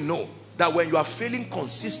hope you know that when you are failing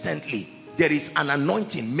consistently, there is an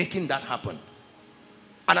anointing making that happen.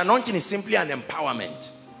 An anointing is simply an empowerment.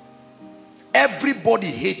 Everybody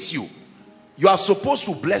hates you. You are supposed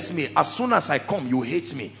to bless me. As soon as I come, you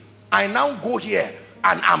hate me. I now go here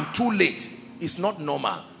and I'm too late. It's not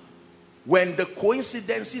normal. When the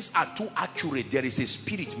coincidences are too accurate, there is a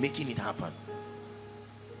spirit making it happen.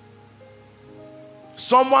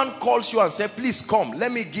 Someone calls you and says, please come,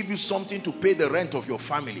 let me give you something to pay the rent of your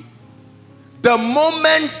family. The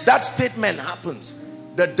moment that statement happens,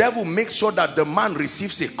 the devil makes sure that the man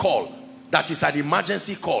receives a call that is an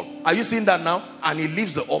emergency call. Are you seeing that now? And he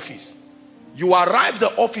leaves the office. You arrive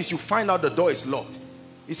the office, you find out the door is locked.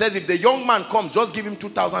 He says, if the young man comes, just give him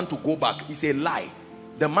 2,000 to go back. It's a lie.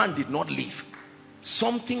 The man did not leave.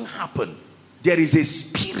 Something happened. There is a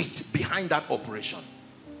spirit behind that operation.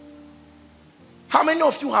 How many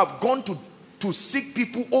of you have gone to seek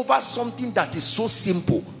people over something that is so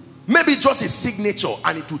simple? Maybe just a signature,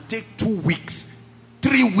 and it will take 2 weeks,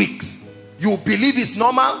 3 weeks. You believe it's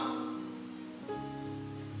normal?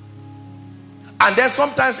 And then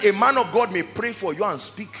sometimes a man of God may pray for you and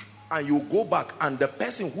speak, and you go back, and the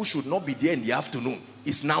person who should not be there in the afternoon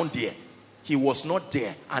is now there. He was not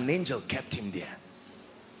there. An angel kept him there.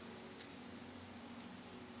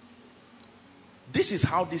 This is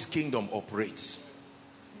how this kingdom operates.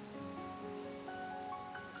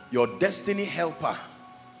 Your destiny helper,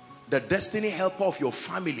 the destiny helper of your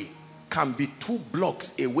family, can be 2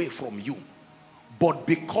 blocks away from you. But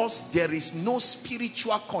because there is no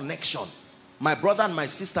spiritual connection, my brother and my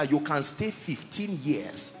sister, you can stay 15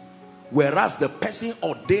 years. Whereas the person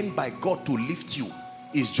ordained by God to lift you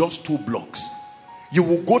is just 2 blocks. You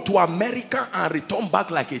will go to America and return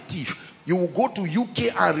back like a thief. You will go to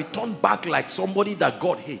UK and return back like somebody that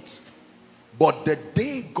God hates. But the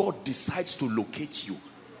day God decides to locate you,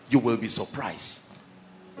 you will be surprised.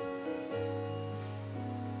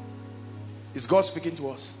 Is God speaking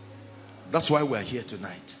to us? That's why we're here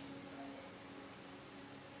tonight.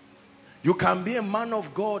 You can be a man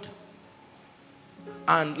of God,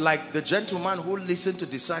 and like the gentleman who listened to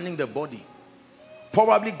Discerning the Body,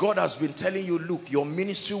 probably God has been telling you, look, your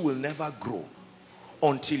ministry will never grow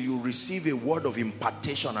until you receive a word of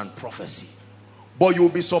impartation and prophecy. But you'll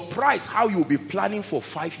be surprised how you'll be planning for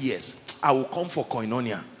 5 years. I will come for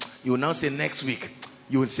koinonia. You will now say next week.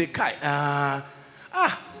 You will say, Kai,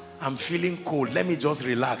 I'm feeling cold. Let me just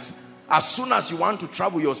relax. As soon as you want to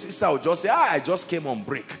travel, your sister will just say, I just came on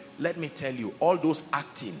break. Let me tell you, all those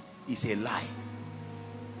acting is a lie.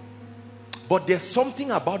 But there's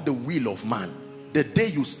something about the will of man. The day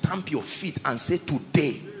you stamp your feet and say,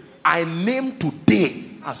 today, I name today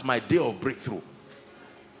as my day of breakthrough.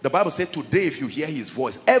 The Bible said today, if you hear his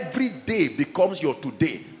voice, every day becomes your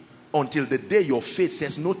today until the day your faith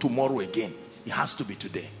says no tomorrow again. It has to be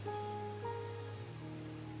today.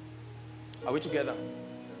 Are we together?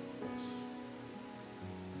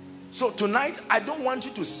 So tonight, I don't want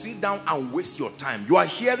you to sit down and waste your time. You are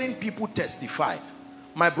hearing people testify.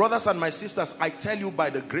 My brothers and my sisters, I tell you, by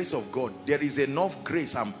the grace of God, there is enough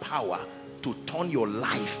grace and power to turn your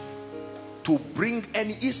life, to bring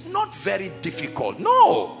any. It's not very difficult.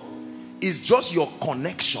 No. It's just your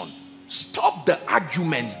connection. Stop the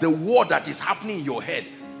arguments, the war that is happening in your head.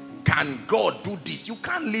 Can God do this? You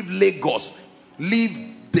can't leave Lagos,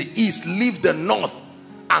 leave the east, leave the north,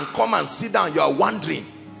 and come and sit down. You are wondering.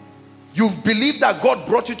 You believe that God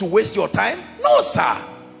brought you to waste your time? No, sir.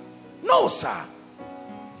 No, sir.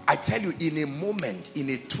 I tell you, in a moment, in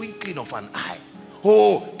a twinkling of an eye.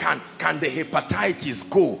 Oh, can the hepatitis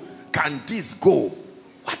go? Can this go?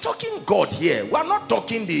 We're talking God here. We're not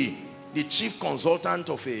talking the chief consultant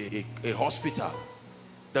of a hospital.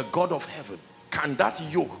 The God of heaven. Can that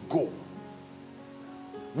yoke go?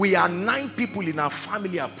 We are 9 people in our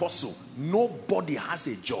family, apostle. Nobody has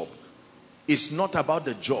a job. It's not about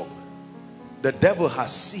the job. The devil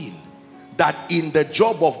has seen that in the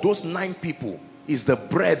job of those 9 people is the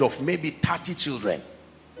bread of maybe 30 children.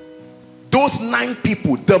 Those 9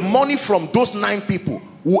 people, the money from those 9 people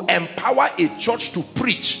will empower a church to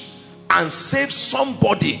preach and save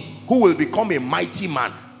somebody who will become a mighty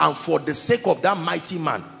man. And for the sake of that mighty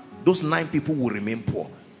man, those 9 people will remain poor.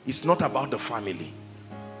 It's not about the family.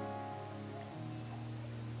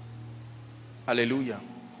 Hallelujah.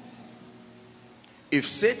 If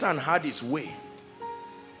Satan had his way,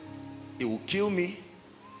 he will kill me,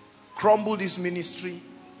 crumble this ministry,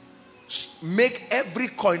 make every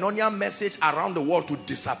koinonia message around the world to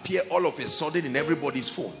disappear all of a sudden in everybody's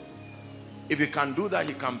phone. If he can do that,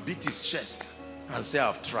 he can beat his chest and say,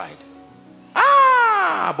 I've tried.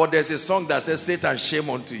 But there's a song that says, Satan, shame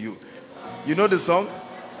unto you. You know the song?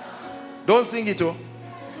 Don't sing it, oh.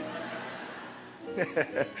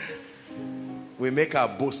 We make our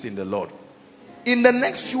boast in the Lord. In the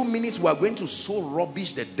next few minutes, we are going to sow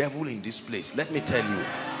rubbish the devil in this place. Let me tell you.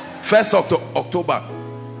 1st October,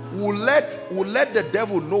 we'll let the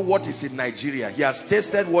devil know what is in Nigeria. He has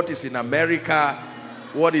tasted what is in America,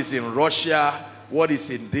 what is in Russia, what is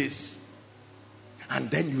in this. And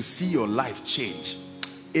then you see your life change.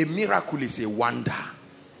 A miracle is a wonder.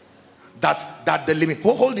 That the limit.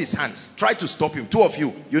 Hold his hands. Try to stop him. Two of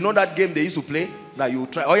you. You know that game they used to play? That you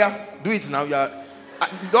try. Oh yeah, do it now.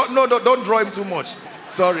 Don't draw him too much.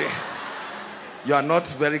 Sorry. You are not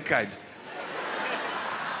very kind.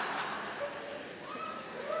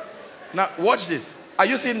 Now, watch this. Are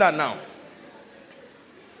you seeing that now?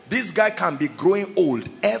 This guy can be growing old.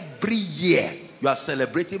 Every year, you are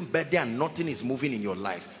celebrating birthday and nothing is moving in your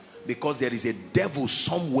life. Because there is a devil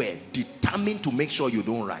somewhere determined to make sure you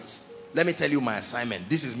don't rise. Let me tell you my assignment.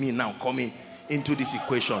 This is me now coming into this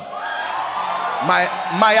equation.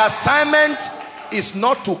 My assignment is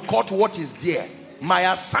not to cut what is there.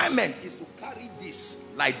 My assignment is to carry this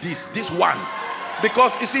like this one.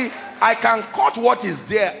 Because you see, I can cut what is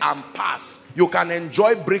there and pass. You can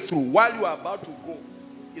enjoy breakthrough. While you are about to go,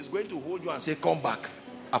 he's going to hold you and say, come back.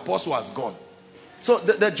 Apostle has gone. So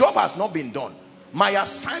the job has not been done. My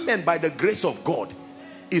assignment by the grace of God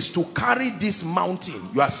is to carry this mountain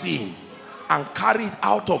you are seeing and carry it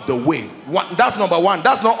out of the way. That's number one.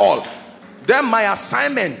 That's not all. Then my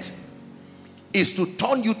assignment is to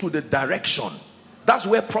turn you to the direction. That's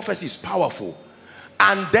where prophecy is powerful.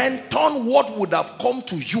 And then turn what would have come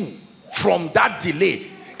to you from that delay.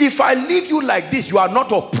 If I leave you like this, you are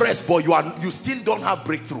not oppressed, but you still don't have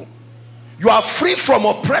breakthrough. You are free from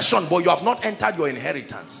oppression, but you have not entered your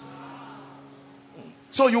inheritance.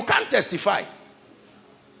 So you can't testify.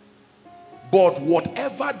 But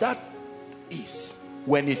whatever that is,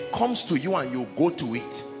 when it comes to you and you go to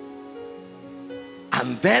it,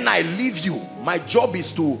 and then I leave you, my job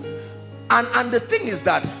is to, and the thing is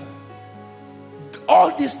that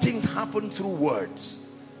all these things happen through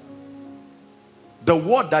words. The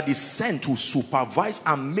word that is sent to supervise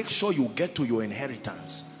and make sure you get to your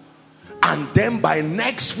inheritance. And then by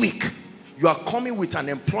next week, you are coming with an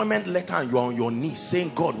employment letter and you are on your knees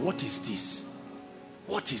saying, God, what is this?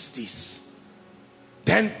 What is this?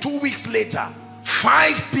 Then 2 weeks later,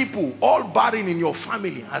 5 people, all barren in your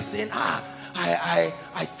family, are saying, I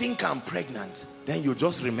think I'm pregnant. Then you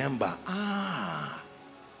just remember,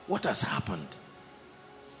 what has happened?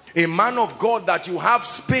 A man of God that you have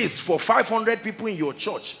space for 500 people in your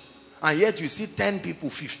church, and yet you see 10 people,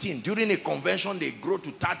 15. During a convention, they grow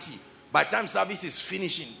to 30. By the time service is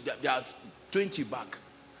finishing, there's 20 back.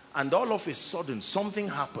 And all of a sudden, something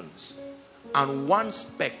happens. And one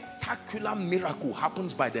spectacular miracle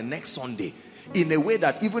happens by the next Sunday. In a way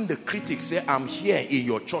that even the critics say, I'm here in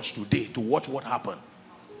your church today to watch what happened.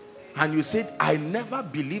 And you said, I never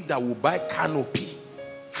believed I would buy canopy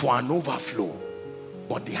for an overflow.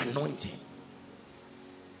 But the anointing.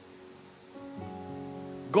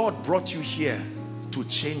 God brought you here to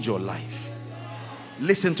change your life.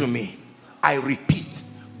 Listen to me. I repeat,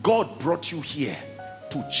 God brought you here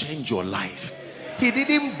to change your life. He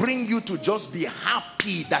didn't bring you to just be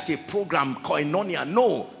happy that a program, koinonia.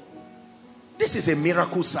 No. This is a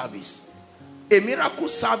miracle service. A miracle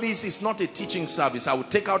service is not a teaching service. I will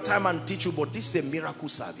take out time and teach you, but this is a miracle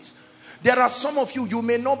service. There are some of you, you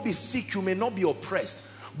may not be sick, you may not be oppressed,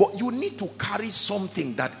 but you need to carry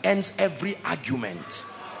something that ends every argument.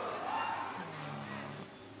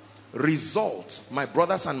 Result, my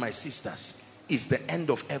brothers and my sisters, is the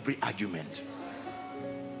end of every argument.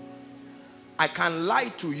 I can lie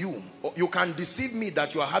to you, or you can deceive me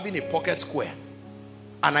that you are having a pocket square,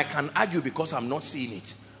 and I can argue because I'm not seeing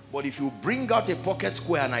it. But if you bring out a pocket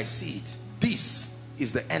square and I see it, this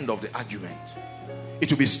is the end of the argument. It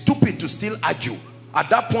will be stupid to still argue. At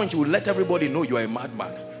that point, you will let everybody know you are a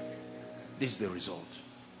madman. This is the result.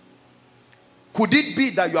 Could it be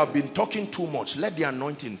that you have been talking too much? Let the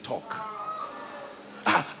anointing talk.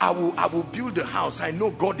 I will build the house. I know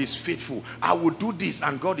God is faithful. I will do this.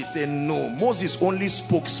 And God is saying, no. Moses only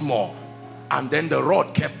spoke small. And then the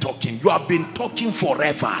rod kept talking. You have been talking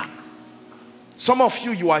forever. Some of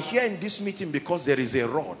you, you are here in this meeting because there is a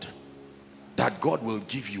rod that God will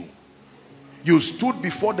give you. You stood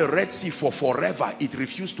before the Red Sea for forever. It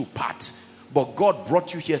refused to part. But God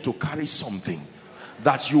brought you here to carry something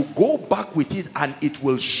that you go back with it and it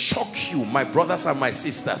will shock you, my brothers and my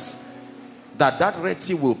sisters, that Red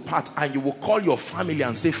Sea will part, and you will call your family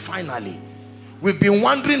and say, finally, we've been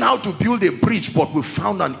wondering how to build a bridge, but we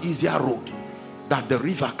found an easier road that the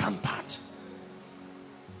river can part.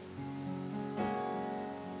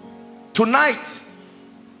 Tonight,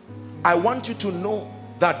 I want you to know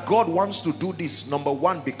that God wants to do this, number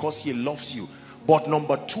one, because he loves you. But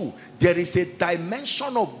number two, there is a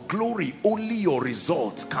dimension of glory only your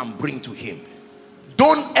results can bring to him.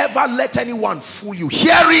 Don't ever let anyone fool you.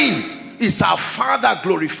 Herein is our Father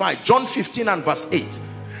glorified. John 15 and verse 8.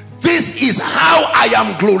 This is how I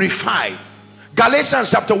am glorified,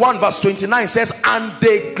 Galatians chapter 1 verse 29 says, and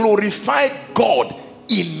they glorified God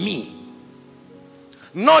in me.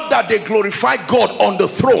 Not that they glorified God on the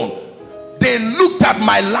throne. They looked at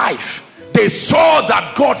my life. They saw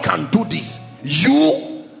that God can do this.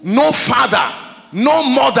 You, no father, no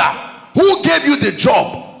mother. Who gave you the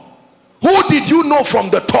job? Who did you know from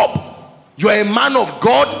the top? You're a man of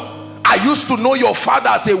God. I used to know your father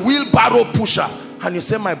as a wheelbarrow pusher. And you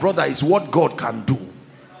say, my brother, is what God can do.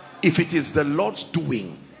 If it is the Lord's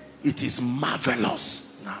doing, it is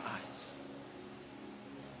marvelous in our eyes.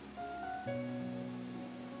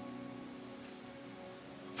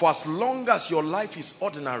 For as long as your life is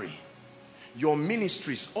ordinary, your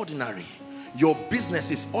ministry is ordinary, your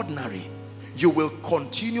business is ordinary, you will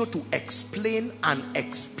continue to explain and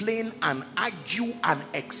explain and argue and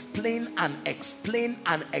explain and explain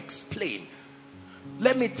and explain.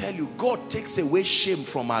 Let me tell you, God takes away shame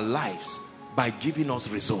from our lives by giving us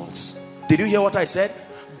results. Did you hear what I said?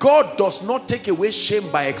 God does not take away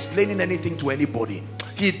shame by explaining anything to anybody.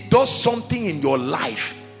 He does something in your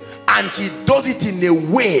life, and he does it in a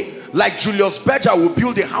way like Julius Berger will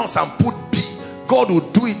build a house and put B. God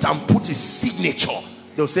will do it and put his signature.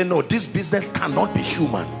 They'll say, no, this business cannot be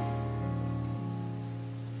human.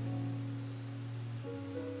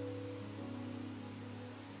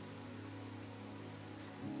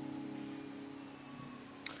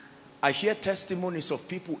 I hear testimonies of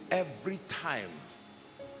people every time.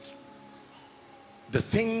 The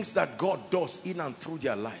things that God does in and through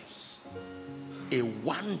their lives. A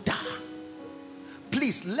wonder.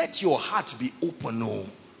 Please let your heart be open. Oh.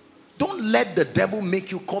 Don't let the devil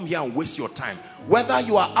make you come here and waste your time. Whether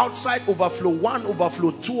you are outside Overflow 1,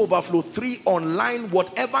 Overflow 2, Overflow 3, online,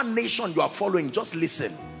 whatever nation you are following, just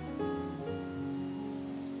listen.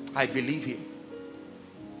 I believe him.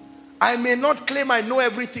 I may not claim I know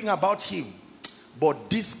everything about him, but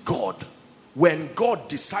this God, when God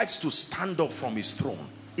decides to stand up from his throne,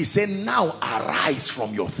 he said, now arise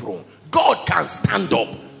from your throne. God can stand up.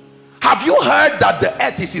 Have you heard that the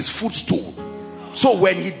earth is his footstool? So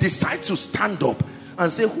when he decides to stand up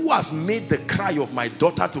and say, who has made the cry of my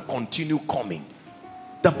daughter to continue coming?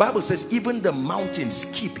 The Bible says even the mountains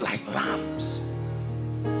skip like lambs.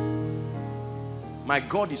 My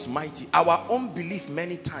God is mighty. Our unbelief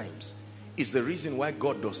many times is the reason why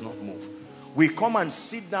God does not move. We come and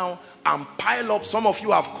sit down and pile up. Some of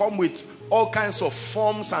you have come with all kinds of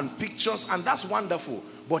forms and pictures, and that's wonderful.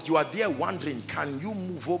 But you are there wondering, can you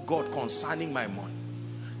move, oh God, concerning my money?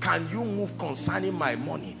 Can you move concerning my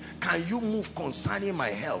money? Can you move concerning my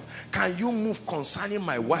health? Can you move concerning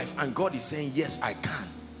my wife? And God is saying, yes, I can.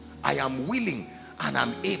 I am willing and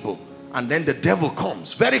I'm able. And then the devil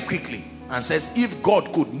comes very quickly and says, if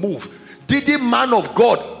God could move, didn't man of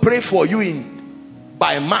God pray for you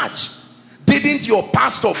by March? Didn't your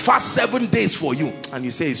pastor fast 7 days for you? And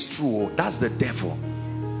you say, it's true. Oh, that's the devil.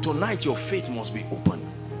 Tonight your faith must be open.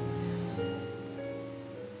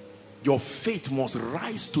 Your faith must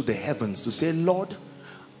rise to the heavens to say, Lord,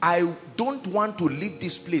 I don't want to leave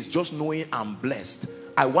this place just knowing I'm blessed.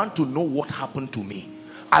 I want to know what happened to me.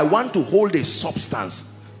 I want to hold a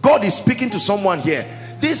substance. God is speaking to someone here.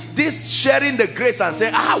 This sharing the grace and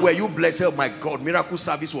saying, were you blessed? Oh my God, miracle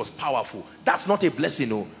service was powerful. That's not a blessing.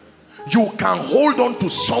 No. You can hold on to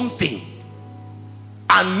something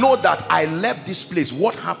and know that I left this place.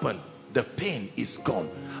 What happened? The pain is gone.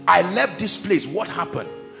 I left this place. What happened?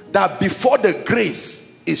 That before the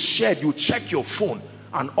grace is shared, you check your phone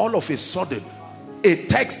and all of a sudden a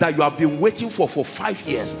text that you have been waiting for 5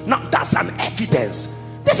 years. Now that's an evidence.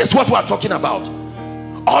 This is what we are talking about.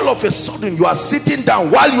 All of a sudden you are sitting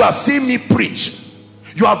down while you are seeing me preach.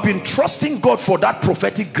 You have been trusting God for that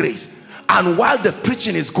prophetic grace, and while the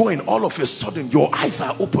preaching is going, all of a sudden your eyes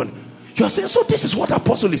are open. You are saying, so this is what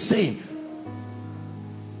Apostle is saying.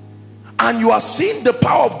 And you are seeing the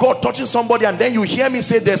power of God touching somebody, and then you hear me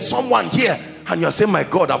say there's someone here, and you are saying, my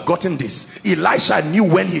God, I've gotten this. Elisha knew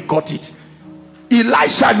when he got it.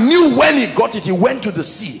 Elisha knew when he got it. He went to the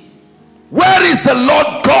sea. Where is the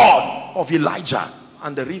Lord God of Elijah?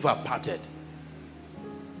 And the river parted.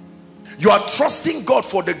 You are trusting God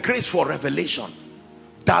for the grace for revelation,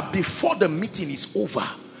 that before the meeting is over,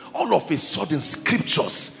 all of a sudden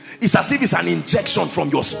scriptures, it's as if it's an injection from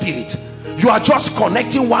your spirit. You are just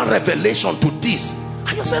connecting one revelation to this,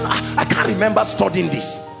 and you're saying, I can't remember studying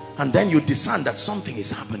this. And then you discern that something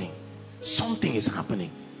is happening. Something is happening.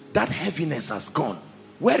 That heaviness has gone.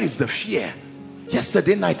 Where is the fear?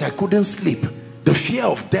 Yesterday night I couldn't sleep. The fear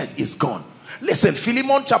of death is gone. Listen,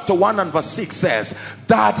 Philemon chapter 1 and verse 6 says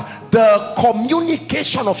that the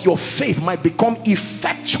communication of your faith might become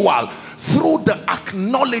effectual through the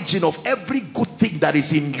acknowledging of every good thing that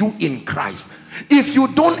is in you in Christ. If you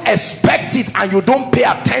don't expect it and you don't pay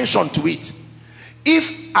attention to it,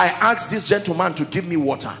 if I ask this gentleman to give me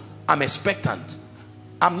water, I'm expectant.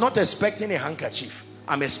 I'm not expecting a handkerchief.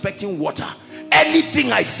 I'm expecting water.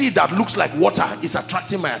 Anything I see that looks like water is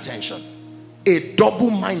attracting my attention. A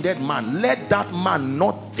double-minded man, let that man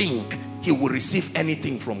not think he will receive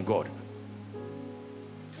anything from God.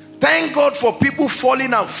 Thank God for people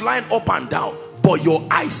falling and flying up and down, but your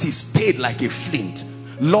eyes is stayed like a flint.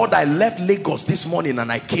 Lord, I left Lagos this morning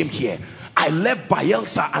and I came here. I left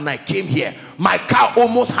Bayelsa and I came here. My car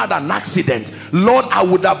almost had an accident. Lord, I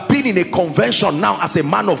would have been in a convention now as a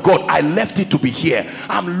man of God. I left it to be here.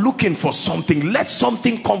 I'm looking for something. Let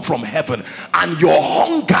something come from heaven. And your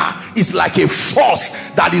hunger is like a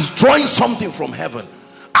force that is drawing something from heaven.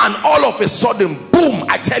 And all of a sudden, boom,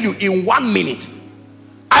 I tell you, in 1 minute.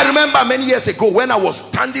 I remember many years ago when I was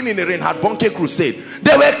standing in a Reinhard Bonnke crusade,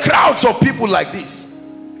 there were crowds of people like this.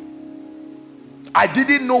 I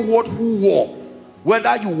didn't know who wore,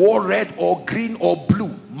 whether you wore red or green or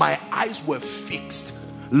blue. My eyes were fixed.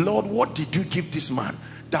 Lord, what did you give this man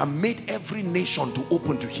that made every nation to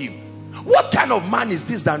open to him? What kind of man is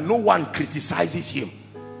this that no one criticizes him?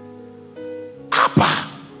 Abba.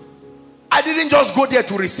 I didn't just go there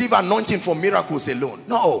to receive anointing for miracles alone.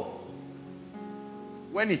 No.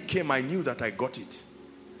 When it came, I knew that I got it.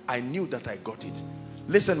 I knew that I got it.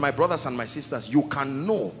 Listen, my brothers and my sisters, you can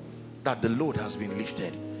know that the load has been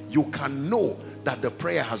lifted. You can know that the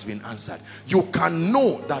prayer has been answered. You can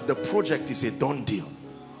know that the project is a done deal.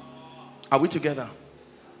 Are we together?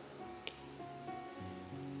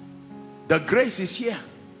 The grace is here,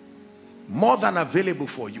 more than available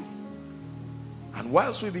for you. And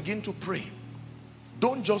whilst we begin to pray,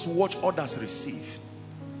 don't just watch others receive.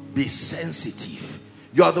 Be sensitive.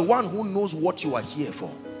 You are the one who knows what you are here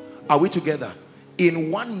for. Are we together?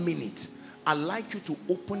 In 1 minute, I'd like you to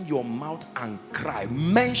open your mouth and cry.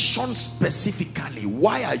 Mention specifically,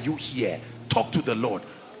 why are you here? Talk to the Lord.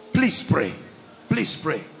 Please pray. Please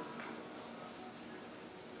pray.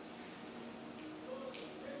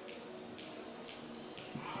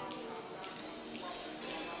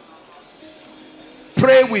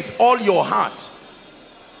 Pray with all your heart.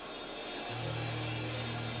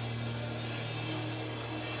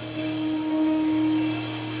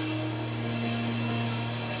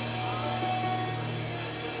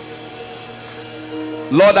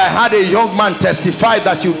 Lord, I had a young man testify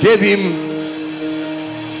that you gave him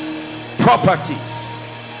properties.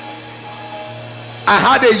 I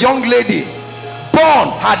had a young lady,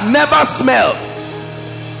 born, had never smelled.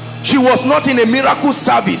 She was not in a miracle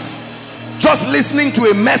service, just listening to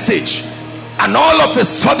a message, and all of a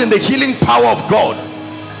sudden the healing power of God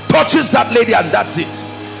touches that lady, and that's it.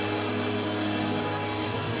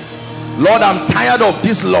 Lord, I'm tired of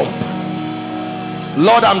this lump.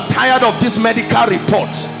 Lord, I'm tired of this medical report.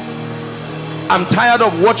 I'm tired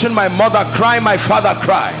of watching my mother cry, my father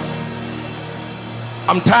cry.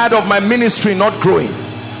 I'm tired of my ministry not growing.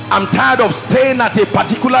 I'm tired of staying at a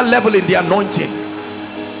particular level in the anointing.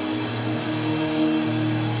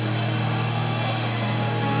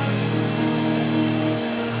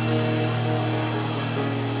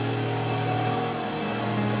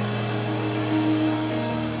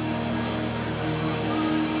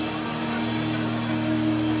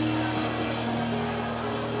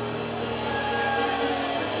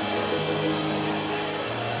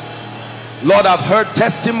 Lord, I've heard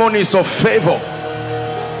testimonies of favor.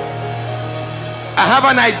 I have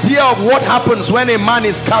an idea of what happens when a man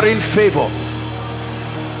is carrying favor.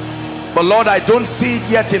 But Lord, I don't see it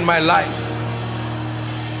yet in my life.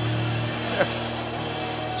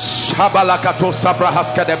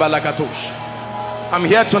 I'm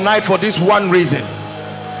here tonight for this one reason.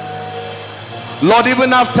 Lord,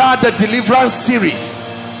 even after the deliverance series,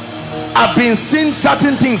 I've been seeing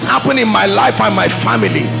certain things happen in my life and my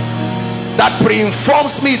family that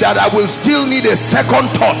pre-informs me that I will still need a second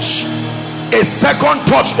touch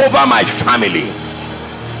over my family.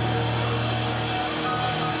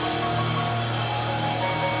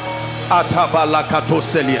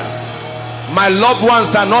 My loved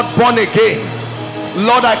ones are not born again.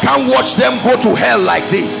 Lord, I can't watch them go to hell like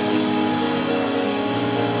this.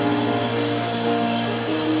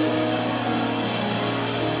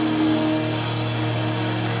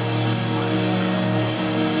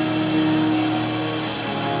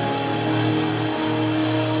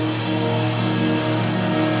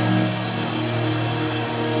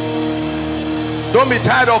 Don't be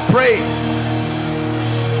tired of praying.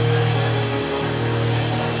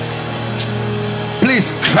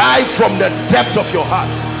 Please cry from the depth of your heart.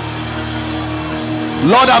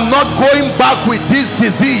 Lord, I'm not going back with this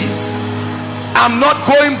disease. I'm not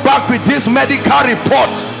going back with this medical report.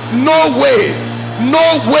 No way, no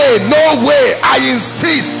way, no way. I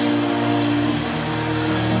insist.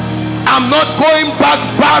 I'm not going back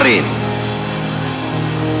barren.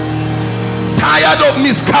 Tired of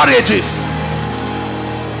miscarriages.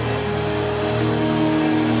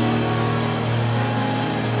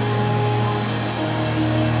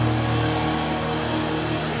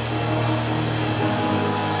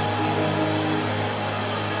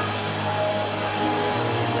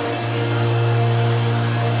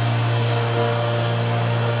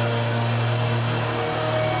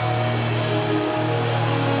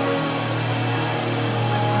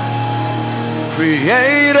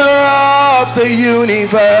 Creator of the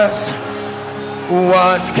universe,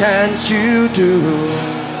 what can't you do?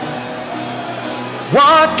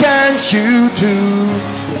 What can't you do,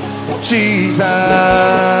 Jesus?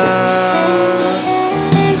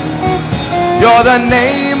 You're the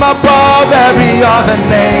name above every other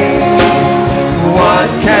name. What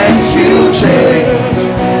can't you change?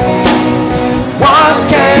 What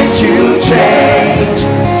can't you change,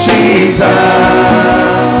 Jesus?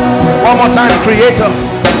 One more time, Creator.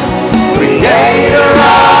 Creator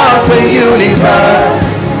of the universe,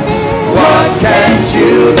 what can't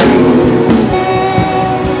you do?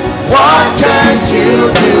 What can't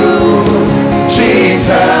you do, Jesus?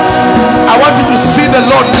 I want you to see the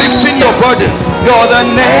Lord lifting your burdens. You're the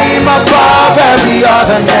name above every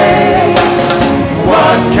other name.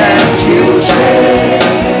 What can't you change?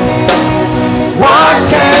 What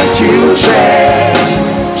can't you change,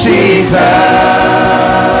 Jesus?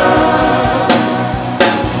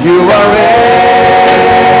 You are able,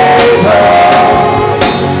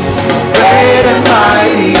 great and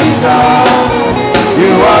mighty God.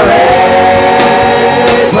 You are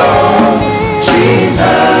able,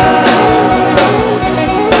 Jesus.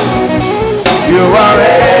 You are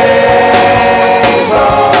able,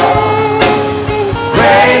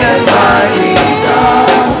 great and mighty God.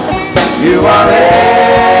 You are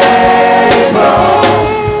able,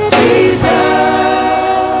 Jesus.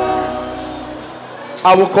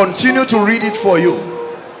 I will continue to read it for you.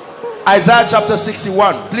 Isaiah chapter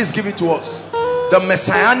 61. Please give it to us. The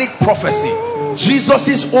messianic prophecy,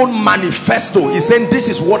 Jesus' own manifesto. He's saying, this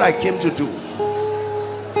is what I came to do.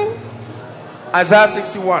 Isaiah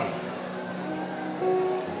 61.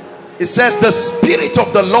 It says, the Spirit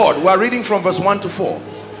of the Lord, we are reading from verse 1 to 4,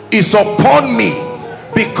 is upon me,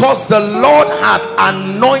 because the Lord hath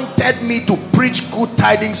anointed me to preach good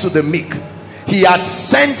tidings to the meek. He had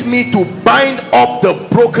sent me to bind up the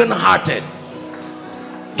brokenhearted,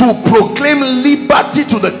 to proclaim liberty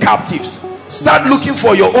to the captives. Start looking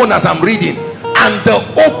for your own as I'm reading. And the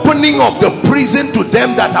opening of the prison to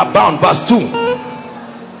them that are bound. Verse 2.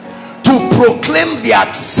 To proclaim the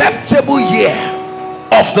acceptable year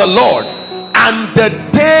of the Lord, and the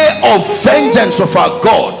day of vengeance of our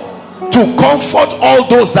God, to comfort all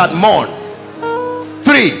those that mourn.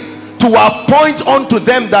 3. To appoint unto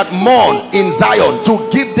them that mourn in Zion, to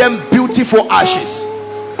give them beautiful ashes,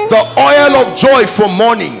 the oil of joy for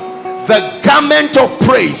mourning, the garment of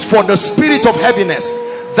praise for the spirit of heaviness,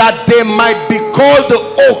 that they might be called the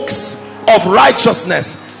oaks of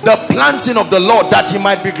righteousness, the planting of the Lord, that he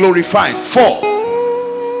might be glorified. 4.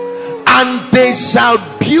 And they shall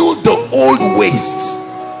build the old wastes,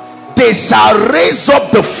 they shall raise up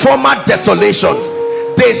the former desolations,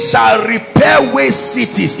 they shall repair waste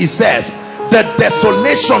cities. He says, the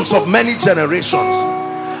desolations of many generations.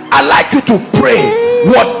 I like you to pray,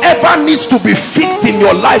 whatever needs to be fixed in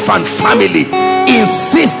your life and family,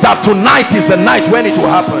 insist that tonight is the night when it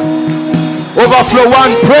will happen. Overflow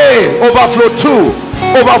 1, pray. Overflow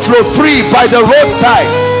 2, overflow 3 by the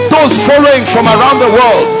roadside. Those following from around the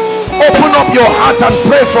world, open up your heart and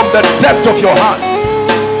pray from the depth of your heart.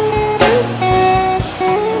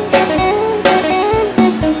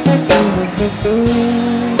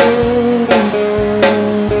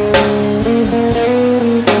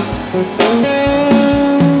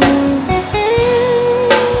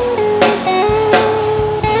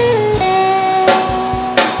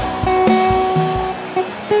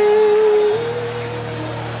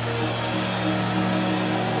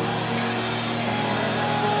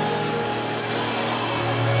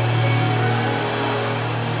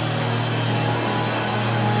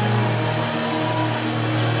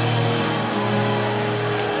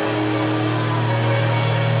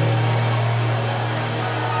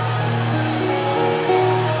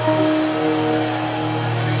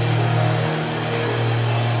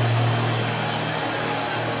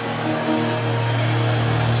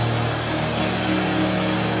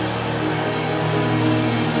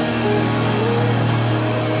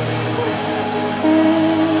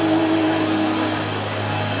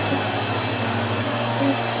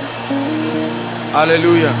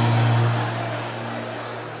 Hallelujah.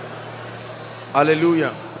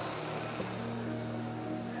 Hallelujah.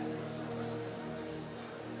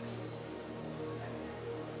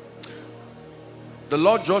 The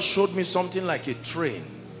Lord just showed me something like a train.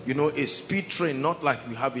 You know, a speed train, not like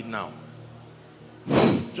we have it now.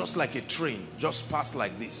 Just like a train, just passed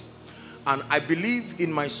like this. And I believe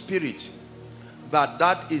in my spirit that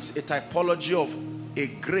that is a typology of a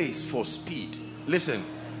grace for speed. Listen,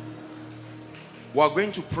 we're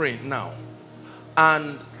going to pray now.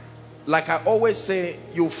 And like I always say,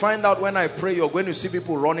 you'll find out when I pray, you're going to see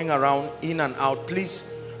people running around in and out.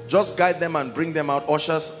 Please just guide them and bring them out.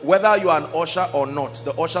 Ushers, whether you are an usher or not,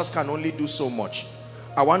 the ushers can only do so much.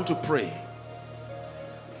 I want to pray.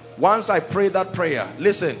 Once I pray that prayer,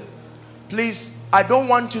 listen, please, I don't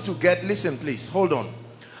want you to get, listen please, hold on.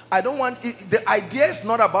 I don't want, the idea is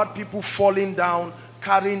not about people falling down,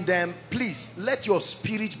 carrying them. Please, let your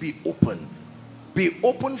spirit be open. Be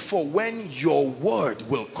open for when your word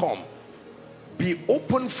will come. Be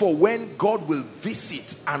open for when God will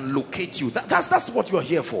visit and locate you. That's what you're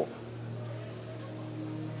here for.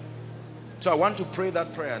 So I want to pray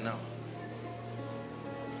that prayer now.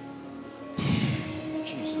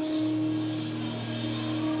 Jesus.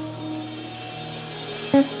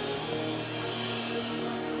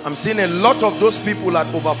 I'm seeing a lot of those people at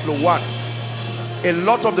Overflow 1. A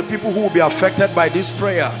lot of the people who will be affected by this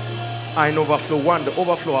prayer are in Overflow 1, the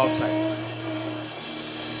overflow outside.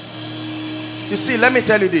 You see, let me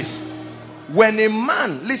tell you this. When a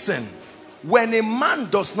man, listen, when a man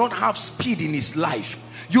does not have speed in his life,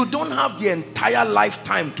 you don't have the entire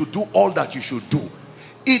lifetime to do all that you should do.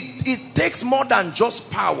 It takes more than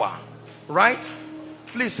just power, right?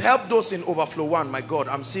 Please help those in Overflow 1. My God,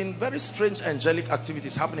 I'm seeing very strange angelic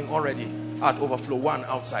activities happening already at Overflow 1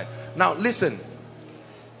 outside. Now listen,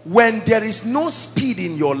 when there is no speed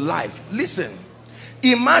in your life, listen,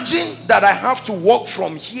 imagine that I have to walk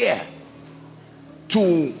from here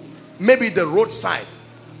to maybe the roadside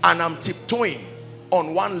and I'm tiptoeing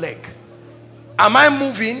on one leg. Am I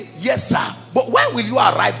moving? Yes, sir. But when will you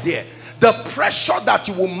arrive there? The pressure that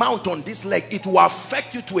you will mount on this leg, it will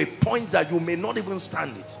affect you to a point that you may not even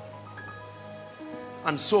stand it.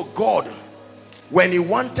 And so God, when he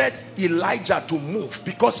wanted Elijah to move,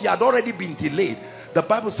 because he had already been delayed, the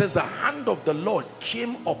Bible says the hand of the Lord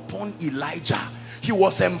came upon Elijah. He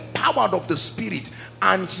was empowered of the Spirit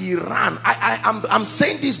and he ran. I'm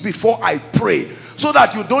saying this before I pray, so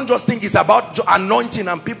that you don't just think it's about anointing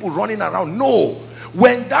and people running around. No.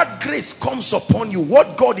 When that grace comes upon you,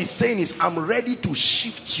 what God is saying is, I'm ready to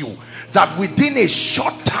shift you, that within a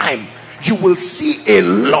short time you will see a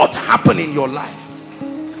lot happen in your life.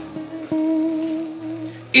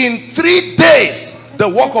 In 3 days the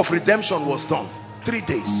work of redemption was done. 3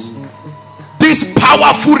 days. This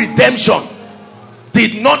powerful redemption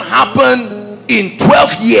did not happen in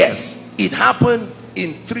 12 years. It happened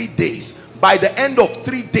in 3 days. By the end of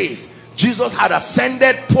 3 days, Jesus had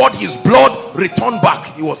ascended, poured his blood, returned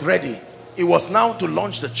back. He was ready. It was now to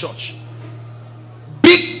launch the church.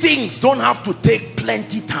 Big things don't have to take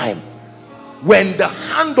plenty time. When the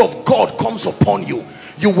hand of God comes upon you,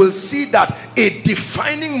 you will see that a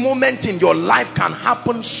defining moment in your life can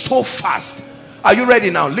happen so fast. Are you ready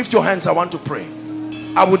now? Lift your hands. I want to pray.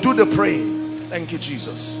 I will do the praying. Thank you,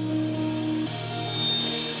 Jesus.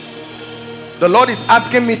 The Lord is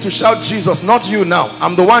asking me to shout Jesus, not you now.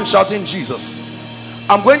 I'm the one shouting Jesus.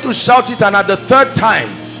 I'm going to shout it, and at the third time,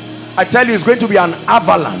 I tell you, it's going to be an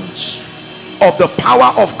avalanche of the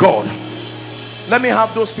power of God. Let me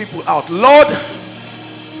have those people out. Lord,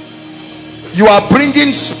 you are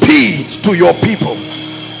bringing speed to your people.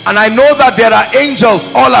 And I know that there are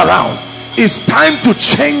angels all around. It's time to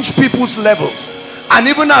change people's levels. And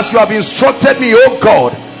even as you have instructed me, oh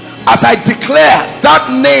God, as I declare that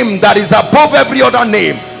name that is above every other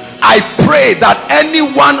name, I pray that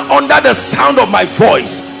anyone under the sound of my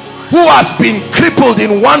voice who has been crippled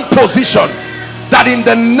in one position, that in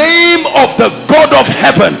the name of the God of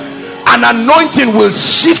heaven, an anointing will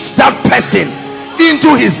shift that person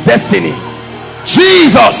into his destiny.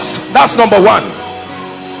 Jesus, that's number one.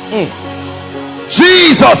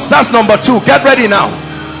 Jesus, that's number two. Get ready now.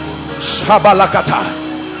 Shabalakata.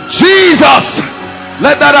 Jesus,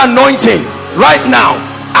 let that anointing right now,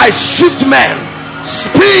 I shift men.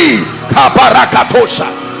 Speed, kabarakatosha.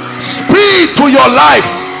 Speed to your life.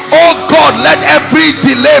 Oh God, let every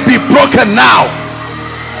delay be broken now.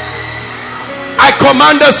 I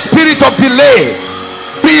command the spirit of delay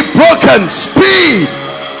be broken. Speed,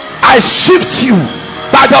 I shift you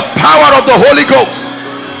by the power of the Holy Ghost.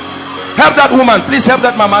 Help that woman, please help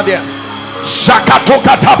that mama there.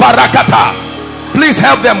 Shakatoka tabarakata. Please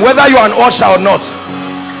help them, whether you are an usher or not.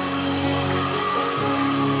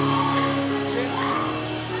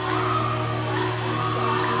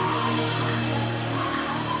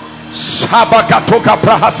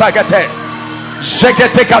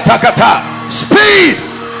 Speed,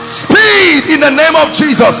 speed in the name of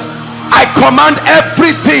Jesus. I command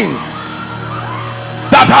everything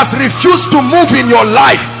that has refused to move in your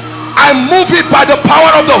life, I move it by the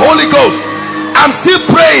power of the Holy Ghost. I'm still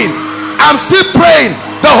praying. I'm still praying.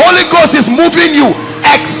 The Holy Ghost is moving you.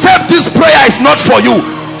 Except this prayer is not for you.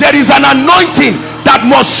 There is an anointing that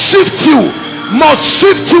must shift you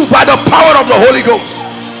by the power of the Holy Ghost.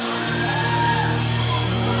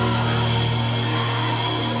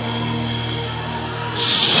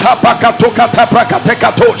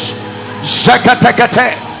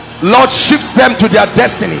 Lord, shift them to their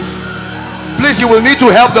destinies. Please, you will need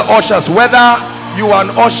to help the ushers, whether you are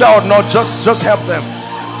an usher or not. Just help them.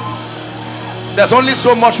 There's only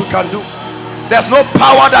so much we can do. There's no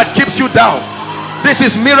power that keeps you down. This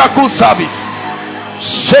is miracle service.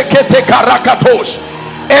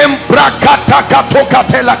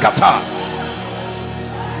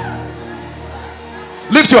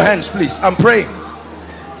 Lift your hands, please. I'm praying.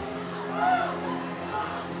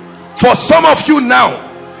 For some of you now,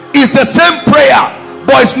 it's the same prayer,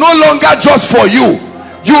 but it's no longer just for you.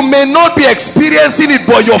 You may not be experiencing it,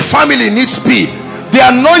 but your family needs speed. The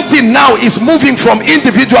anointing now is moving from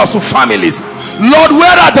individuals to families. Lord,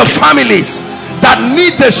 where are the families that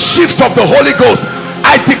need the shift of the Holy Ghost?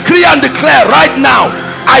 I decree and declare right now,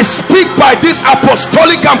 I speak by this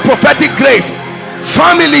apostolic and prophetic grace,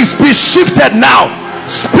 families be shifted now.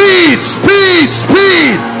 Speed, speed,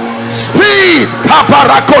 speed, speed.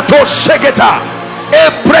 Kaparakoto shegeta.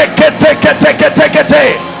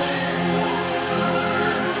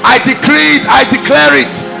 I decree it, I declare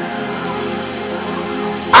it.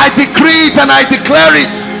 I decree it and I declare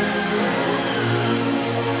it.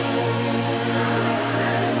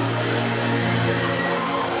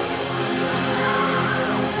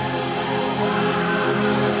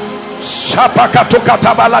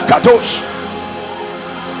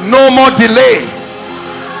 No more delay.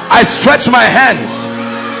 I stretch my hands.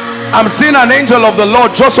 I'm seeing an angel of the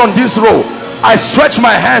Lord just on this row. I stretch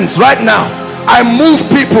my hands right now. I move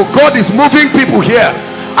people. God is moving people here.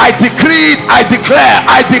 I decree it, I declare,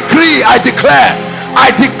 I decree, I declare,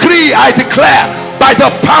 I decree, I declare by the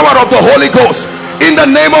power of the Holy Ghost, in the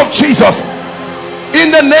name of Jesus, in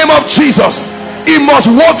the name of Jesus. It must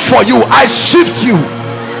work for you. I shift you.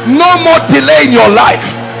 No more delay in your life.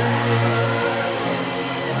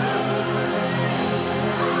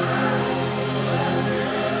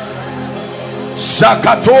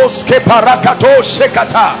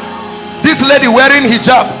 This lady wearing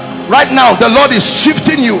hijab right now, the Lord is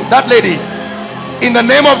shifting you. That lady, in the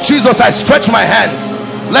name of Jesus, I stretch my hands.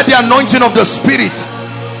 Let the anointing of the Spirit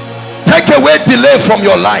take away delay from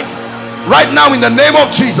your life right now, in the name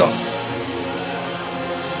of Jesus.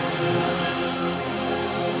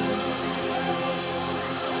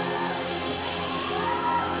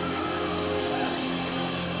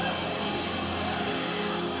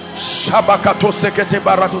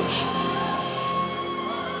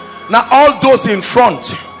 Now all those in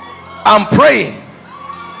front, I'm praying,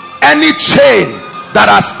 any chain that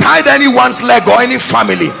has tied anyone's leg or any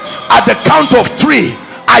family, at the count of 3,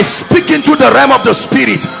 I speak into the realm of the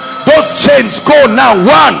Spirit. Those chains go now. 1,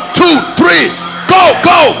 2, 3. Go,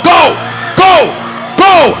 go, go, go,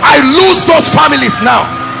 go. I lose those families now.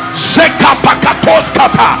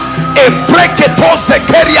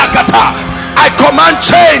 I command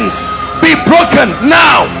chains be broken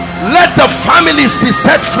now. Let the families be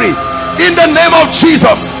set free in the name of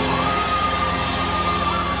Jesus.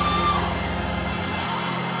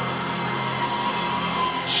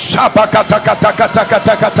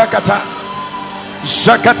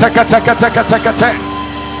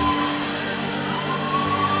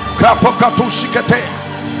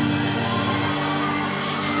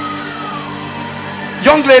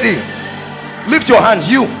 Young lady, lift your hands.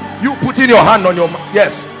 You put in your hand on your,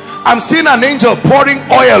 yes, I'm seeing an angel pouring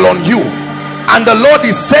oil on you, and the Lord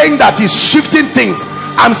is saying that he's shifting things.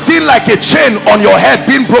 I'm seeing like a chain on your head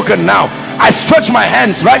being broken now. I stretch my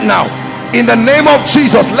hands right now in the name of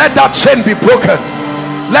Jesus. Let that chain be broken.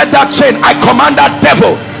 Let that chain, I command that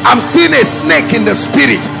devil. I'm seeing a snake in the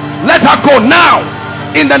spirit. Let her go now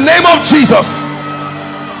in the name of Jesus.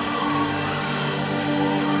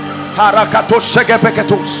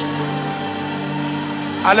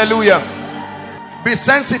 Hallelujah. Be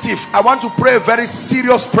sensitive. I want to pray a very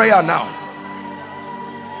serious prayer now.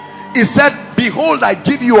 He said, behold, I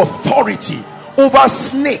give you authority over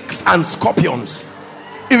snakes and scorpions.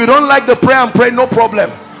 If you don't like the prayer and pray, no problem.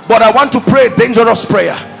 But I want to pray a dangerous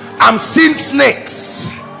prayer. I'm seeing snakes.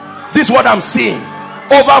 This is what I'm seeing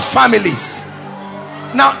over families.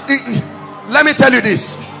 Now, let me tell you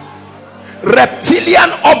this.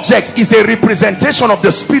 Reptilian objects is a representation of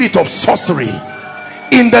the spirit of sorcery.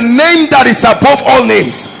 In the name that is above all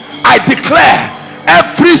names, I declare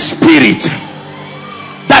every spirit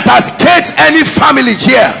that has caged any family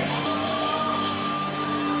here,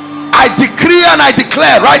 I decree and I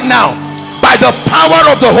declare right now, by the power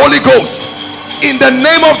of the Holy Ghost, in the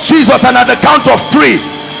name of Jesus, and at the count of 3,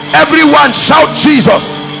 everyone shout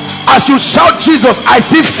Jesus. As you shout Jesus, I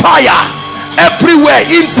see fire everywhere,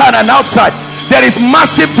 inside and outside. There is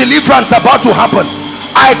massive deliverance about to happen.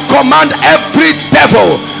 I command every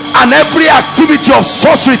devil and every activity of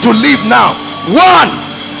sorcery to leave now. 1,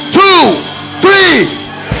 2, 3.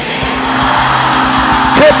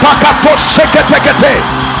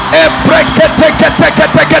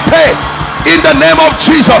 In the name of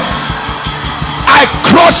Jesus, I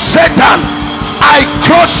crush Satan. I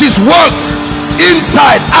crush his works,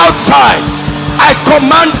 inside, outside. I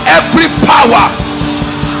command every power,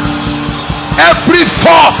 every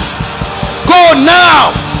force, go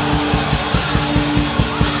now.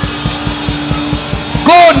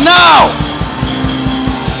 Go now.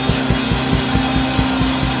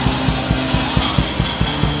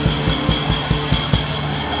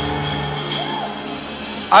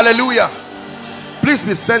 Hallelujah. Please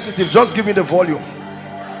be sensitive. Just give me the volume.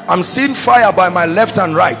 I'm seeing fire by my left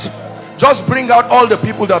and right. Just bring out all the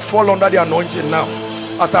people that fall under the anointing now.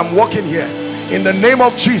 As I'm walking here, in the name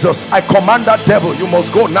of Jesus, I command that devil, you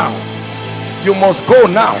must go now. You must go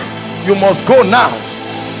now. You must go now.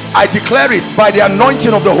 I declare it by the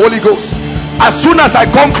anointing of the Holy Ghost. As soon as I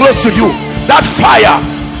come close to you, that fire,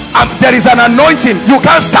 there is an anointing. You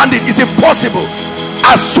can't stand it. It's impossible.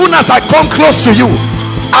 As soon as I come close to you,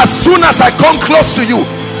 as soon as I come close to you,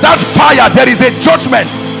 that fire, there is a judgment.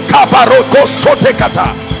 Kabaroko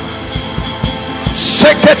sotekata.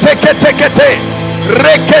 Sheketeketekete.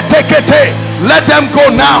 Reketekete. Let them go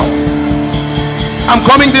now. I'm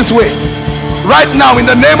coming this way. Right now, in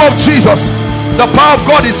the name of Jesus, the power of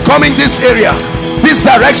God is coming this area, this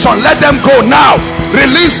direction. Let them go now.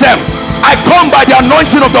 Release them. I come by the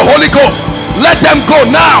anointing of the Holy Ghost. Let them go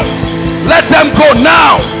now. Let them go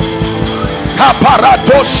now.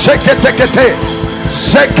 Kaparato sheketekete.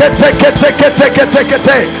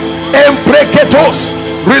 Sheketeketeketeketekete. Empreketos.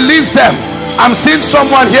 Release them. I'm seeing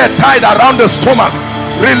someone here tied around the stomach.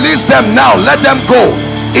 Release them now. Let them go.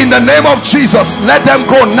 In the name of Jesus, let them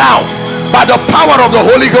go now. By the power of the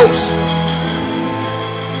Holy Ghost.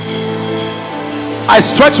 I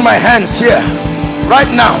stretch my hands here.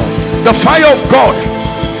 Right now, the fire of God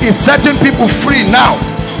is setting people free now.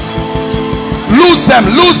 Lose them,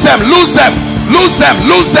 lose them, lose them, lose them,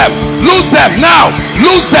 lose them, lose them now.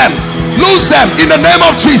 Lose them, lose them in the name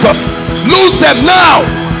of Jesus. Lose them now.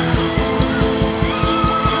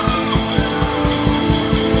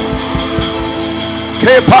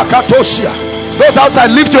 Those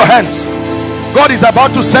outside, lift your hands. God is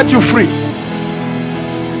about to set you free.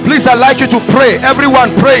 Please, I'd like you to pray. Everyone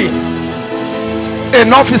praying.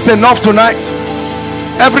 Enough is enough tonight.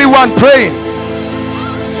 Everyone praying.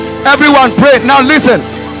 Everyone praying. Now listen.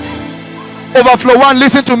 Overflow one,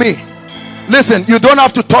 listen to me. Listen, you don't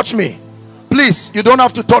have to touch me. Please, you don't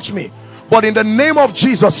have to touch me. But in the name of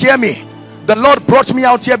Jesus, hear me. The Lord brought me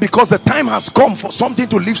out here because the time has come for something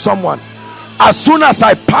to leave someone. As soon as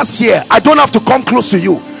I pass here, I don't have to come close to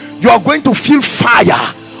you. You are going to feel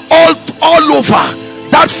fire all over.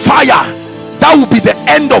 That fire, that will be the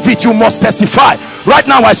end of it. You must testify. Right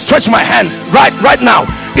now, I stretch my hands. Right now,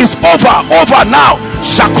 it's over now.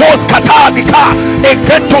 Shakos katalika,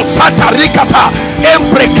 eketo satarikata,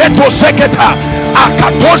 embreketo seketa,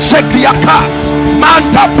 akato sekriaka,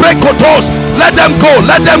 manta brekotos. Let them go,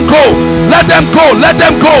 let them go, let them go, let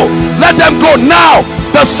them go, let them go now.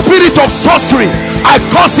 The spirit of sorcery, I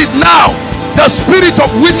curse it now. The spirit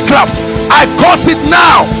of witchcraft, I curse it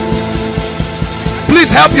now.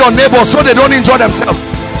 Please help your neighbor so they don't injure themselves.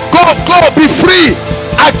 Go, be free.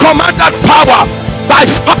 I command that power by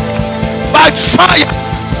fire.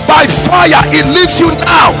 It leaves you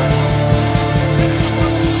now.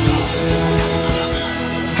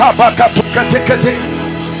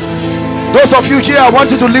 Those of you here, I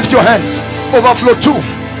want you to lift your hands. Overflow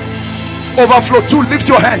 2, lift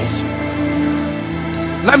your hands.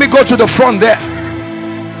 Let me go to the front there.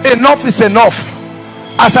 Enough is enough.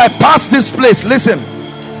 As I pass this place, listen,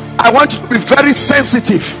 I want you to be very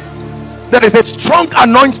sensitive. There is a strong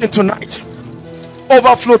anointing tonight.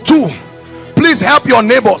 Overflow 2, please help your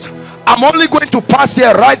neighbors. I'm only going to pass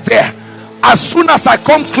here, right there. as soon as I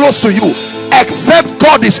come close to you, except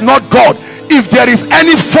God is not God, if there is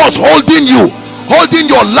any force holding you, holding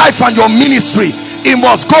your life and your ministry, it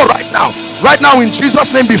must go right now. Right now, in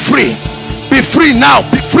Jesus' name, be free. Be free now.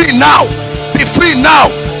 Be free now. Be free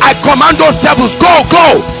now. I command those devils, go,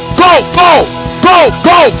 go, go, go, go,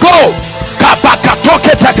 go, go.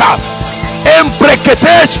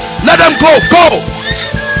 Let them go, go.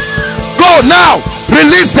 Go now.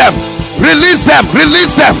 Release them. Release them.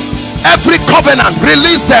 Release them. Every covenant,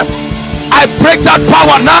 release them. I break that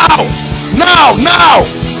power now. Now, now,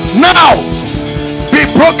 now. Be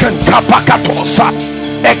broken.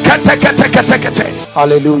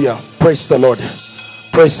 Hallelujah. Praise the Lord.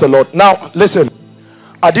 Praise the Lord. Now listen,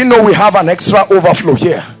 I didn't know we have an extra overflow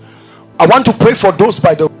here. I want to pray for those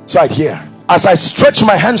by the side here. As I stretch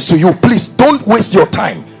my hands to you, please don't waste your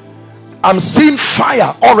time. I'm seeing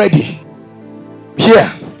fire already here.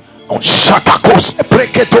 In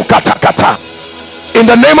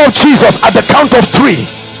the name of Jesus, at the count of 3,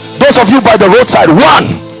 those of you by the roadside, 1, 2,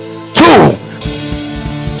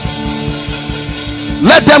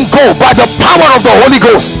 let them go by the power of the Holy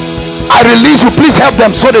Ghost. I release you. Please help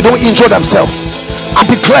them so they don't injure themselves. I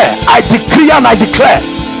declare, I decree and I declare,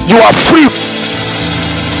 you are free.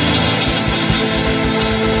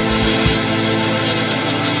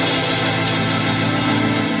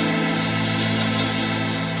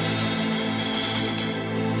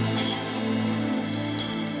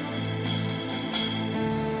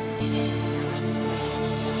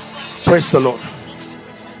 Praise the Lord.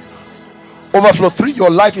 Overflow 3, your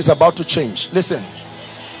life is about to change. Listen,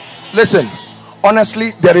 listen.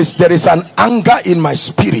 Honestly, there is an anger in my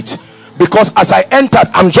spirit, because as I entered,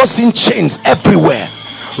 I'm just seeing chains everywhere.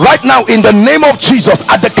 Right now, in the name of Jesus,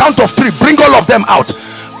 at the count of 3, bring all of them out,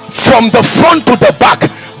 from the front to the back.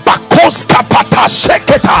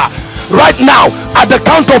 Right now, at the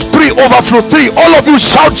count of 3, overflow 3, all of you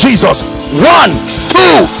shout Jesus. 1,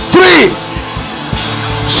 2, 3.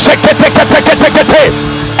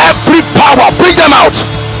 Every power, bring them out.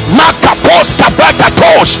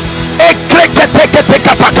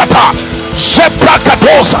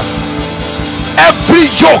 Every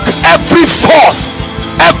yoke, every force,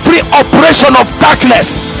 every operation of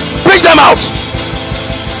darkness, bring them out.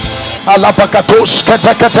 I'm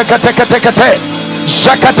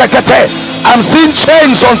seeing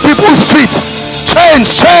chains on people's feet.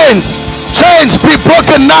 Chains, chains, chains, be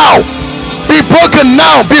broken now. Be broken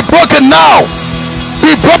now. Be broken now.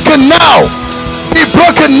 Be broken now. Be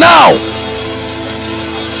broken now.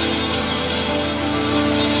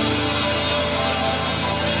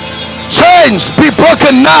 Chains, be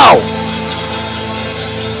broken now.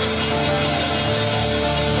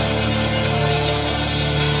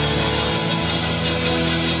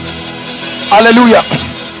 Hallelujah.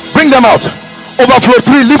 Bring them out. Overflow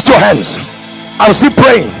 3, lift your hands. I'm still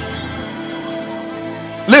praying.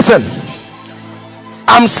 Listen,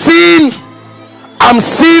 I'm seeing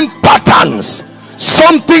patterns.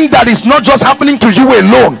 Something that is not just happening to you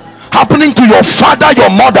alone, happening to your father, your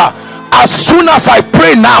mother. As soon as I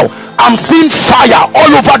pray now, I'm seeing fire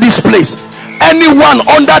all over this place. Anyone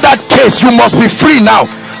under that case, you must be free now.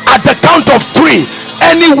 At the count of 3,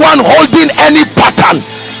 anyone holding any pattern,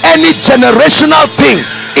 any generational thing,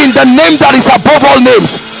 in the name that is above all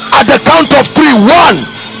names, at the count of 3, 1,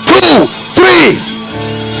 2, 3,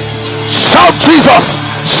 shout Jesus.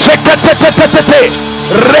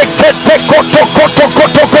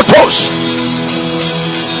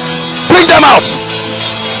 Bring them out.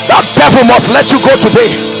 That devil must let you go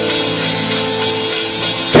today.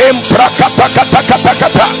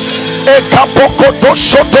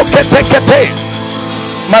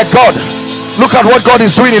 My God, look at what God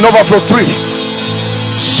is doing in overflow 3.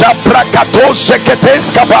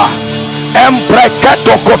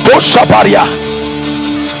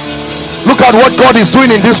 Look at what God is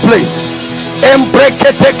doing in this place.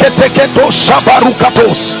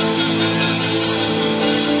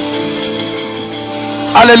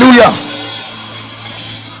 Hallelujah.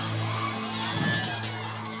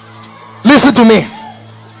 Listen to me.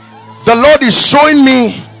 The Lord is showing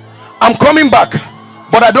me, I'm coming back,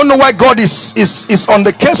 but I don't know why God is on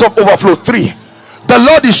the case of overflow 3. The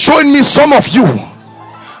Lord is showing me some of you.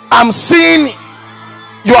 I'm seeing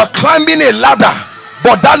you are climbing a ladder,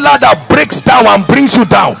 but that ladder breaks down and brings you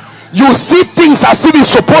down. You see things as if it's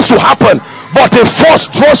supposed to happen, but a force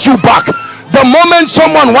draws you back. The moment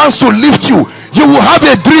someone wants to lift you, you will have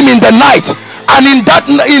a dream in the night, and in that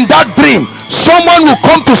dream someone will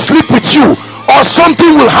come to sleep with you, or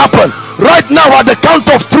something will happen. Right now, at the count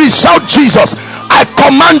of 3, shout Jesus. I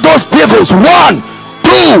command those devils. 1,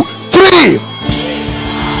 2, 3.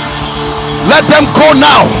 Let them go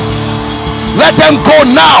now. Let them go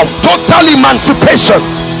now. Total emancipation.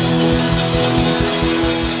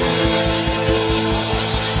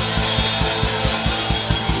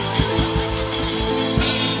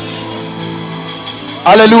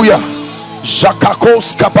 Hallelujah.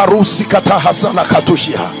 Jakakos kaparusi kata hasana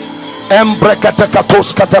katushia. Embrekete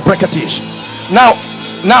katos kata breketish. Now,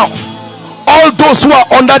 all those who are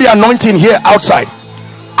under the anointing here outside,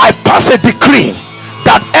 I pass a decree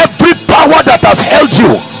that every power that has held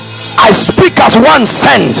you, I speak as one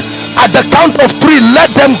send. At the count of 3, let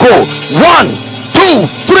them go. 1, 2,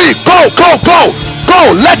 3, go.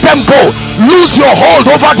 Let them go. Lose your hold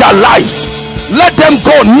over their lives. Let them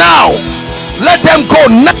go now. Let them go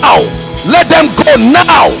now. Let them go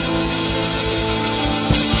now.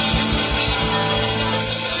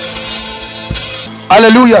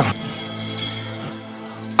 Hallelujah.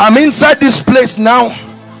 I'm inside this place now,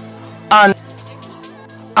 and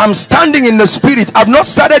I'm standing in the spirit. I've not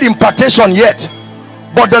started impartation yet,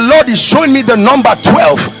 but the Lord is showing me the number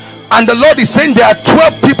 12, and the Lord is saying there are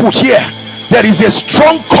 12 people here. There is a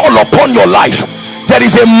strong call upon your life. There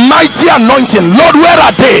is a mighty anointing. Lord, where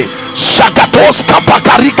are they? Shagatos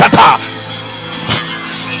kapakarikata.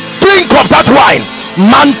 Drink of that wine.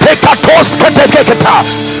 Mantekatos ketekeketa.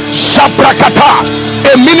 Shabrakata.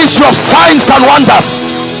 A ministry of signs and wonders.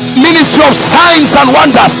 Ministry of signs and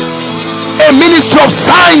wonders. A ministry of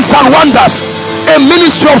signs and wonders. A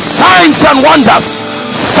ministry of signs and wonders.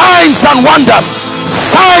 Signs and wonders.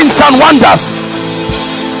 Signs and wonders.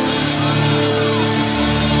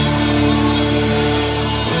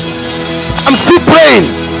 I'm still praying.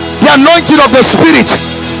 The anointing of the Spirit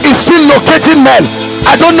is still locating men.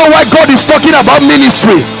 I don't know why God is talking about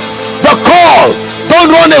ministry. The call.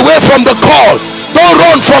 Don't run away from the call. Don't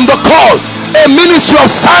run from the call. A ministry of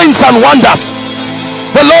signs and wonders.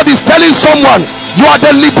 The Lord is telling someone, you are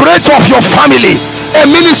the liberator of your family. A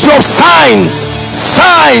ministry of signs.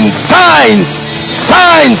 Signs.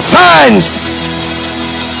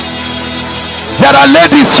 There are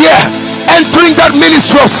ladies here entering that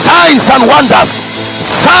ministry of signs and wonders.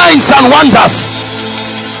 Signs and wonders.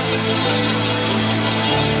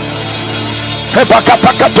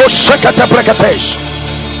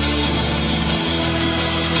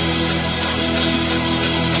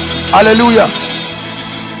 Hallelujah.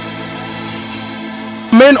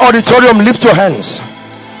 Main auditorium, lift your hands.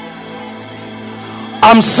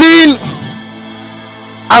 I'm seeing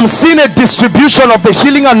a distribution of the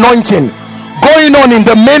healing anointing going on in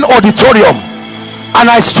the main auditorium, and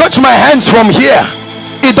I stretch my hands from here.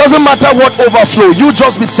 It doesn't matter what overflow, you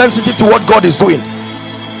just be sensitive to what God is doing.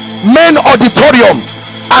 Main auditorium,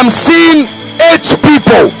 I'm seeing 8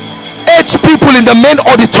 people in the main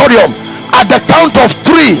auditorium. At the count of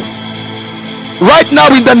 3, right now,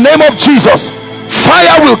 in the name of Jesus,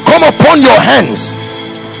 fire will come upon your hands.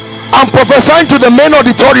 I'm prophesying to the main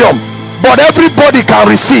auditorium, but everybody can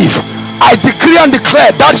receive. I decree and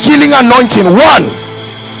declare that healing anointing. 1,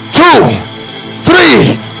 2,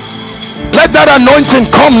 3. Let that anointing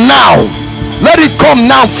come now. Let it come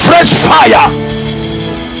now. Fresh fire.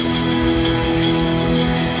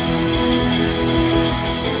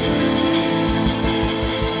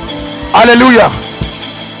 Hallelujah.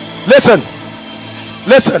 Listen.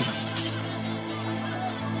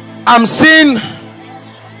 I'm seeing,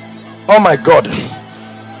 oh my God,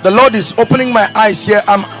 the Lord is opening my eyes here.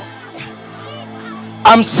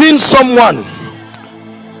 I'm seeing someone.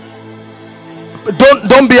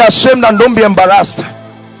 Don't be ashamed and don't be embarrassed.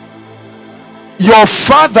 Your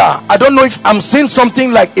father, I don't know if I'm seeing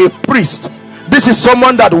something like a priest. This is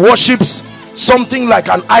someone that worships something like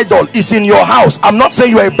an idol. Is in your house. I'm not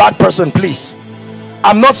saying you're a bad person, please.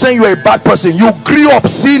 I'm not saying you're a bad person. You grew up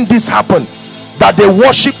seeing this happen, that they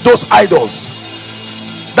worship those idols.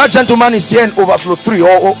 That gentleman is here in overflow 3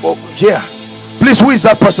 or here. Please, who is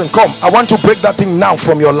that person? Come, I want to break that thing now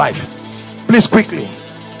from your life. Please, quickly.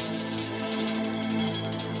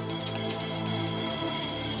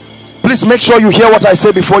 Please make sure you hear what I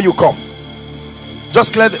say before you come.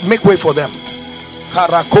 Just make way for them.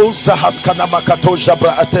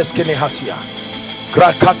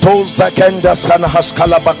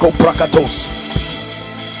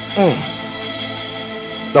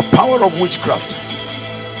 The power of witchcraft.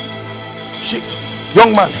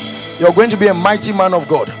 Young man, you're going to be a mighty man of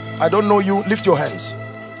God. I don't know you. Lift your hands.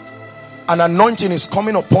 An anointing is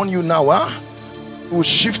coming upon you now. It will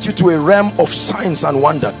shift you to a realm of signs and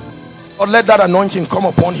wonder. Or let that anointing come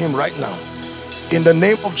upon him right now. In the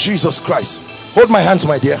name of Jesus Christ. Hold my hands,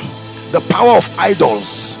 my dear. The power of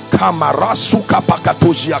idols.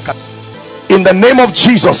 In the name of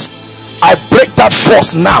Jesus, I break that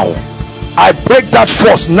force now. I break that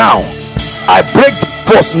force now. I break that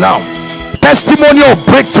force now. testimony of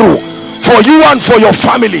breakthrough for you and for your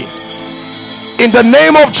family. In the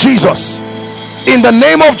name of Jesus. In the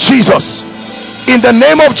name of Jesus. In the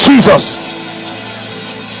name of Jesus.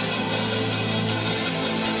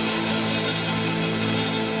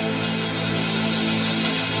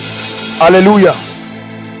 Hallelujah.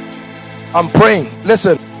 I'm praying.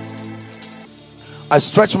 Listen. I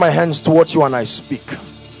stretch my hands towards you and I speak.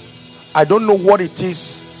 I don't know what it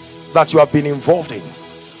is that you have been involved in,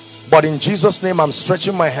 but in Jesus' name I'm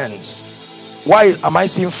stretching my hands. Why am I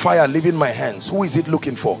seeing fire leaving my hands? Who is it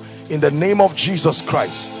looking for? In the name of Jesus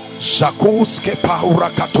Christ.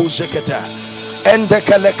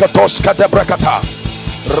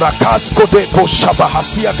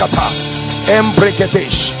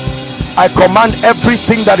 I command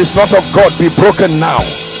everything that is not of God be broken now.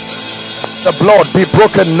 The blood be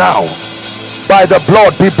broken now. By the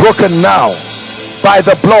blood be broken now. By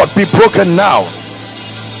the blood be broken now.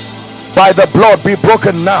 By the blood be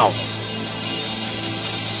broken now.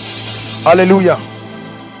 Hallelujah.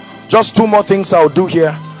 Just two more things I'll do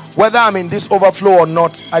here. Whether I'm in this overflow or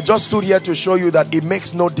not, I just stood here to show you that it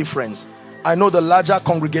makes no difference. I know the larger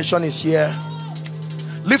congregation is here.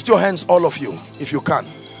 Lift your hands, all of you, if you can.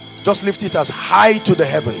 Just lift it as high to the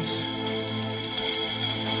heavens.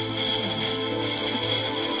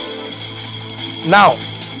 Now,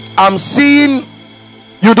 I'm seeing,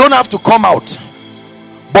 you don't have to come out,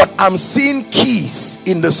 but I'm seeing keys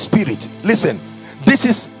in the spirit. Listen, this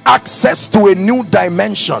is access to a new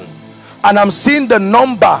dimension, and I'm seeing the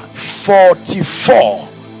number 44.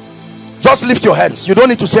 Just lift your hands. You don't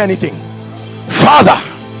need to say anything. Father,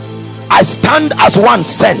 I stand as one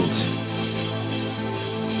sent.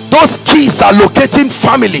 Those keys are locating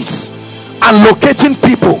families and locating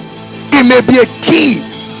people. It may be a key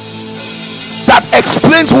that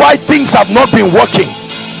explains why things have not been working.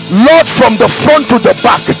 Lord, from the front to the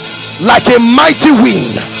back, like a mighty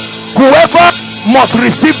wind, whoever must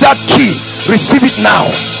receive that key, receive it now.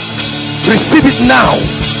 Receive it now.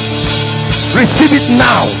 Receive it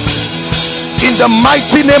now. In the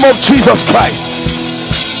mighty name of Jesus Christ.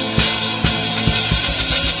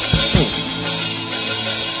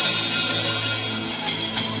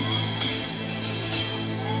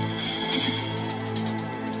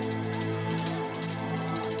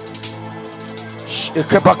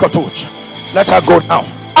 Let her go now.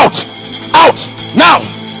 Out. Out. Now.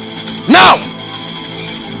 Now.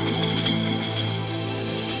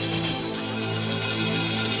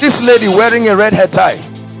 This lady wearing a red hair tie.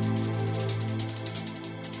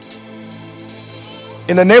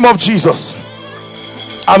 In the name of Jesus,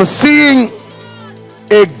 I'm seeing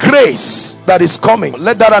a grace that is coming.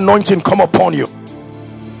 Let that anointing come upon you.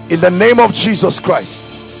 In the name of Jesus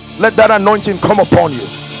Christ, let that anointing come upon you.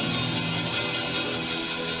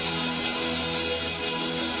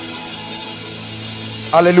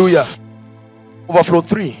 Hallelujah. Overflow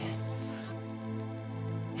 3.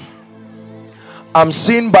 I'm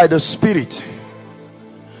seeing by the Spirit,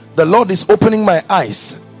 the Lord is opening my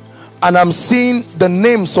eyes, and I'm seeing the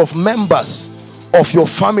names of members of your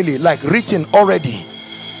family like written already.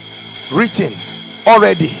 Written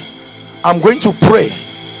already. I'm going to pray.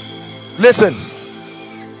 Listen,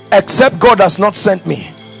 except God has not sent me.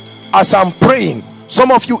 As I'm praying,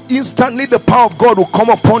 some of you, instantly the power of God will come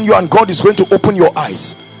upon you, and God is going to open your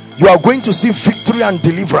eyes. You are going to see victory and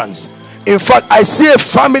deliverance. In fact, I see a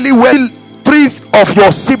family where 3 of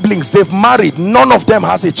your siblings, they've married, none of them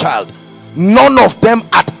has a child. None of them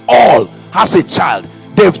at all has a child.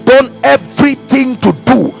 They've done everything to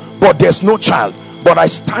do, but there's no child. But I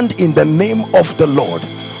stand in the name of the Lord.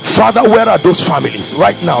 Father, where are those families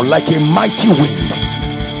right now? Like a mighty wind,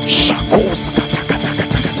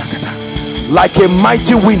 like a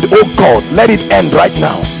mighty wind, oh God, let it end right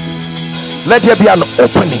now. Let there be an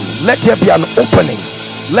opening. Let there be an opening.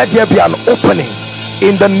 Let there be an opening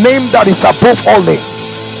in the name that is above all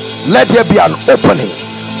names. Let there be an opening.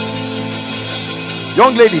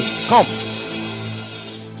 Young lady, come.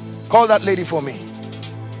 Call that lady for me.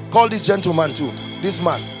 Call this gentleman too. This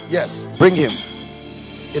man, yes, bring him.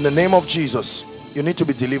 In the name of Jesus, you need to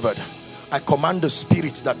be delivered. I command the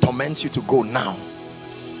spirit that torments you to go now.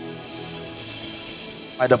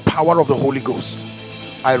 By the power of the Holy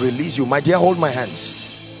Ghost, I release you. My dear, hold my hands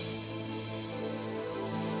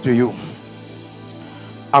to you.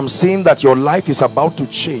 I'm seeing that your life is about to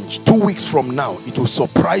change. 2 weeks from now, it will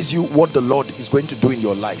surprise you what the Lord is going to do in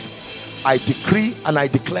your life. I decree and I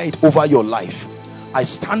declare it over your life. I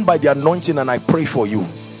stand by the anointing and I pray for you.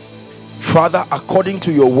 Father, according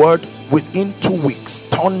to your word, within 2 weeks,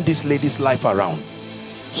 turn this lady's life around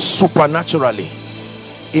supernaturally.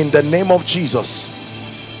 In the name of Jesus.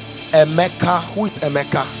 Emeka, who is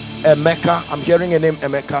Emeka? Emeka, I'm hearing a name,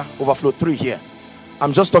 Emeka. Overflow 3 here.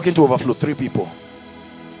 I'm just talking to overflow 3 people.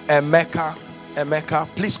 Emeka,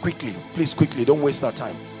 please quickly, don't waste our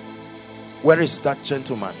time. Where is that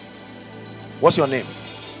gentleman? What's your name?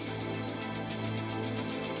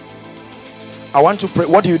 I want to pray.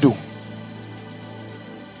 What do you do?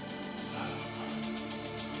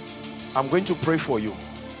 I'm going to pray for you.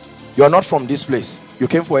 You are not from this place. You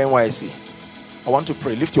came for NYC. I want to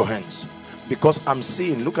pray. Lift your hands. Because I'm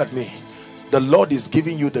seeing, look at me. The Lord is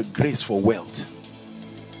giving you the grace for wealth.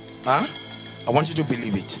 Huh? I want you to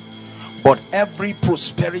believe it. But every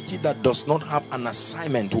prosperity that does not have an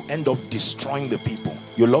assignment will end up destroying the people.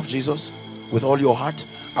 You love Jesus with all your heart.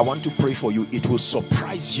 I want to pray for you. It will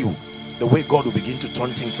surprise you the way God will begin to turn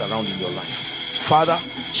things around in your life. Father,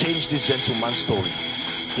 change this gentleman's story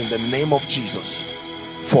in the name of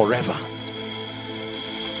Jesus forever.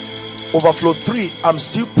 Overflow 3, I'm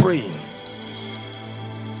still praying.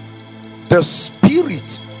 The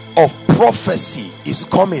spirit of prophecy is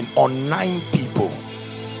coming on 9 people.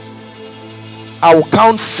 I will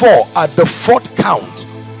count 4. At the 4th count,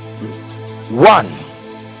 1,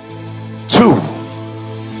 2,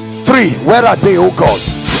 3. Where are they, oh God?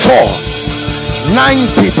 4, 9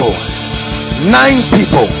 people. 9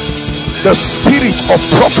 people. The spirit of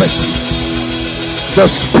prophecy. The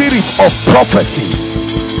spirit of prophecy.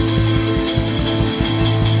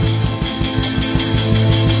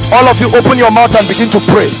 All of you, open your mouth and begin to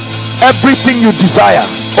pray. Everything you desire.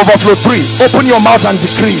 Overflow 3. Open your mouth and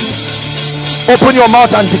decree. Open your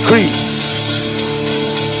mouth and decree.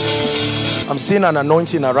 I'm seeing an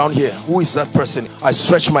anointing around here. Who is that person? I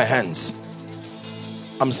stretch my hands.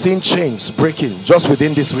 I'm seeing chains breaking just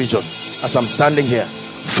within this region as I'm standing here.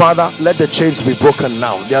 Father, let the chains be broken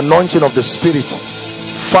now. The anointing of the Spirit.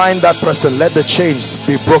 Find that person. Let the chains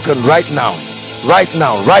be broken right now. Right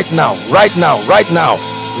now. Right now. Right now. Right now.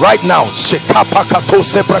 Right now.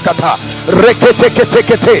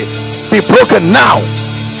 Be broken now.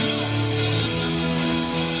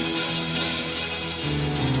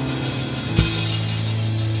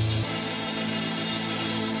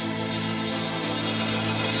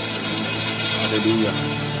 Hallelujah.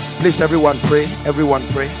 Please, everyone pray. Everyone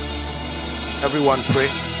pray. Everyone pray.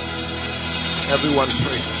 Everyone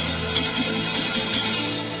pray.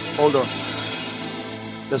 Hold on.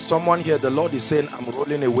 There's someone here. The Lord is saying, I'm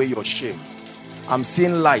rolling away your shame. I'm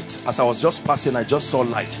seeing light. As I was just passing, I just saw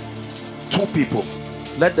light. 2 people.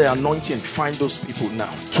 Let the anointing find those people now.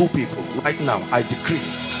 2 people. Right now, I decree.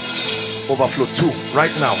 Overflow 2.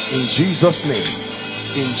 Right now. In Jesus' name.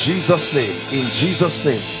 In Jesus' name. In Jesus'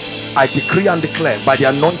 name. I decree and declare by the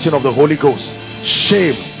anointing of the Holy Ghost,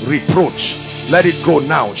 shame, reproach, let it go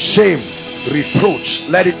now. Shame, reproach,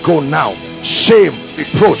 let it go now. Shame,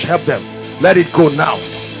 reproach, help them. Let it go now.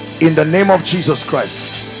 In the name of Jesus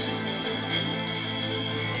Christ.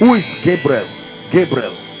 Who is Gabriel?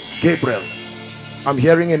 Gabriel. Gabriel. I'm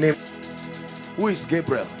hearing a name. Who is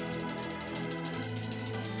Gabriel?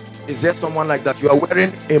 Is there someone like that? You are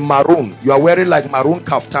wearing a maroon. You are wearing like maroon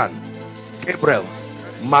kaftan. Gabriel.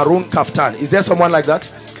 Maroon kaftan. Is there someone like that?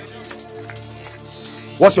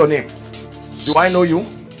 What's your name? Do I know you?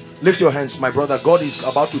 Lift your hands, my brother. God is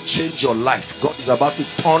about to change your life. God is about to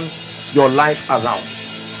turn your life around.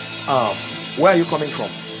 Where are you coming from?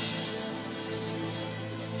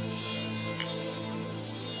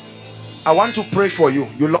 I want to pray for you.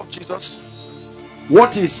 You love Jesus?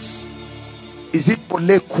 What is it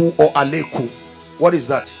Oleku or Aleku? What is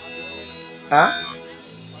that?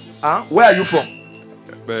 Where are you from?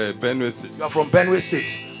 Benue State. You are from Benue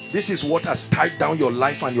State. This is what has tied down your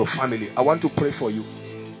life and your family. I want to pray for you.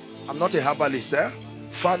 I'm not a herbalist there.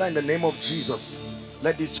 Father, in the name of Jesus,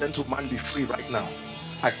 let this gentleman be free right now.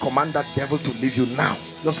 I command that devil to leave you now.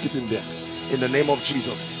 Just keep him there. In the name of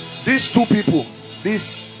Jesus. These 2 people,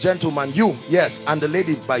 this gentleman, you, yes, and the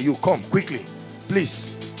lady by you, come quickly,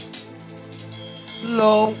 please.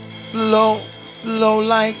 Blow, blow, blow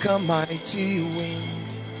like a mighty wind.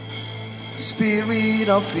 Spirit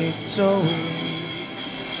of victory.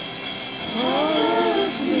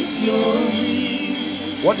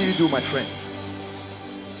 What did you do, my friend?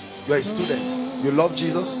 You are a student. You love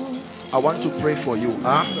Jesus. I want to pray for you.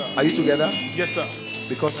 Are you together? Yes, sir.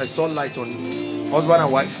 Because I saw light on husband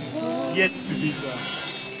and wife. Yes, sir.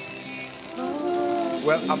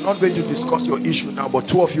 Well, I'm not going to discuss your issue now, but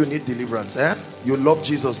 2 of you need deliverance. You love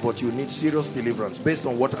Jesus, but you need serious deliverance based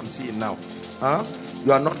on what I'm seeing now.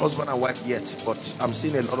 You are not husband and wife yet, but I'm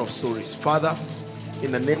seeing a lot of stories. Father,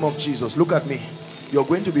 in the name of Jesus, look at me. You're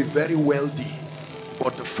going to be very wealthy,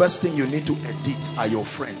 but the first thing you need to edit are your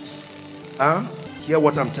friends. Hear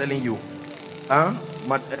what I'm telling you.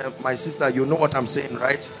 My sister, you know what I'm saying,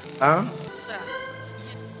 right? Huh?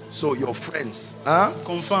 So your friends, huh?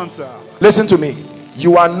 Confirm, sir. Listen to me.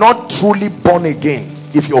 You are not truly born again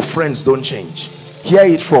if your friends don't change. Hear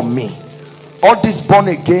it from me. All this born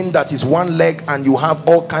again that is one leg and you have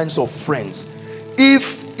all kinds of friends.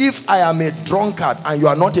 If I am a drunkard and you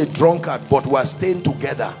are not a drunkard but we are staying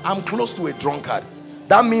together, I'm close to a drunkard.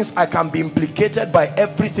 That means I can be implicated by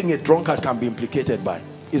everything a drunkard can be implicated by.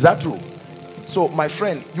 Is that true? So my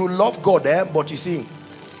friend, you love God there, but you see,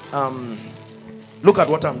 look at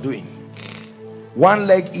what I'm doing. One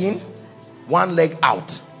leg in, one leg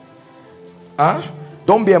out. Huh?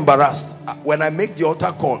 Don't be embarrassed. When I make the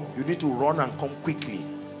altar call, you need to run and come quickly.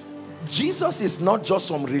 Jesus is not just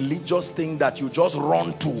some religious thing that you just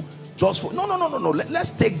run to just for. No. Let's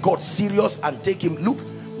take God serious and take him. Look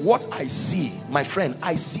what I see, my friend.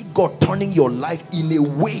 I see God turning your life in a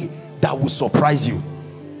way that will surprise you.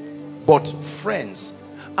 But friends,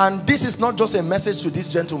 and this is not just a message to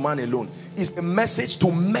this gentleman alone, it's a message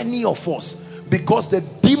to many of us, because the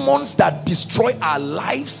demons that destroy our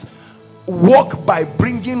lives work by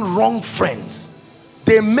bringing wrong friends.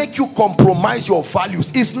 They make you compromise your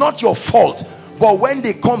values. It's not your fault, but when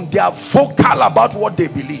they come, they are vocal about what they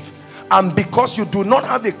believe. And because you do not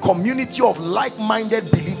have a community of like-minded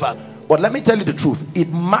believers, but let me tell you the truth, it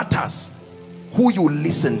matters who you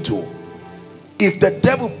listen to. If the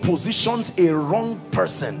devil positions a wrong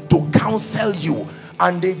person to counsel you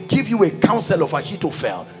and they give you a counsel of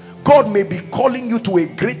Ahithophel, God may be calling you to a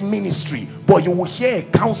great ministry, but you will hear a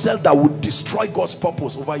counsel that would destroy God's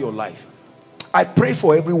purpose over your life. I pray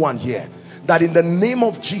for everyone here that in the name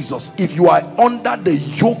of Jesus, if you are under the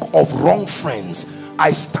yoke of wrong friends,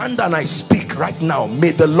 I stand and I speak right now.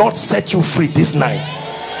 May the Lord set you free this night.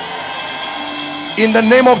 In the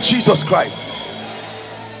name of Jesus Christ.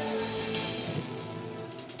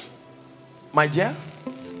 My dear,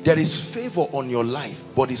 there is favor on your life,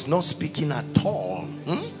 but it's not speaking at all.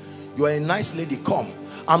 You are a nice lady, come.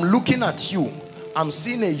 I'm looking at you. I'm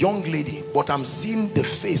seeing a young lady, but I'm seeing the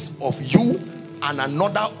face of you and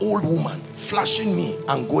another old woman flashing me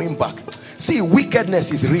and going back. See,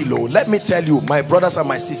 wickedness is real. Oh, let me tell you, my brothers and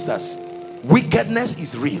my sisters, wickedness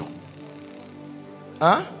is real.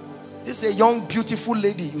 Huh? This is a young, beautiful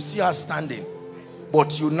lady. You see her standing,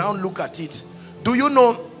 but you now look at it. Do you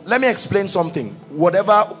know? Let me explain something.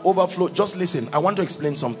 Whatever overflow, just listen. I want to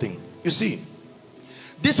explain something. You see,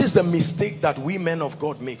 this is the mistake that we men of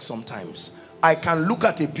God make sometimes. I can look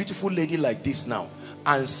at a beautiful lady like this now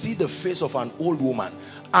and see the face of an old woman,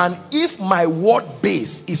 and if my word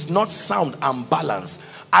base is not sound and balanced,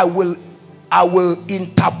 I will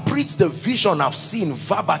interpret the vision I've seen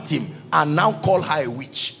verbatim and now call her a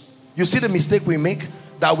witch. You see the mistake we make,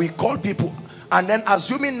 that we call people, and then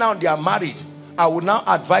assuming now they are married, I will now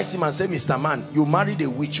advise him and say, Mr. Man, you married a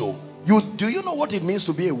witch. Oh, do you know what it means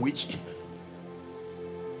to be a witch?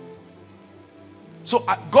 So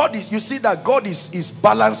God is, you see that God is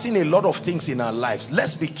balancing a lot of things in our lives.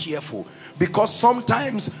 Let's be careful, because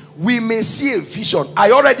sometimes we may see a vision.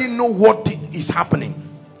 I already know what is happening.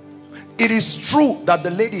 It is true that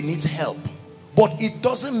the lady needs help, but it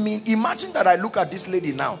doesn't mean, imagine that I look at this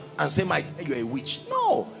lady now and say, my, you're a witch.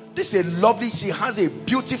 No, this is a lovely, she has a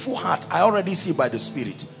beautiful heart. I already see by the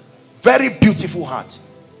Spirit, very beautiful heart.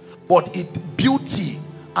 But beauty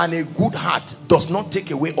and a good heart does not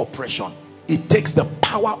take away oppression. It takes the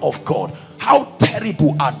power of God. How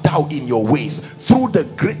terrible art thou in your ways! Through the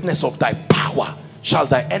greatness of thy power shall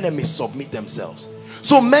thy enemies submit themselves.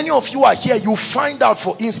 So many of you are here, you find out,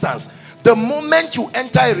 for instance, the moment you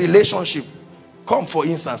enter a relationship, come for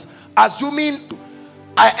instance, assuming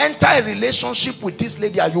I enter a relationship with this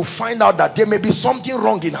lady and you find out that there may be something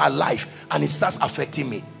wrong in her life and it starts affecting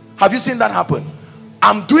me. Have you seen that happen?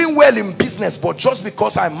 I'm doing well in business, but just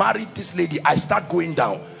because I married this lady, I start going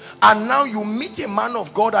down. And now you meet a man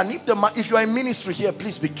of God, and if you are in ministry here,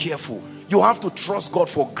 please be careful. You have to trust God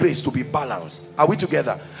for grace to be balanced. Are we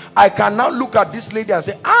together? I can now look at this lady and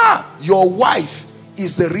say, your wife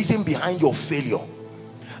is the reason behind your failure.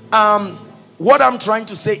 What I'm trying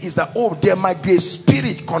to say is that, there might be a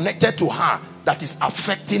spirit connected to her that is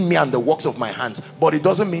affecting me and the works of my hands, but it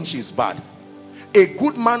doesn't mean she's bad. A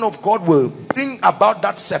good man of God will bring about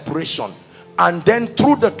that separation, and then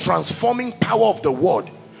through the transforming power of the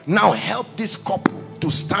word, now help this couple to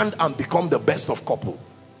stand and become the best of couple.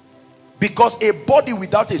 Because a body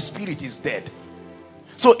without a spirit is dead.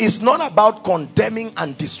 So it's not about condemning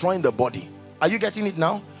and destroying the body. Are you getting it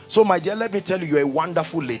now? So my dear, let me tell you, you're a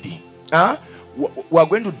wonderful lady. We are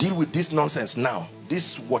going to deal with this nonsense now.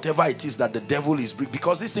 This whatever it is that the devil is bringing,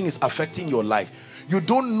 because this thing is affecting your life. You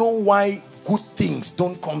don't know why good things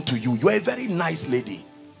don't come to you. You're a very nice lady.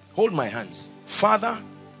 Hold my hands. Father,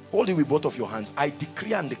 hold it with both of your hands. I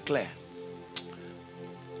decree and declare.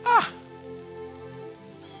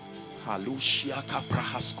 I'm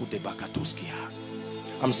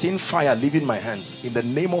seeing fire leaving my hands. In the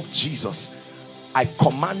name of Jesus, I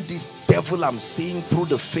command this devil I'm seeing through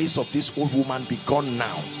the face of this old woman be gone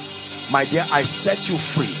now. My dear, I set you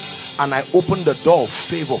free and I open the door of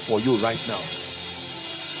favor for you right now.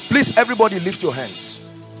 Please, everybody lift your hands.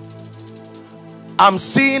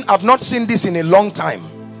 I've not seen this in a long time.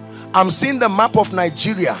 I'm seeing the map of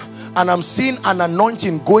Nigeria and I'm seeing an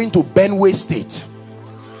anointing going to Benue State.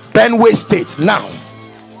 Benue State now.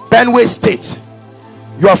 Benue State.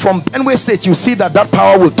 You are from Benue State. You see that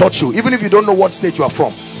power will touch you, even if you don't know what state you are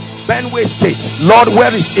from. Benue State. Lord,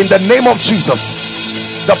 where is, in the name of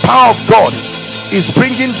Jesus, the power of God is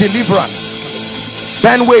bringing deliverance.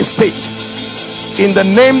 Benue State. In the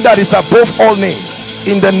name that is above all names.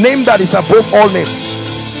 In the name that is above all names.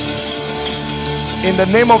 In the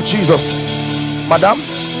name of Jesus. Madam,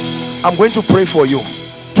 I'm going to pray for you.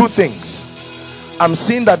 Two things. I'm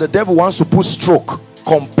seeing that the devil wants to put stroke,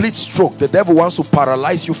 complete stroke. The devil wants to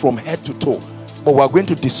paralyze you from head to toe. But we're going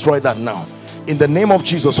to destroy that now. In the name of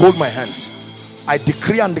Jesus, hold my hands. I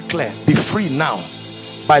decree and declare, be free now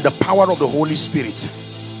by the power of the Holy Spirit.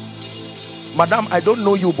 Madam, I don't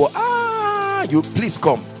know you, but you please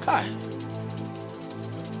come. Hi.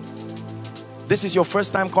 This is your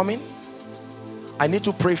first time coming? I need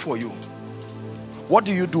to pray for you. What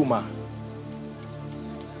do you do, ma?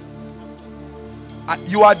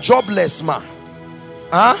 You are jobless, ma.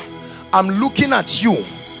 I'm looking at you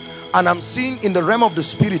and I'm seeing in the realm of the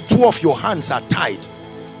spirit, two of your hands are tied.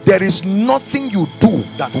 There is nothing you do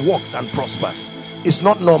that works and prospers. It's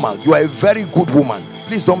not normal. You are a very good woman.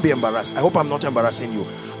 Please don't be embarrassed. I hope I'm not embarrassing you.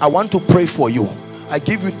 I want to pray for you. I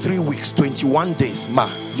give you 3 weeks, 21 days, ma.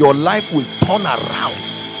 Your life will turn around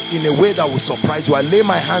in a way that will surprise you. I lay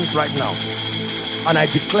my hands right now and I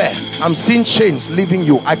declare, I'm seeing chains leaving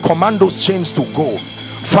you. I command those chains to go.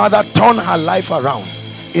 Father, turn her life around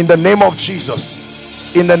in the name of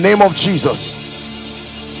Jesus. In the name of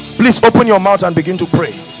Jesus. Please open your mouth and begin to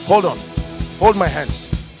pray. Hold on. Hold my hands.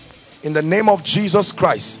 In the name of Jesus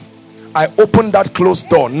Christ, I open that closed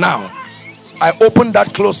door now. I open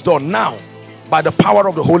that closed door now by the power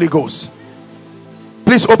of the Holy Ghost.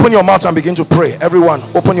 Please open your mouth and begin to pray. Everyone,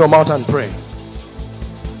 open your mouth and pray.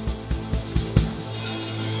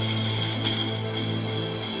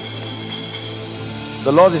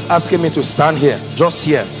 The Lord is asking me to stand here, just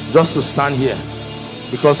to stand here,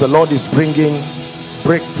 because the Lord is bringing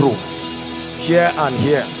breakthrough here and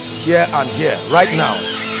here, here and here, right now,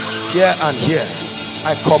 here and here.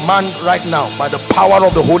 I command right now by the power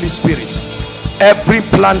of the Holy Spirit, every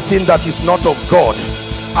planting that is not of God,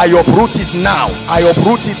 I uproot it now. I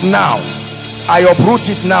uproot it now. I uproot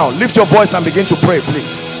it now. Lift your voice and begin to pray,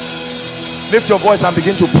 please. Lift your voice and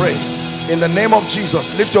begin to pray. In the name of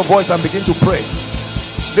Jesus, lift your voice and begin to pray.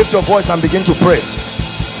 Lift your voice and begin to pray.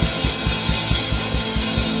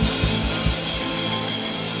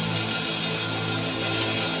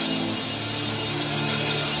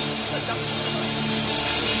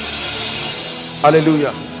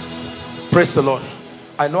 Hallelujah. Praise the Lord.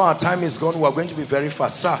 I know our time is gone. We are going to be very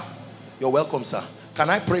fast. Sir, you're welcome, sir. Can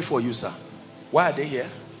I pray for you, sir? Why are they here?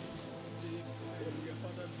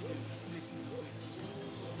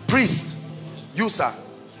 Priest. You, sir.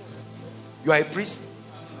 You are a priest?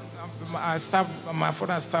 My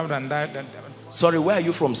father served and died. Sorry, where are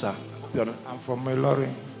you from, sir? I'm from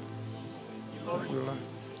Melori.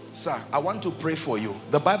 Sir, I want to pray for you.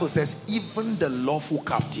 The Bible says, even the lawful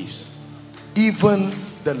captives. Even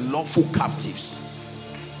the lawful captives.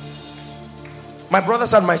 My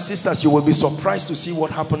brothers and my sisters, you will be surprised to see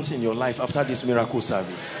what happens in your life after this miracle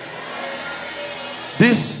service.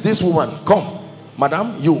 This woman, come.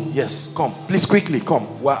 Madam, you, yes, come. Please quickly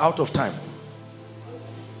come. We're out of time.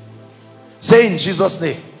 Say in Jesus'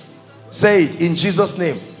 name. Say it in Jesus'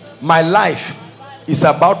 name. My life is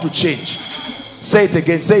about to change. Say it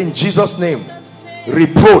again. Say in Jesus' name.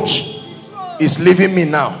 Reproach is leaving me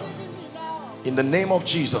now. In the name of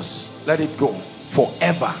Jesus, let it go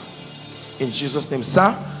forever. In Jesus' name.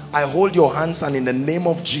 Sir, I hold your hands and in the name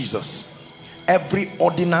of Jesus, every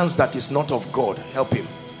ordinance that is not of God, help him.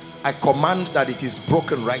 I command that it is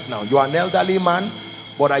broken right now. You are an elderly man,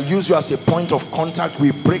 but I use you as a point of contact.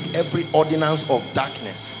 We break every ordinance of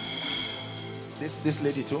darkness. This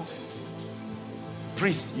lady too.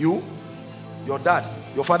 Priest, you, your dad,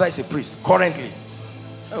 your father is a priest currently.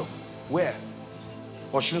 Oh, where?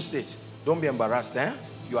 Osun State. Don't be embarrassed, eh?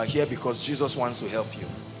 You are here because Jesus wants to help you.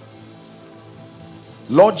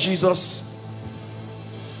 Lord Jesus,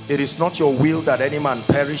 It is not your will that any man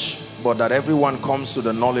perish, but that everyone comes to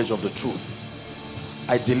the knowledge of the truth.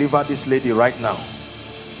 I deliver this lady right now.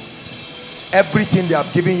 Everything they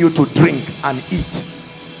have given you to drink and eat,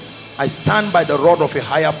 I stand by the rod of a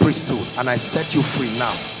higher priesthood and I set you free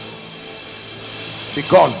now. Be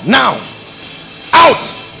gone now. Out.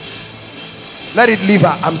 Let it leave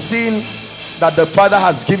her. I'm seeing that the Father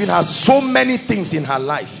has given her so many things in her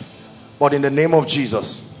life, but in the name of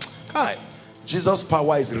Jesus, Jesus'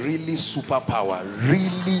 power is really superpower,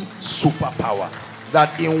 really superpower,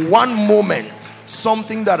 that in one moment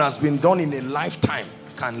something that has been done in a lifetime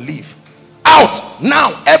can leave. Out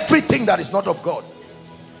now, everything that is not of God.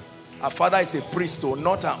 Her father is a priest, or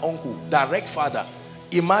not her uncle, direct father.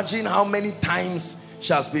 Imagine how many times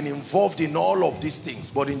she has been involved in all of these things,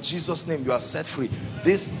 but in Jesus' name you are set free.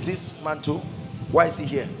 This man too, why is he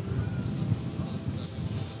here?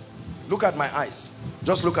 Look at my eyes.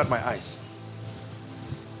 Just look at my eyes.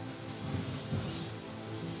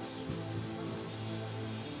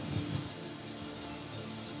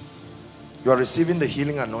 You are receiving the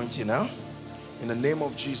healing anointing now, in the name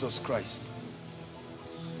of Jesus Christ.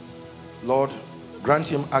 Lord, grant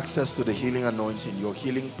him access to the healing anointing, your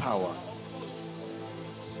healing power.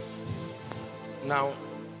 Now,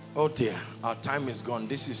 oh dear, our time is gone.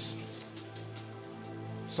 This is,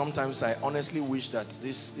 sometimes I honestly wish that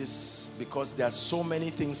this because there are so many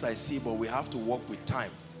things I see, but we have to work with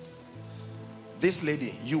time. This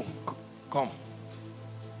lady, you, come.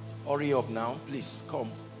 Hurry up now, please,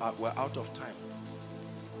 come. We're out of time.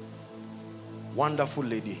 Wonderful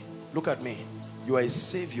lady. Look at me. You are a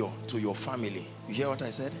savior to your family. You hear what I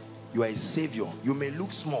said? You are a savior. You may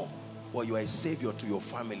look small, but you are a savior to your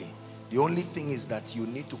family. The only thing is that you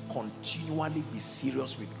need to continually be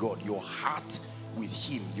serious with God. Your heart with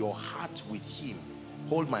him. Your heart with him.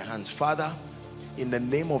 Hold my hands. Father, in the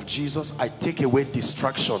name of Jesus, I take away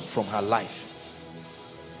distraction from her life.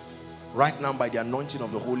 Right now, by the anointing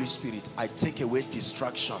of the Holy Spirit, I take away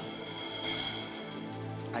distraction.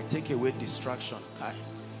 I take away distraction.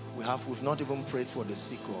 We've not even prayed for the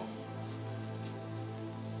sick.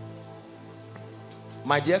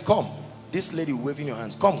 My dear, come. This lady waving your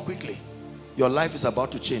hands, come quickly. Your life is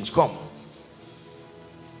about to change. Come.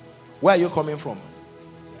 Where are you coming from?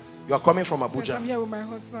 You are coming from Abuja. Yes, I'm here with my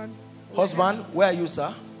husband. Husband, where are you,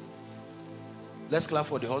 sir? Let's clap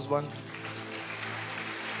for the husband.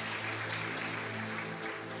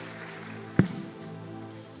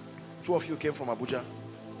 Two of you came from Abuja.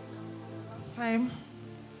 Last time.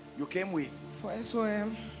 You came with? For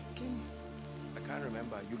SOM. I can't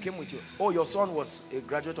remember. You came with your... Oh, your son was a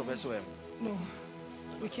graduate of SOM. No.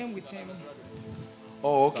 We came with him.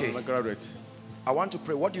 Oh, okay. I'm a graduate. I want to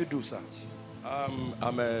pray. What do you do, sir?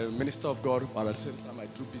 I'm a minister of God, but at the same time I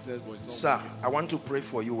do business. But sir, I want to pray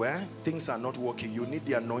for you. Things are not working. You need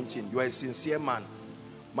the anointing. You are a sincere man.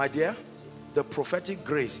 My dear, the prophetic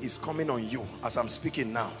grace is coming on you as I'm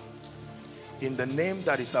speaking now. In the name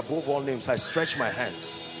that is above all names, I stretch my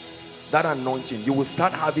hands. That anointing, you will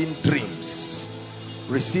start having dreams.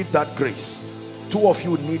 Receive that grace. Two of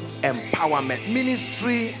you need empowerment.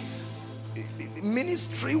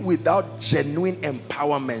 Ministry without genuine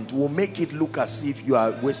empowerment will make it look as if you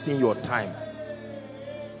are wasting your time.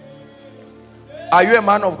 Are you a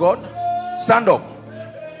man of God? Stand up.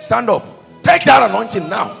 Stand up. Take that anointing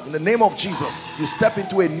now. In the name of Jesus, you step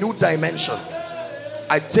into a new dimension.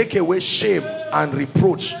 I take away shame and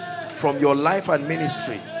reproach from your life and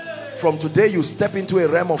ministry. From today, you step into a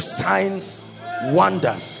realm of signs,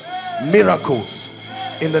 wonders, miracles.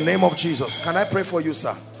 In the name of Jesus. Can I pray for you,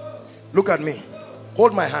 sir? Look at me.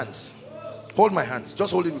 Hold my hands. Hold my hands.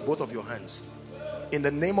 Just hold it with both of your hands. In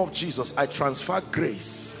the name of Jesus, I transfer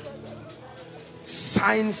grace,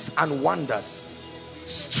 signs and wonders,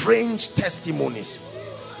 strange testimonies.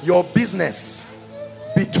 Your business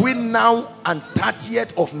between now and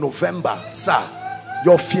 30th of November, sir,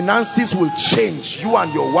 your finances will change, you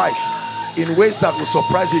and your wife, in ways that will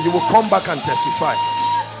surprise you. You will come back and testify.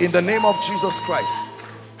 In the name of Jesus Christ.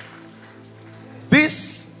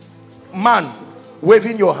 This man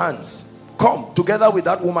waving your hands, come together with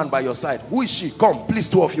that woman by your side. Who is she? Come, please,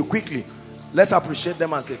 two of you, quickly. Let's appreciate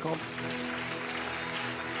them as they come.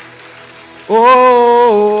 Oh,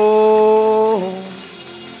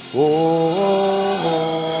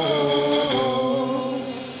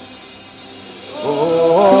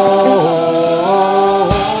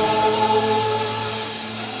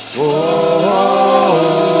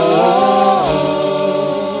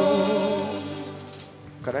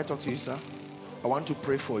 can I talk to you, sir? I want to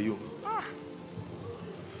pray for you.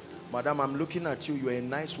 Madam, I'm looking at you. You're a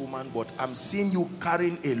nice woman, but I'm seeing you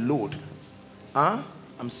carrying a load.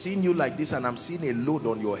 I'm seeing you like this, and I'm seeing a load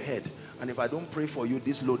on your head. And if I don't pray for you,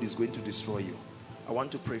 this load is going to destroy you. I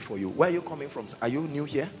want to pray for you. Where are you coming from? Are you new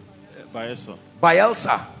here? Bayelsa.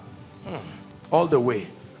 Bayelsa. All the way.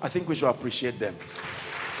 I think we should appreciate them.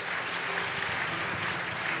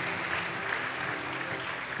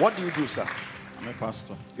 What do you do, sir? I'm a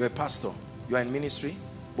pastor. You're a pastor. You are in ministry?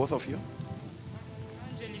 Both of you?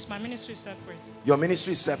 Evangelist. My ministry is separate. Your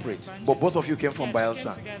ministry is separate, but both of you came from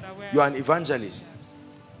Bayelsa. You are an evangelist.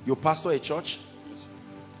 You pastor a church? Yes.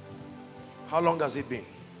 How long has it been?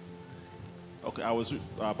 Okay, I was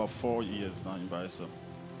about 4 years now in Bayelsa.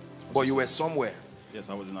 But you were somewhere. Yes,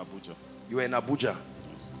 I was in Abuja. You were in Abuja.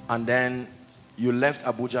 And then you left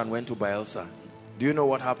Abuja and went to Bayelsa. Do you know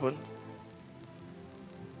what happened?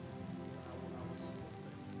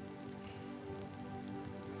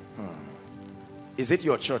 Is it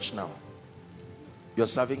your church now? You're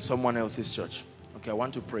serving someone else's church. Okay, I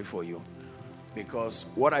want to pray for you. Because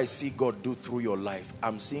what I see God do through your life,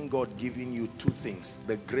 I'm seeing God giving you two things.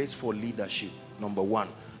 The grace for leadership, number one.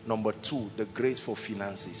 Number two, the grace for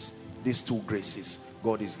finances. These two graces,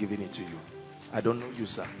 God is giving it to you. I don't know you,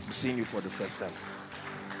 sir. I'm seeing you for the first time.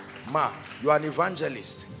 Ma, you are an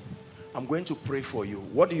evangelist. I'm going to pray for you.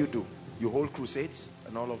 What do? You hold crusades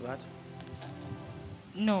and all of that?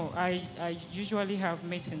 No, I usually have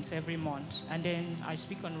meetings every month, and then I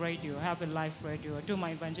speak on radio. I have a live radio. I do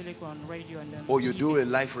my evangelical on radio and then. Oh, you TV. do a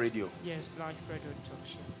live radio? Yes, live radio talk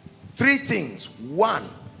show. 3 things. 1,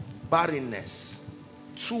 barrenness.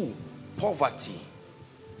 2, poverty.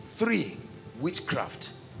 3,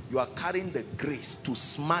 witchcraft. You are carrying the grace to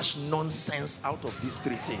smash nonsense out of these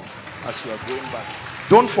 3 things as you are going back.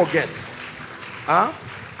 Don't forget.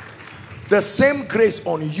 The same grace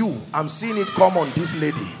on you, I'm seeing it come on this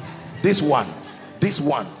lady. This one.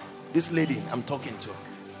 This lady I'm talking to.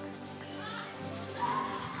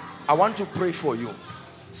 I want to pray for you.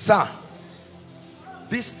 Sir,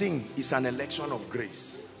 this thing is an election of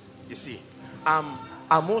grace. You see, I'm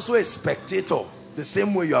also a spectator. The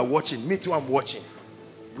same way you are watching. Me too, I'm watching.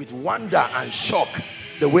 With wonder and shock,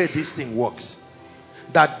 the way this thing works.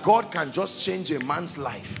 That God can just change a man's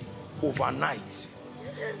life overnight.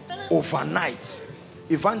 Overnight.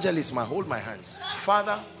 Evangelist, hold my hands.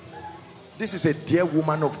 Father, this is a dear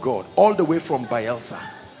woman of God, all the way from Bayelsa.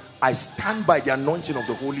 I stand by the anointing of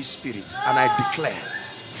the Holy Spirit and I declare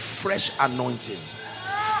fresh anointing,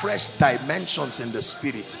 fresh dimensions in the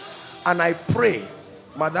Spirit. And I pray,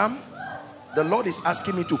 Madam, the Lord is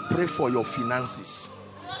asking me to pray for your finances.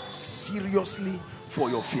 Seriously,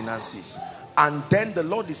 for your finances. And then the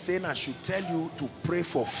Lord is saying I should tell you to pray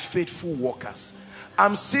for faithful workers.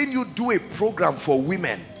 I'm seeing you do a program for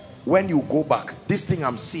women when you go back. This thing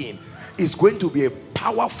I'm seeing is going to be a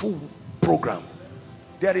powerful program.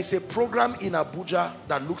 There is a program in Abuja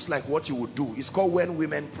that looks like what you would do. It's called When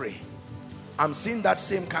Women Pray. I'm seeing that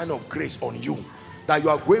same kind of grace on you. That you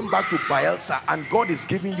are going back to Bayelsa and God is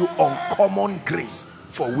giving you uncommon grace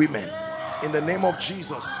for women. In the name of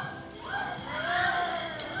Jesus.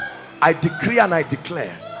 I decree and I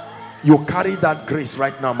declare you carry that grace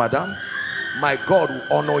right now, madam. My God will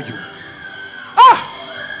honor you.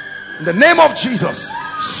 In the name of Jesus,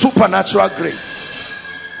 supernatural grace.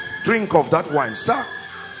 Drink of that wine, sir.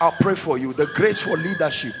 I'll pray for you. The grace for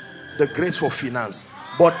leadership, the grace for finance.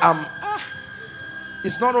 But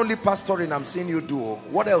it's not only pastoring I'm seeing you do.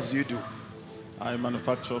 What else do you do? I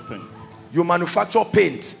manufacture paint. You manufacture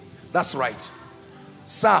paint. That's right.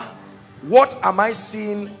 Sir, what am I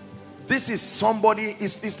seeing? This is somebody,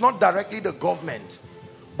 it's not directly the government,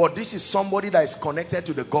 but this is somebody that is connected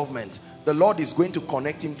to the government. The Lord is going to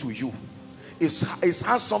connect him to you. It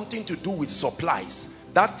has something to do with supplies.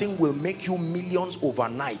 That thing will make you millions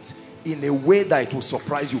overnight in a way that it will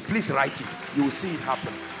surprise you. Please write it. You will see it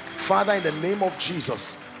happen. Father, in the name of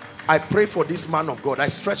Jesus, I pray for this man of God. I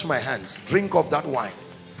stretch my hands. Drink of that wine.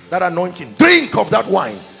 That anointing. Drink of that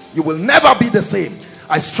wine. You will never be the same.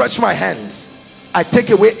 I stretch my hands. I take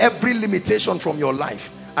away every limitation from your life.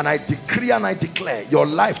 And I decree and I declare your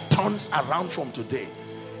life turns around from today.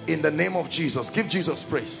 In the name of Jesus. Give Jesus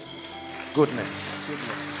praise. Goodness.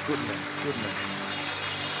 Goodness. Goodness. Goodness.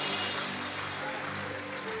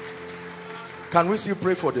 Can we still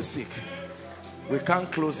pray for the sick? We can't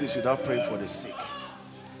close this without praying for the sick.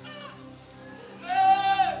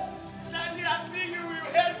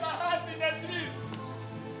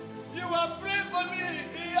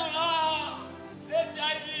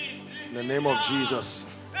 In the name of Jesus,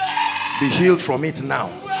 be healed from it now.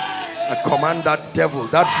 I command that devil,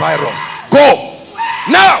 that virus, go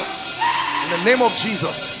now. In the name of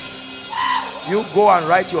Jesus, you go and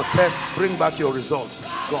write your test, bring back your results.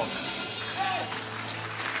 Go.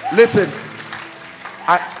 Listen,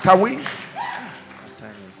 Can we?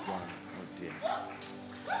 Time is gone. Oh dear.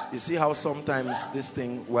 You see how sometimes this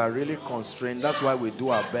thing, we are really constrained. That's why we do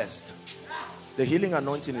our best. The healing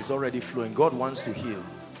anointing is already flowing. God wants to heal.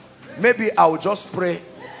 Maybe I'll just pray.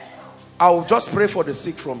 I'll just pray for the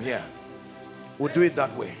sick from here. We'll do it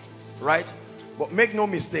that way, right? But make no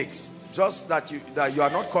mistakes. Just that you are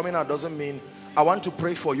not coming out doesn't mean I want to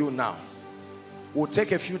pray for you now. We'll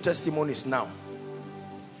take a few testimonies now.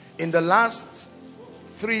 In the last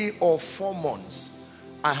 3 or 4 months,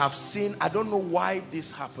 I have seen, I don't know why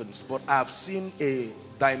this happens, but I have seen a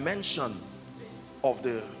dimension of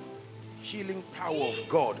the healing power of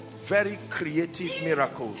God. Very creative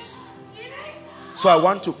miracles. So I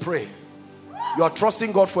want to pray. You are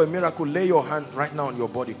trusting God for a miracle. Lay your hand right now on your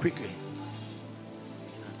body quickly.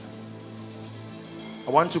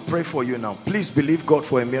 I want to pray for you now. Please believe God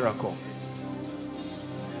for a miracle.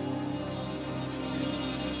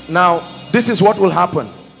 Now, this is what will happen.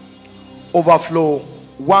 Overflow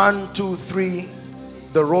 1, 2, 3,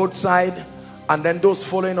 the roadside, and then those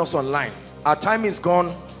following us online. Our time is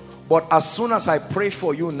gone, but as soon as I pray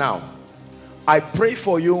for you now, I pray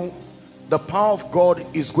for you, the power of God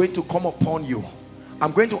is going to come upon you.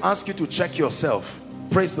 I'm going to ask you to check yourself.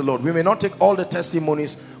 Praise the Lord. We may not take all the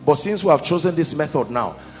testimonies, but since we have chosen this method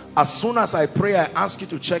now, as soon as I pray, I ask you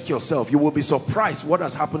to check yourself. You will be surprised what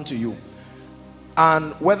has happened to you.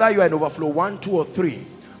 And whether you are in overflow 1, 2, or 3,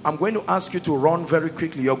 I'm going to ask you to run very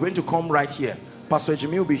quickly. You're going to come right here. Pastor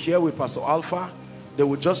Jimmy will be here with Pastor Alpha. They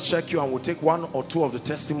will just check you and we'll take 1 or 2 of the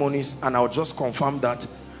testimonies and I'll just confirm that.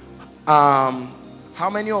 How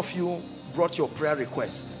many of you brought your prayer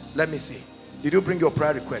request? Let me see. Did you bring your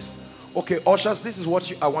prayer request? Okay, ushers, this is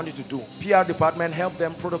what I want you to do. PR department, help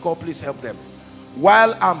them. Protocol, please help them.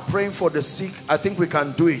 While I'm praying for the sick, I think we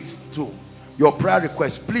can do it too. Your prayer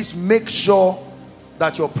request. Please make sure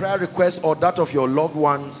that your prayer request or that of your loved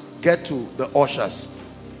ones get to the ushers.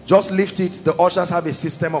 Just lift it. The ushers have a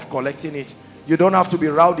system of collecting it. You don't have to be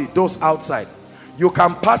rowdy. Those outside, you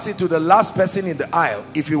can pass it to the last person in the aisle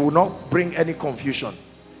if it will not bring any confusion.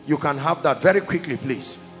 You can have that very quickly,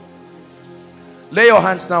 please. Lay your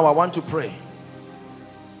hands now. I want to pray.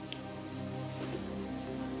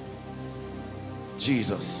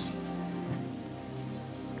 Jesus.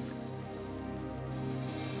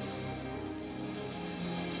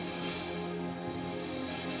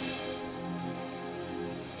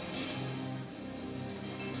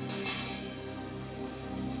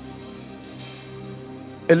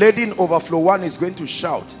 A lady in overflow 1 is going to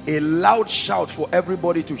shout a loud shout for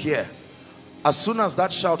everybody to hear. As soon as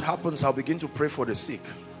that shout happens, I'll begin to pray for the sick.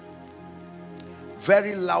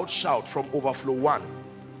 Very loud shout from overflow 1.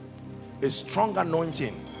 A strong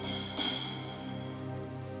anointing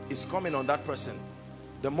is coming on that person.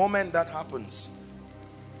 The moment that happens,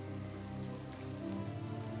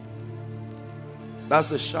 that's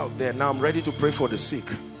the shout there. Now I'm ready to pray for the sick.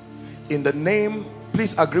 In the name,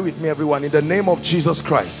 please agree with me everyone, in the name of Jesus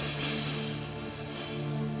Christ,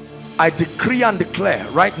 I decree and declare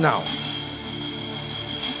right now,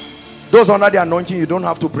 those under the anointing, you don't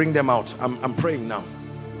have to bring them out. I'm praying now.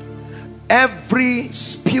 Every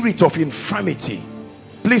spirit of infirmity,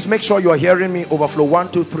 please make sure you are hearing me. Overflow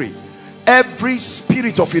 1, 2, 3. Every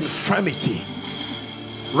spirit of infirmity,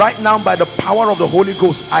 right now by the power of the Holy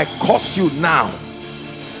Ghost, I curse you now.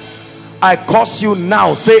 I curse you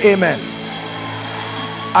now. Say amen.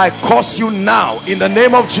 I curse you now in the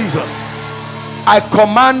name of Jesus. I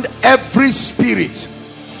command every spirit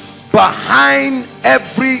behind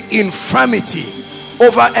every infirmity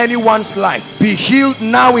over anyone's life, be healed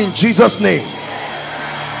now in Jesus' name.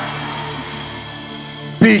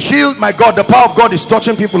 Be healed. My God, the power of God is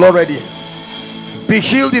touching people already. Be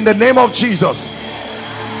healed in the name of Jesus.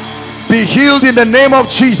 Be healed in the name of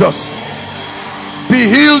Jesus. Be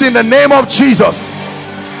healed in the name of Jesus.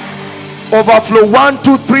 Overflow 1,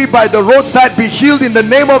 2, 3 by the roadside, be healed in the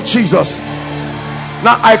name of Jesus.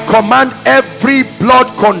 Now I command every blood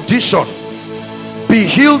condition, be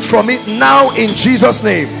healed from it now in Jesus'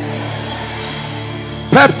 name.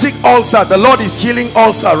 Peptic ulcer, the Lord is healing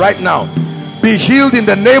ulcer right now. Be healed in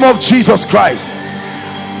the name of Jesus Christ.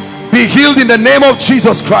 Be healed in the name of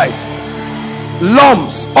Jesus Christ.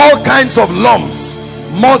 Lumps, all kinds of lumps,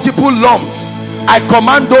 multiple lumps, I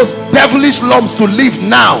command those devilish lumps to leave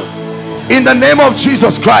now in the name of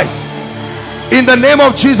Jesus Christ. In the name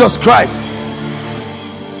of Jesus Christ.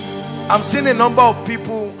 I'm seeing a number of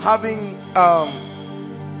people having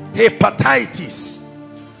hepatitis.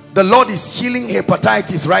 The Lord is healing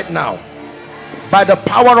hepatitis right now by the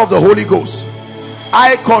power of the Holy Ghost.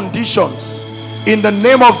 Eye conditions, in the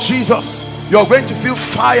name of Jesus, you're going to feel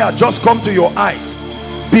fire just come to your eyes.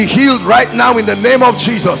 Be healed right now in the name of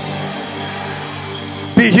Jesus.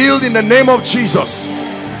 Be healed in the name of Jesus.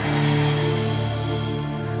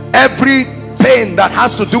 Every pain that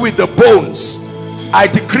has to do with the bones, I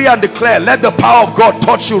decree and declare, let the power of God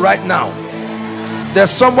touch you right now.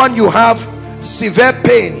 There's someone, you have severe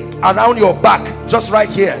pain around your back, just right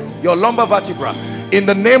here, your lumbar vertebra. In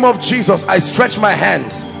the name of Jesus, I stretch my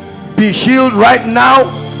hands. Be healed right now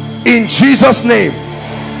in Jesus' name.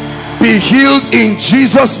 Be healed in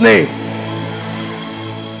Jesus' name.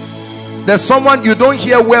 There's someone, you don't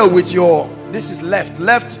hear well with your, this is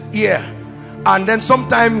left ear, and then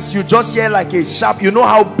sometimes you just hear like a sharp, you know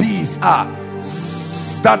how bees are,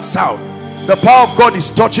 that sound. The power of God is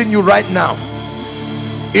touching you right now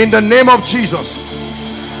in the name of Jesus.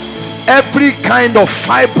 Every kind of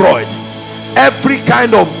fibroid, every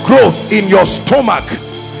kind of growth in your stomach,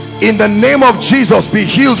 in the name of Jesus, be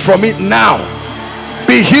healed from it now.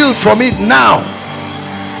 Be healed from it now.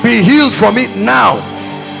 Be healed from it now.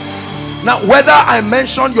 Now, whether I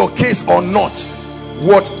mention your case or not,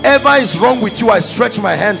 whatever is wrong with you, I stretch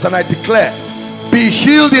my hands and I declare, be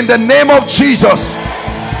healed in the name of Jesus.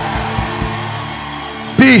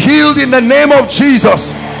 Be healed in the name of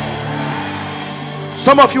Jesus.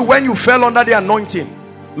 Some of you, when you fell under the anointing,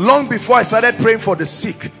 long before I started praying for the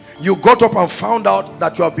sick, you got up and found out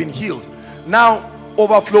that you have been healed. Now,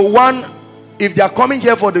 overflow 1, if they are coming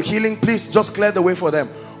here for the healing, please just clear the way for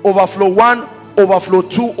them. Overflow 1, overflow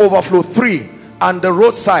 2, overflow 3, and the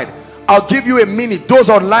roadside. I'll give you a minute. Those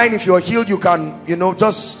online, if you're healed, you can, you know,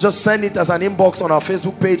 just send it as an inbox on our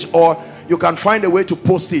Facebook page, or you can find a way to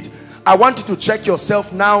post it. I want you to check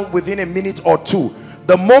yourself now within a minute or two.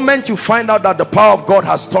 The moment you find out that the power of God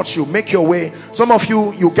has touched you, make your way. Some of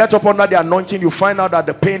you, you get up under the anointing, you find out that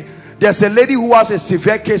the pain. There's a lady who has a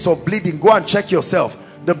severe case of bleeding. Go and check yourself.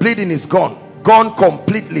 The bleeding is gone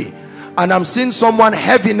completely. And I'm seeing someone,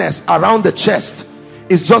 heaviness around the chest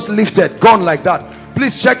is just lifted, gone like that.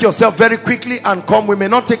 Please check yourself very quickly and come. We may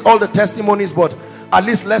not take all the testimonies, but at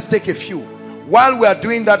least let's take a few. While we are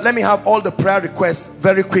doing that, let me have all the prayer requests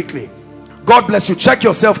very quickly. God bless you. Check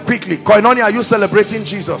yourself quickly. Koinonia, are you celebrating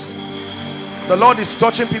Jesus? The Lord is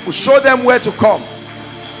touching people. Show them where to come.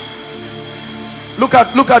 Look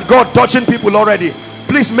at God touching people already.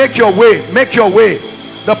 Please make your way. Make your way.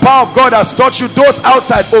 The power of God has touched you. Those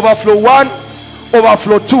outside, overflow 1,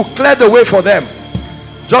 overflow 2, clear the way for them.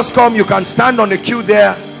 Just come. You can stand on the queue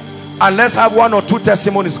there, and let's have 1 or 2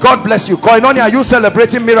 testimonies. God bless you. Koinonia, are you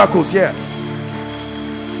celebrating miracles here?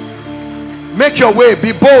 Make your way.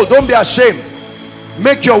 Be bold. Don't be ashamed.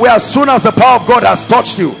 Make your way as soon as the power of God has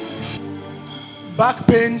touched you. Back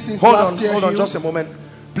pain since last year. Hold on just a moment.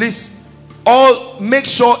 Please, all make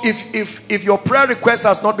sure if your prayer request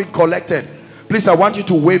has not been collected, please, I want you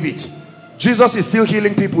to wave it. Jesus is still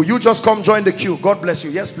healing people. You just come join the queue. God bless you.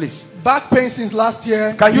 Yes, please. Back pain since last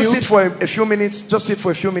year. Can you sit for a few minutes? Just sit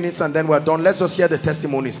for a few minutes and then we're done. Let's just hear the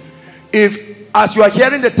testimonies. If as you are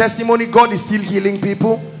hearing the testimony, God is still healing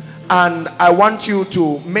people, and I want you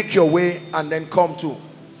to make your way and then come to.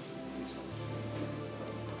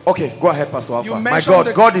 Okay, go ahead, Pastor Alpha. My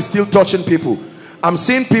God, God is still touching people. I'm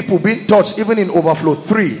seeing people being touched even in overflow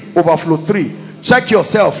 3. Overflow 3. Check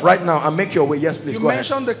yourself right now and make your way. Yes, please. You go ahead.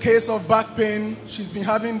 mentioned the case of back pain. She's been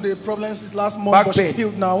having the problems since last month, Back but pain. she's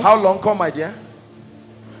healed now. How long? Come, my dear.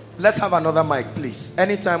 Let's have another mic, please.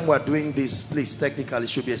 Anytime we're doing this, please, technically, it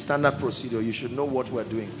should be a standard procedure. You should know what we're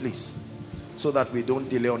doing, please, so that we don't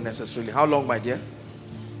delay unnecessarily. How long, my dear?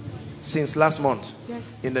 Since last month.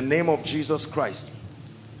 Yes. In the name of Jesus Christ,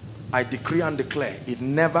 I decree and declare it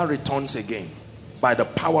never returns again. By the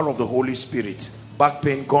power of the Holy Spirit, back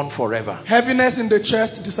pain gone forever. Heaviness in the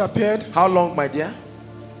chest disappeared. How long, my dear?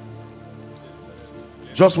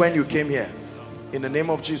 Just when you came here. In the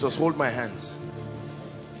name of Jesus, hold my hands.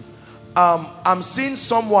 I'm seeing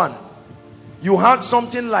someone, you had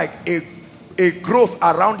something like a growth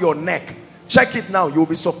around your neck. Check it now. You'll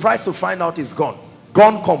be surprised to find out it's gone.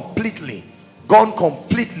 Gone completely. Gone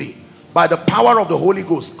completely. By the power of the Holy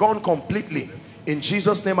Ghost, gone completely. In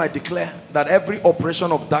Jesus' name, I declare that every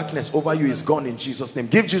operation of darkness over you is gone in Jesus' name.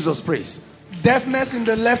 Give Jesus praise. Deafness in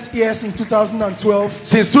the left ear since 2012.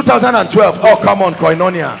 Since 2012. Oh, come on,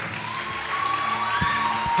 Koinonia.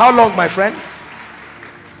 How long, my friend?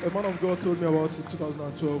 A man of God told me about it in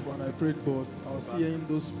 2012, and I prayed, but I was hearing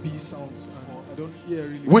those B sounds, and I don't hear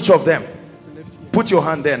really. Which of them? The left ear. Put your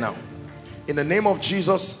hand there now. In the name of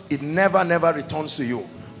Jesus, it never returns to you.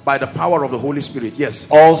 By the power of the Holy Spirit. Yes.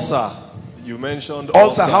 Ulcer. You mentioned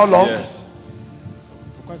ulcer. How long? Yes.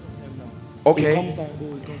 For quite some time now. Okay. It comes and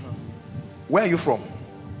goes, it comes and Where are you from?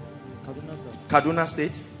 Kaduna, sir. Kaduna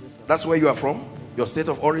State? Yes, sir. That's where you are from? Your state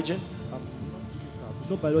of origin?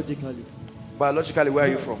 Not biologically. Biologically, where are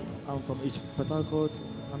you from? I'm from Port Harcourt.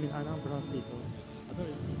 I mean, Anambra State. I don't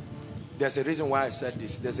really. There's a reason why I said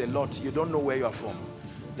this. There's a lot. You don't know where you are from.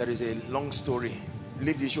 There is a long story.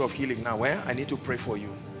 Leave the issue of healing now. Where? I need to pray for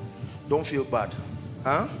you. Don't feel bad.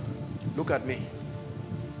 Huh? Look at me.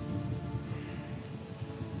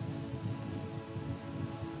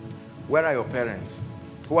 Where are your parents?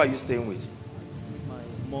 Who are you staying with? My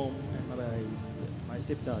mom and my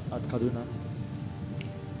stepdad at Kaduna.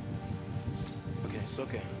 Okay, it's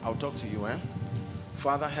okay. I'll talk to you, eh?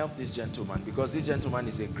 Father, help this gentleman, because this gentleman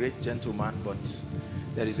is a great gentleman, but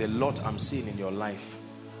there is a lot I'm seeing in your life.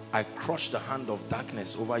 I crush the hand of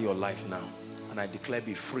darkness over your life now, and I declare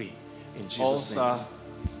be free in Jesus' name.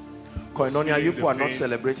 Koinonia, you people are not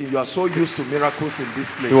celebrating. You are so used to miracles in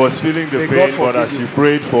this place. He was feeling the pain, but as you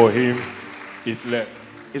prayed for him, it left.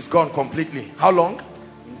 It's gone completely. How long?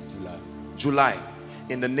 Since July. July.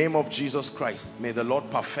 In the name of Jesus Christ, may the Lord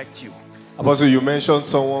perfect you. Apostle, you mentioned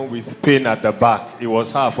someone with pain at the back. It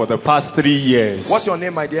was her for the past 3 years. What's your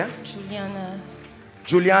name, my dear? Juliana.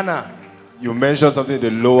 Juliana. You mentioned something,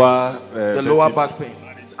 the lower back pain.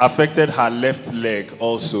 It affected her left leg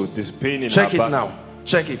also. This pain in her back. Check it now.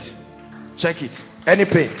 Check it. Check it. Any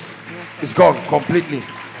pain? It's gone completely.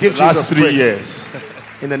 Give Jesus 3 years.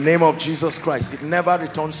 In the name of Jesus Christ. It never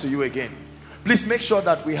returns to you again. Please make sure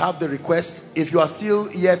that we have the request. If you are still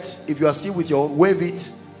with your own, wave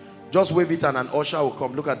it. Just wave it and an usher will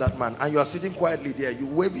come. Look at that man. And you are sitting quietly there. You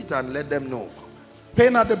wave it and let them know.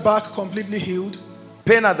 Pain at the back completely healed.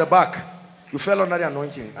 Pain at the back. You fell under the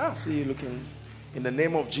anointing. See you looking. In the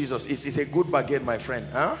name of Jesus. It's a good bargain, my friend.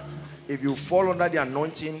 If you fall under the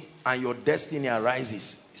anointing and your destiny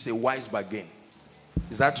arises, it's a wise bargain.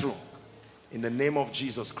 Is that true? In the name of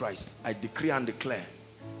Jesus Christ, I decree and declare,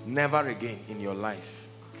 never again in your life.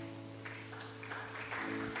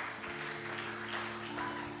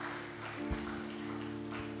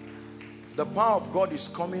 The power of God is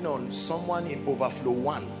coming on someone in overflow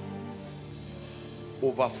 1.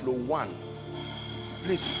 Overflow 1.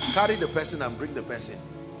 Please carry the person and bring the person.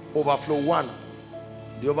 Overflow 1.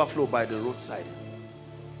 The overflow by the roadside.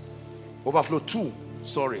 Overflow 2.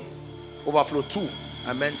 Sorry. Overflow 2.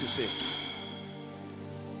 I meant to say.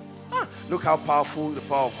 Look how powerful the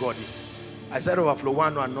power of God is. I said overflow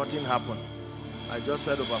 1 and nothing happened. I just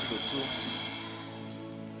said overflow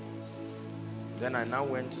 2. Then I now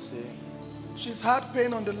went to say. She's had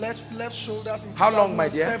pain on the left shoulder since How long, my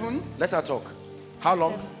dear? 2007. Let her talk. How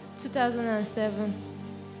long? 2007.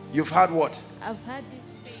 You've had what? I've had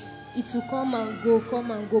this pain. It will come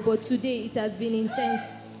and go. But today it has been intense.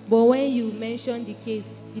 But when you mentioned the case,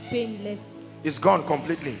 the pain left. It's gone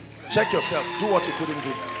completely. Check yourself. Do what you couldn't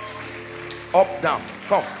do. Up, down.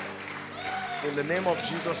 Come. In the name of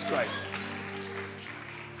Jesus Christ.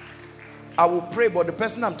 I will pray, but the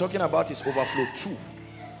person I'm talking about is overflow 2.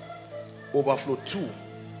 Overflow 2.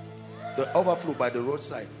 The overflow by the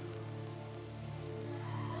roadside.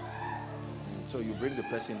 So you bring the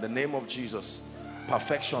person in the name of Jesus.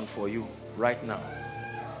 Perfection for you right now.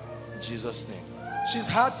 In Jesus' name. She's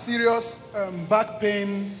had serious back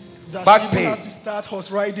pain. Back she pain. had to start horse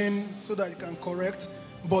riding so that it can correct.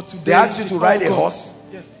 But today They asked you to it's ride all a gone. horse?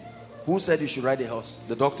 Yes. Who said you should ride a horse?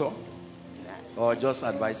 The doctor? Or just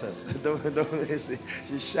advisors? don't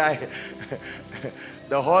she's shy.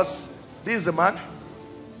 The horse. This is the man.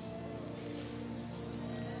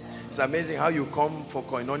 It's amazing how you come for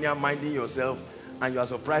koinonia minding yourself and you are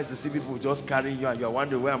surprised to see people just carrying you and you are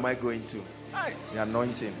wondering, where am I going to? The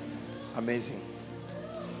anointing. Amazing.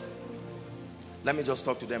 Let me just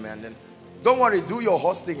talk to them and then don't worry, do your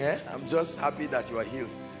horse thing. I'm just happy that you are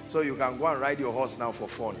healed. So you can go and ride your horse now for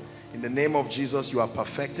fun. In the name of Jesus, you are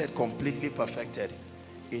perfected, completely perfected.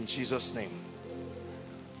 In Jesus' name.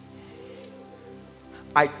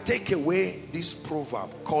 I take away this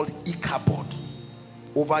proverb called Ichabod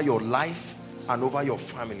over your life and over your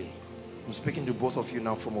family. I'm speaking to both of you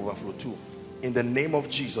now from overflow 2. In the name of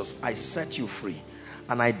Jesus, I set you free.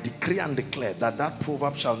 And I decree and declare that that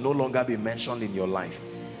proverb shall no longer be mentioned in your life.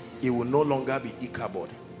 It will no longer be Ichabod.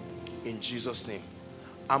 In Jesus' name.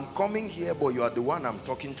 I'm coming here, but you are the one I'm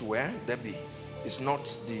talking to. Where? Debbie. It's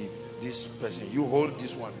not this person. You hold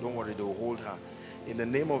this one. Don't worry, they will hold her. In the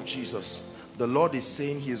name of Jesus, the Lord is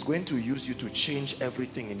saying he is going to use you to change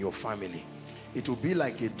everything in your family. It will be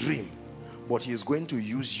like a dream, but he is going to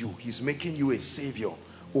use you. He's making you a savior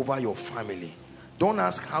over your family. Don't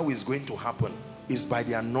ask how it's going to happen. It's by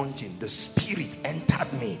the anointing. The Spirit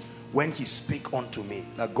entered me when he spake unto me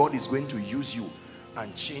that God is going to use you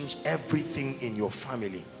and change everything in your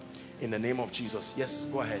family. In the name of Jesus. Yes,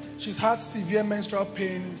 go ahead. She's had severe menstrual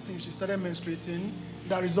pain since she started menstruating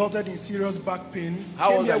that resulted in serious back pain.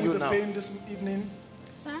 How old are you with now? The pain this evening.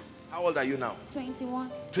 Sir? How old are you now?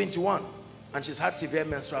 21. 21. And she's had severe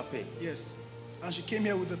menstrual pain. Yes. And she came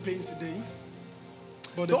here with the pain today.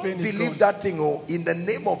 But the Don't pain is believe gone. that thing. Oh, in the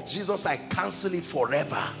name of Jesus, I cancel it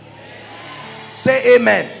forever. Say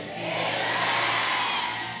amen.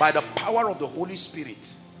 By the power of the Holy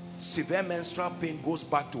Spirit, severe menstrual pain goes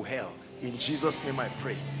back to hell. In Jesus' name I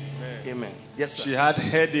pray. Amen. Yes, sir. She had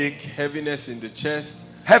headache, heaviness in the chest.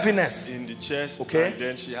 Heaviness in the chest. Okay. And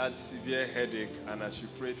then she had severe headache. And as you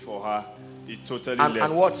prayed for her, it totally And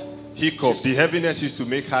left. what? Hiccup. The heaviness used to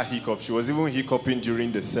make her hiccup. She was even hiccuping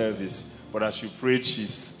during the service. But as you prayed,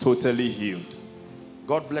 she's totally healed.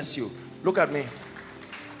 God bless you. Look at me.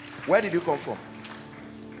 Where did you come from?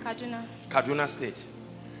 Kaduna. Kaduna State.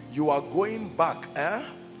 You are going back.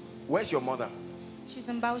 Where's your mother? She's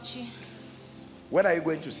in Bauchi. When are you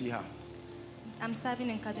going to see her? I'm serving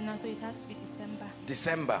in Kaduna, so it has to be December.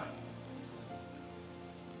 December.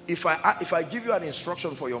 If I give you an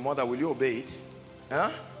instruction for your mother, will you obey it?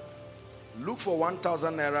 Look for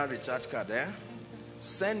 1,000 naira recharge card.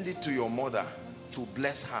 Send it to your mother to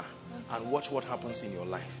bless her and watch what happens in your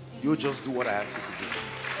life. You just do what I ask you to do.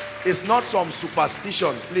 It's not some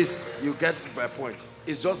superstition. Please, you get my point.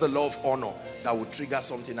 It's just the law of honor that will trigger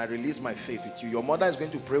something. I release my faith with you. Your mother is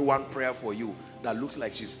going to pray one prayer for you that looks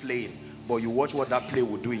like she's playing, but you watch what that play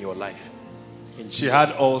will do in your life. She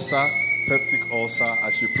had ulcer, peptic ulcer.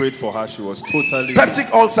 As you prayed for her, she was totally...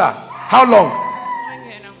 Peptic ulcer. How long?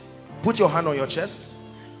 Put your hand on your chest.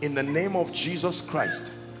 In the name of Jesus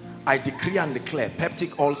Christ, I decree and declare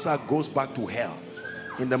peptic ulcer goes back to hell.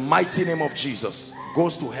 In the mighty name of Jesus,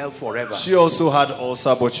 goes to hell forever. She also had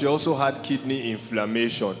ulcer, but she also had kidney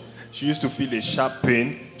inflammation. She used to feel a sharp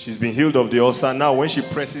pain. She's been healed of the ulcer. Now when she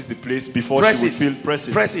presses the place, before she will feel, press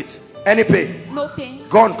it. Press it. Any pain? No pain.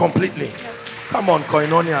 Gone completely. Come on,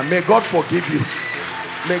 Koinonia. May God forgive you.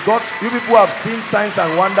 May God, you people have seen signs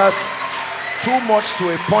and wonders too much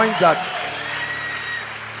to a point that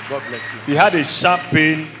God bless you. He had a sharp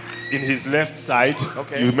pain in his left side.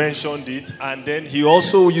 Okay. You mentioned it. And then he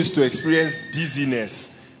also used to experience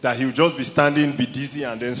dizziness, that he would just be standing, be dizzy,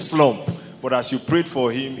 and then slump. But as you prayed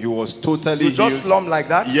for him, he was totally healed. Just slump like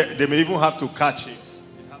that? Yeah, they may even have to catch him.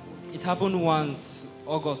 It happened once,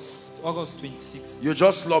 August 26th. You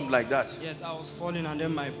just slumped like that? Yes, I was falling and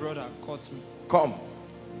then my brother caught me. Come.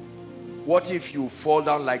 What if you fall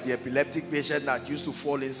down like the epileptic patient that used to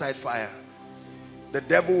fall inside fire? The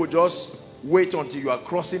devil will just wait until you are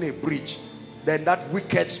crossing a bridge. Then that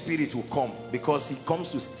wicked spirit will come, because he comes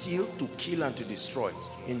to steal, to kill, and to destroy.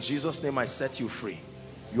 In Jesus' name I set you free.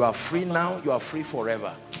 You are free now. You are free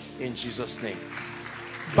forever. In Jesus' name.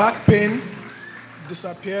 Back pain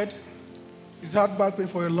disappeared. He's had back pain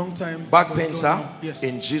for a long time. Back pain, sir? Yes.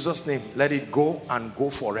 In Jesus' name, let it go and go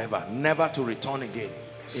forever. Never to return again.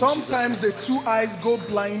 Sometimes the two eyes go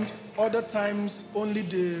blind. Other times only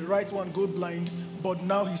the right one go blind. But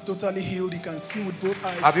now he's totally healed. He can see with both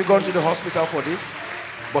eyes. Have you gone to the hospital for this?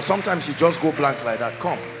 But sometimes you just go blank like that.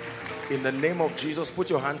 Come. In the name of Jesus, put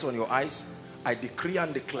your hands on your eyes. I decree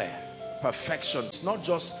and declare perfection. It's not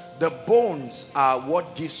just the bones are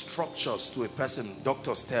what gives structures to a person,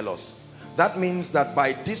 doctors tell us. That means that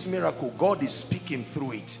by this miracle, God is speaking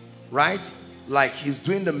through it, right? Like he's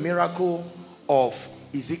doing the miracle of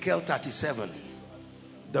Ezekiel 37.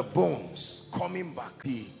 The bones coming back,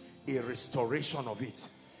 a restoration of it.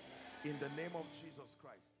 In the name of Jesus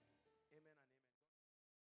Christ.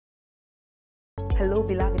 Hello,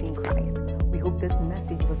 beloved in Christ. We hope this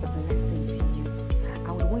message was a blessing to you.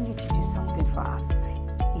 I would want you to do something for us.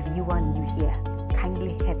 If you are new here,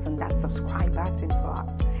 kindly hit on that subscribe button for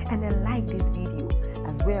us. And then like this video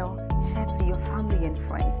as well. Share to your family and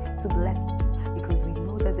friends to bless them. Because we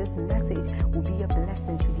know that this message will be a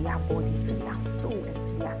blessing to their body, to their soul, and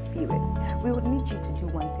to their spirit. We would need you to do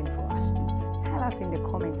one thing for us too. Tell us in the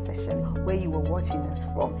comment section where you were watching us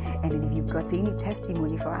from. And then if you've got any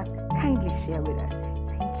testimony for us, kindly share with us.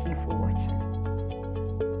 Thank you for watching.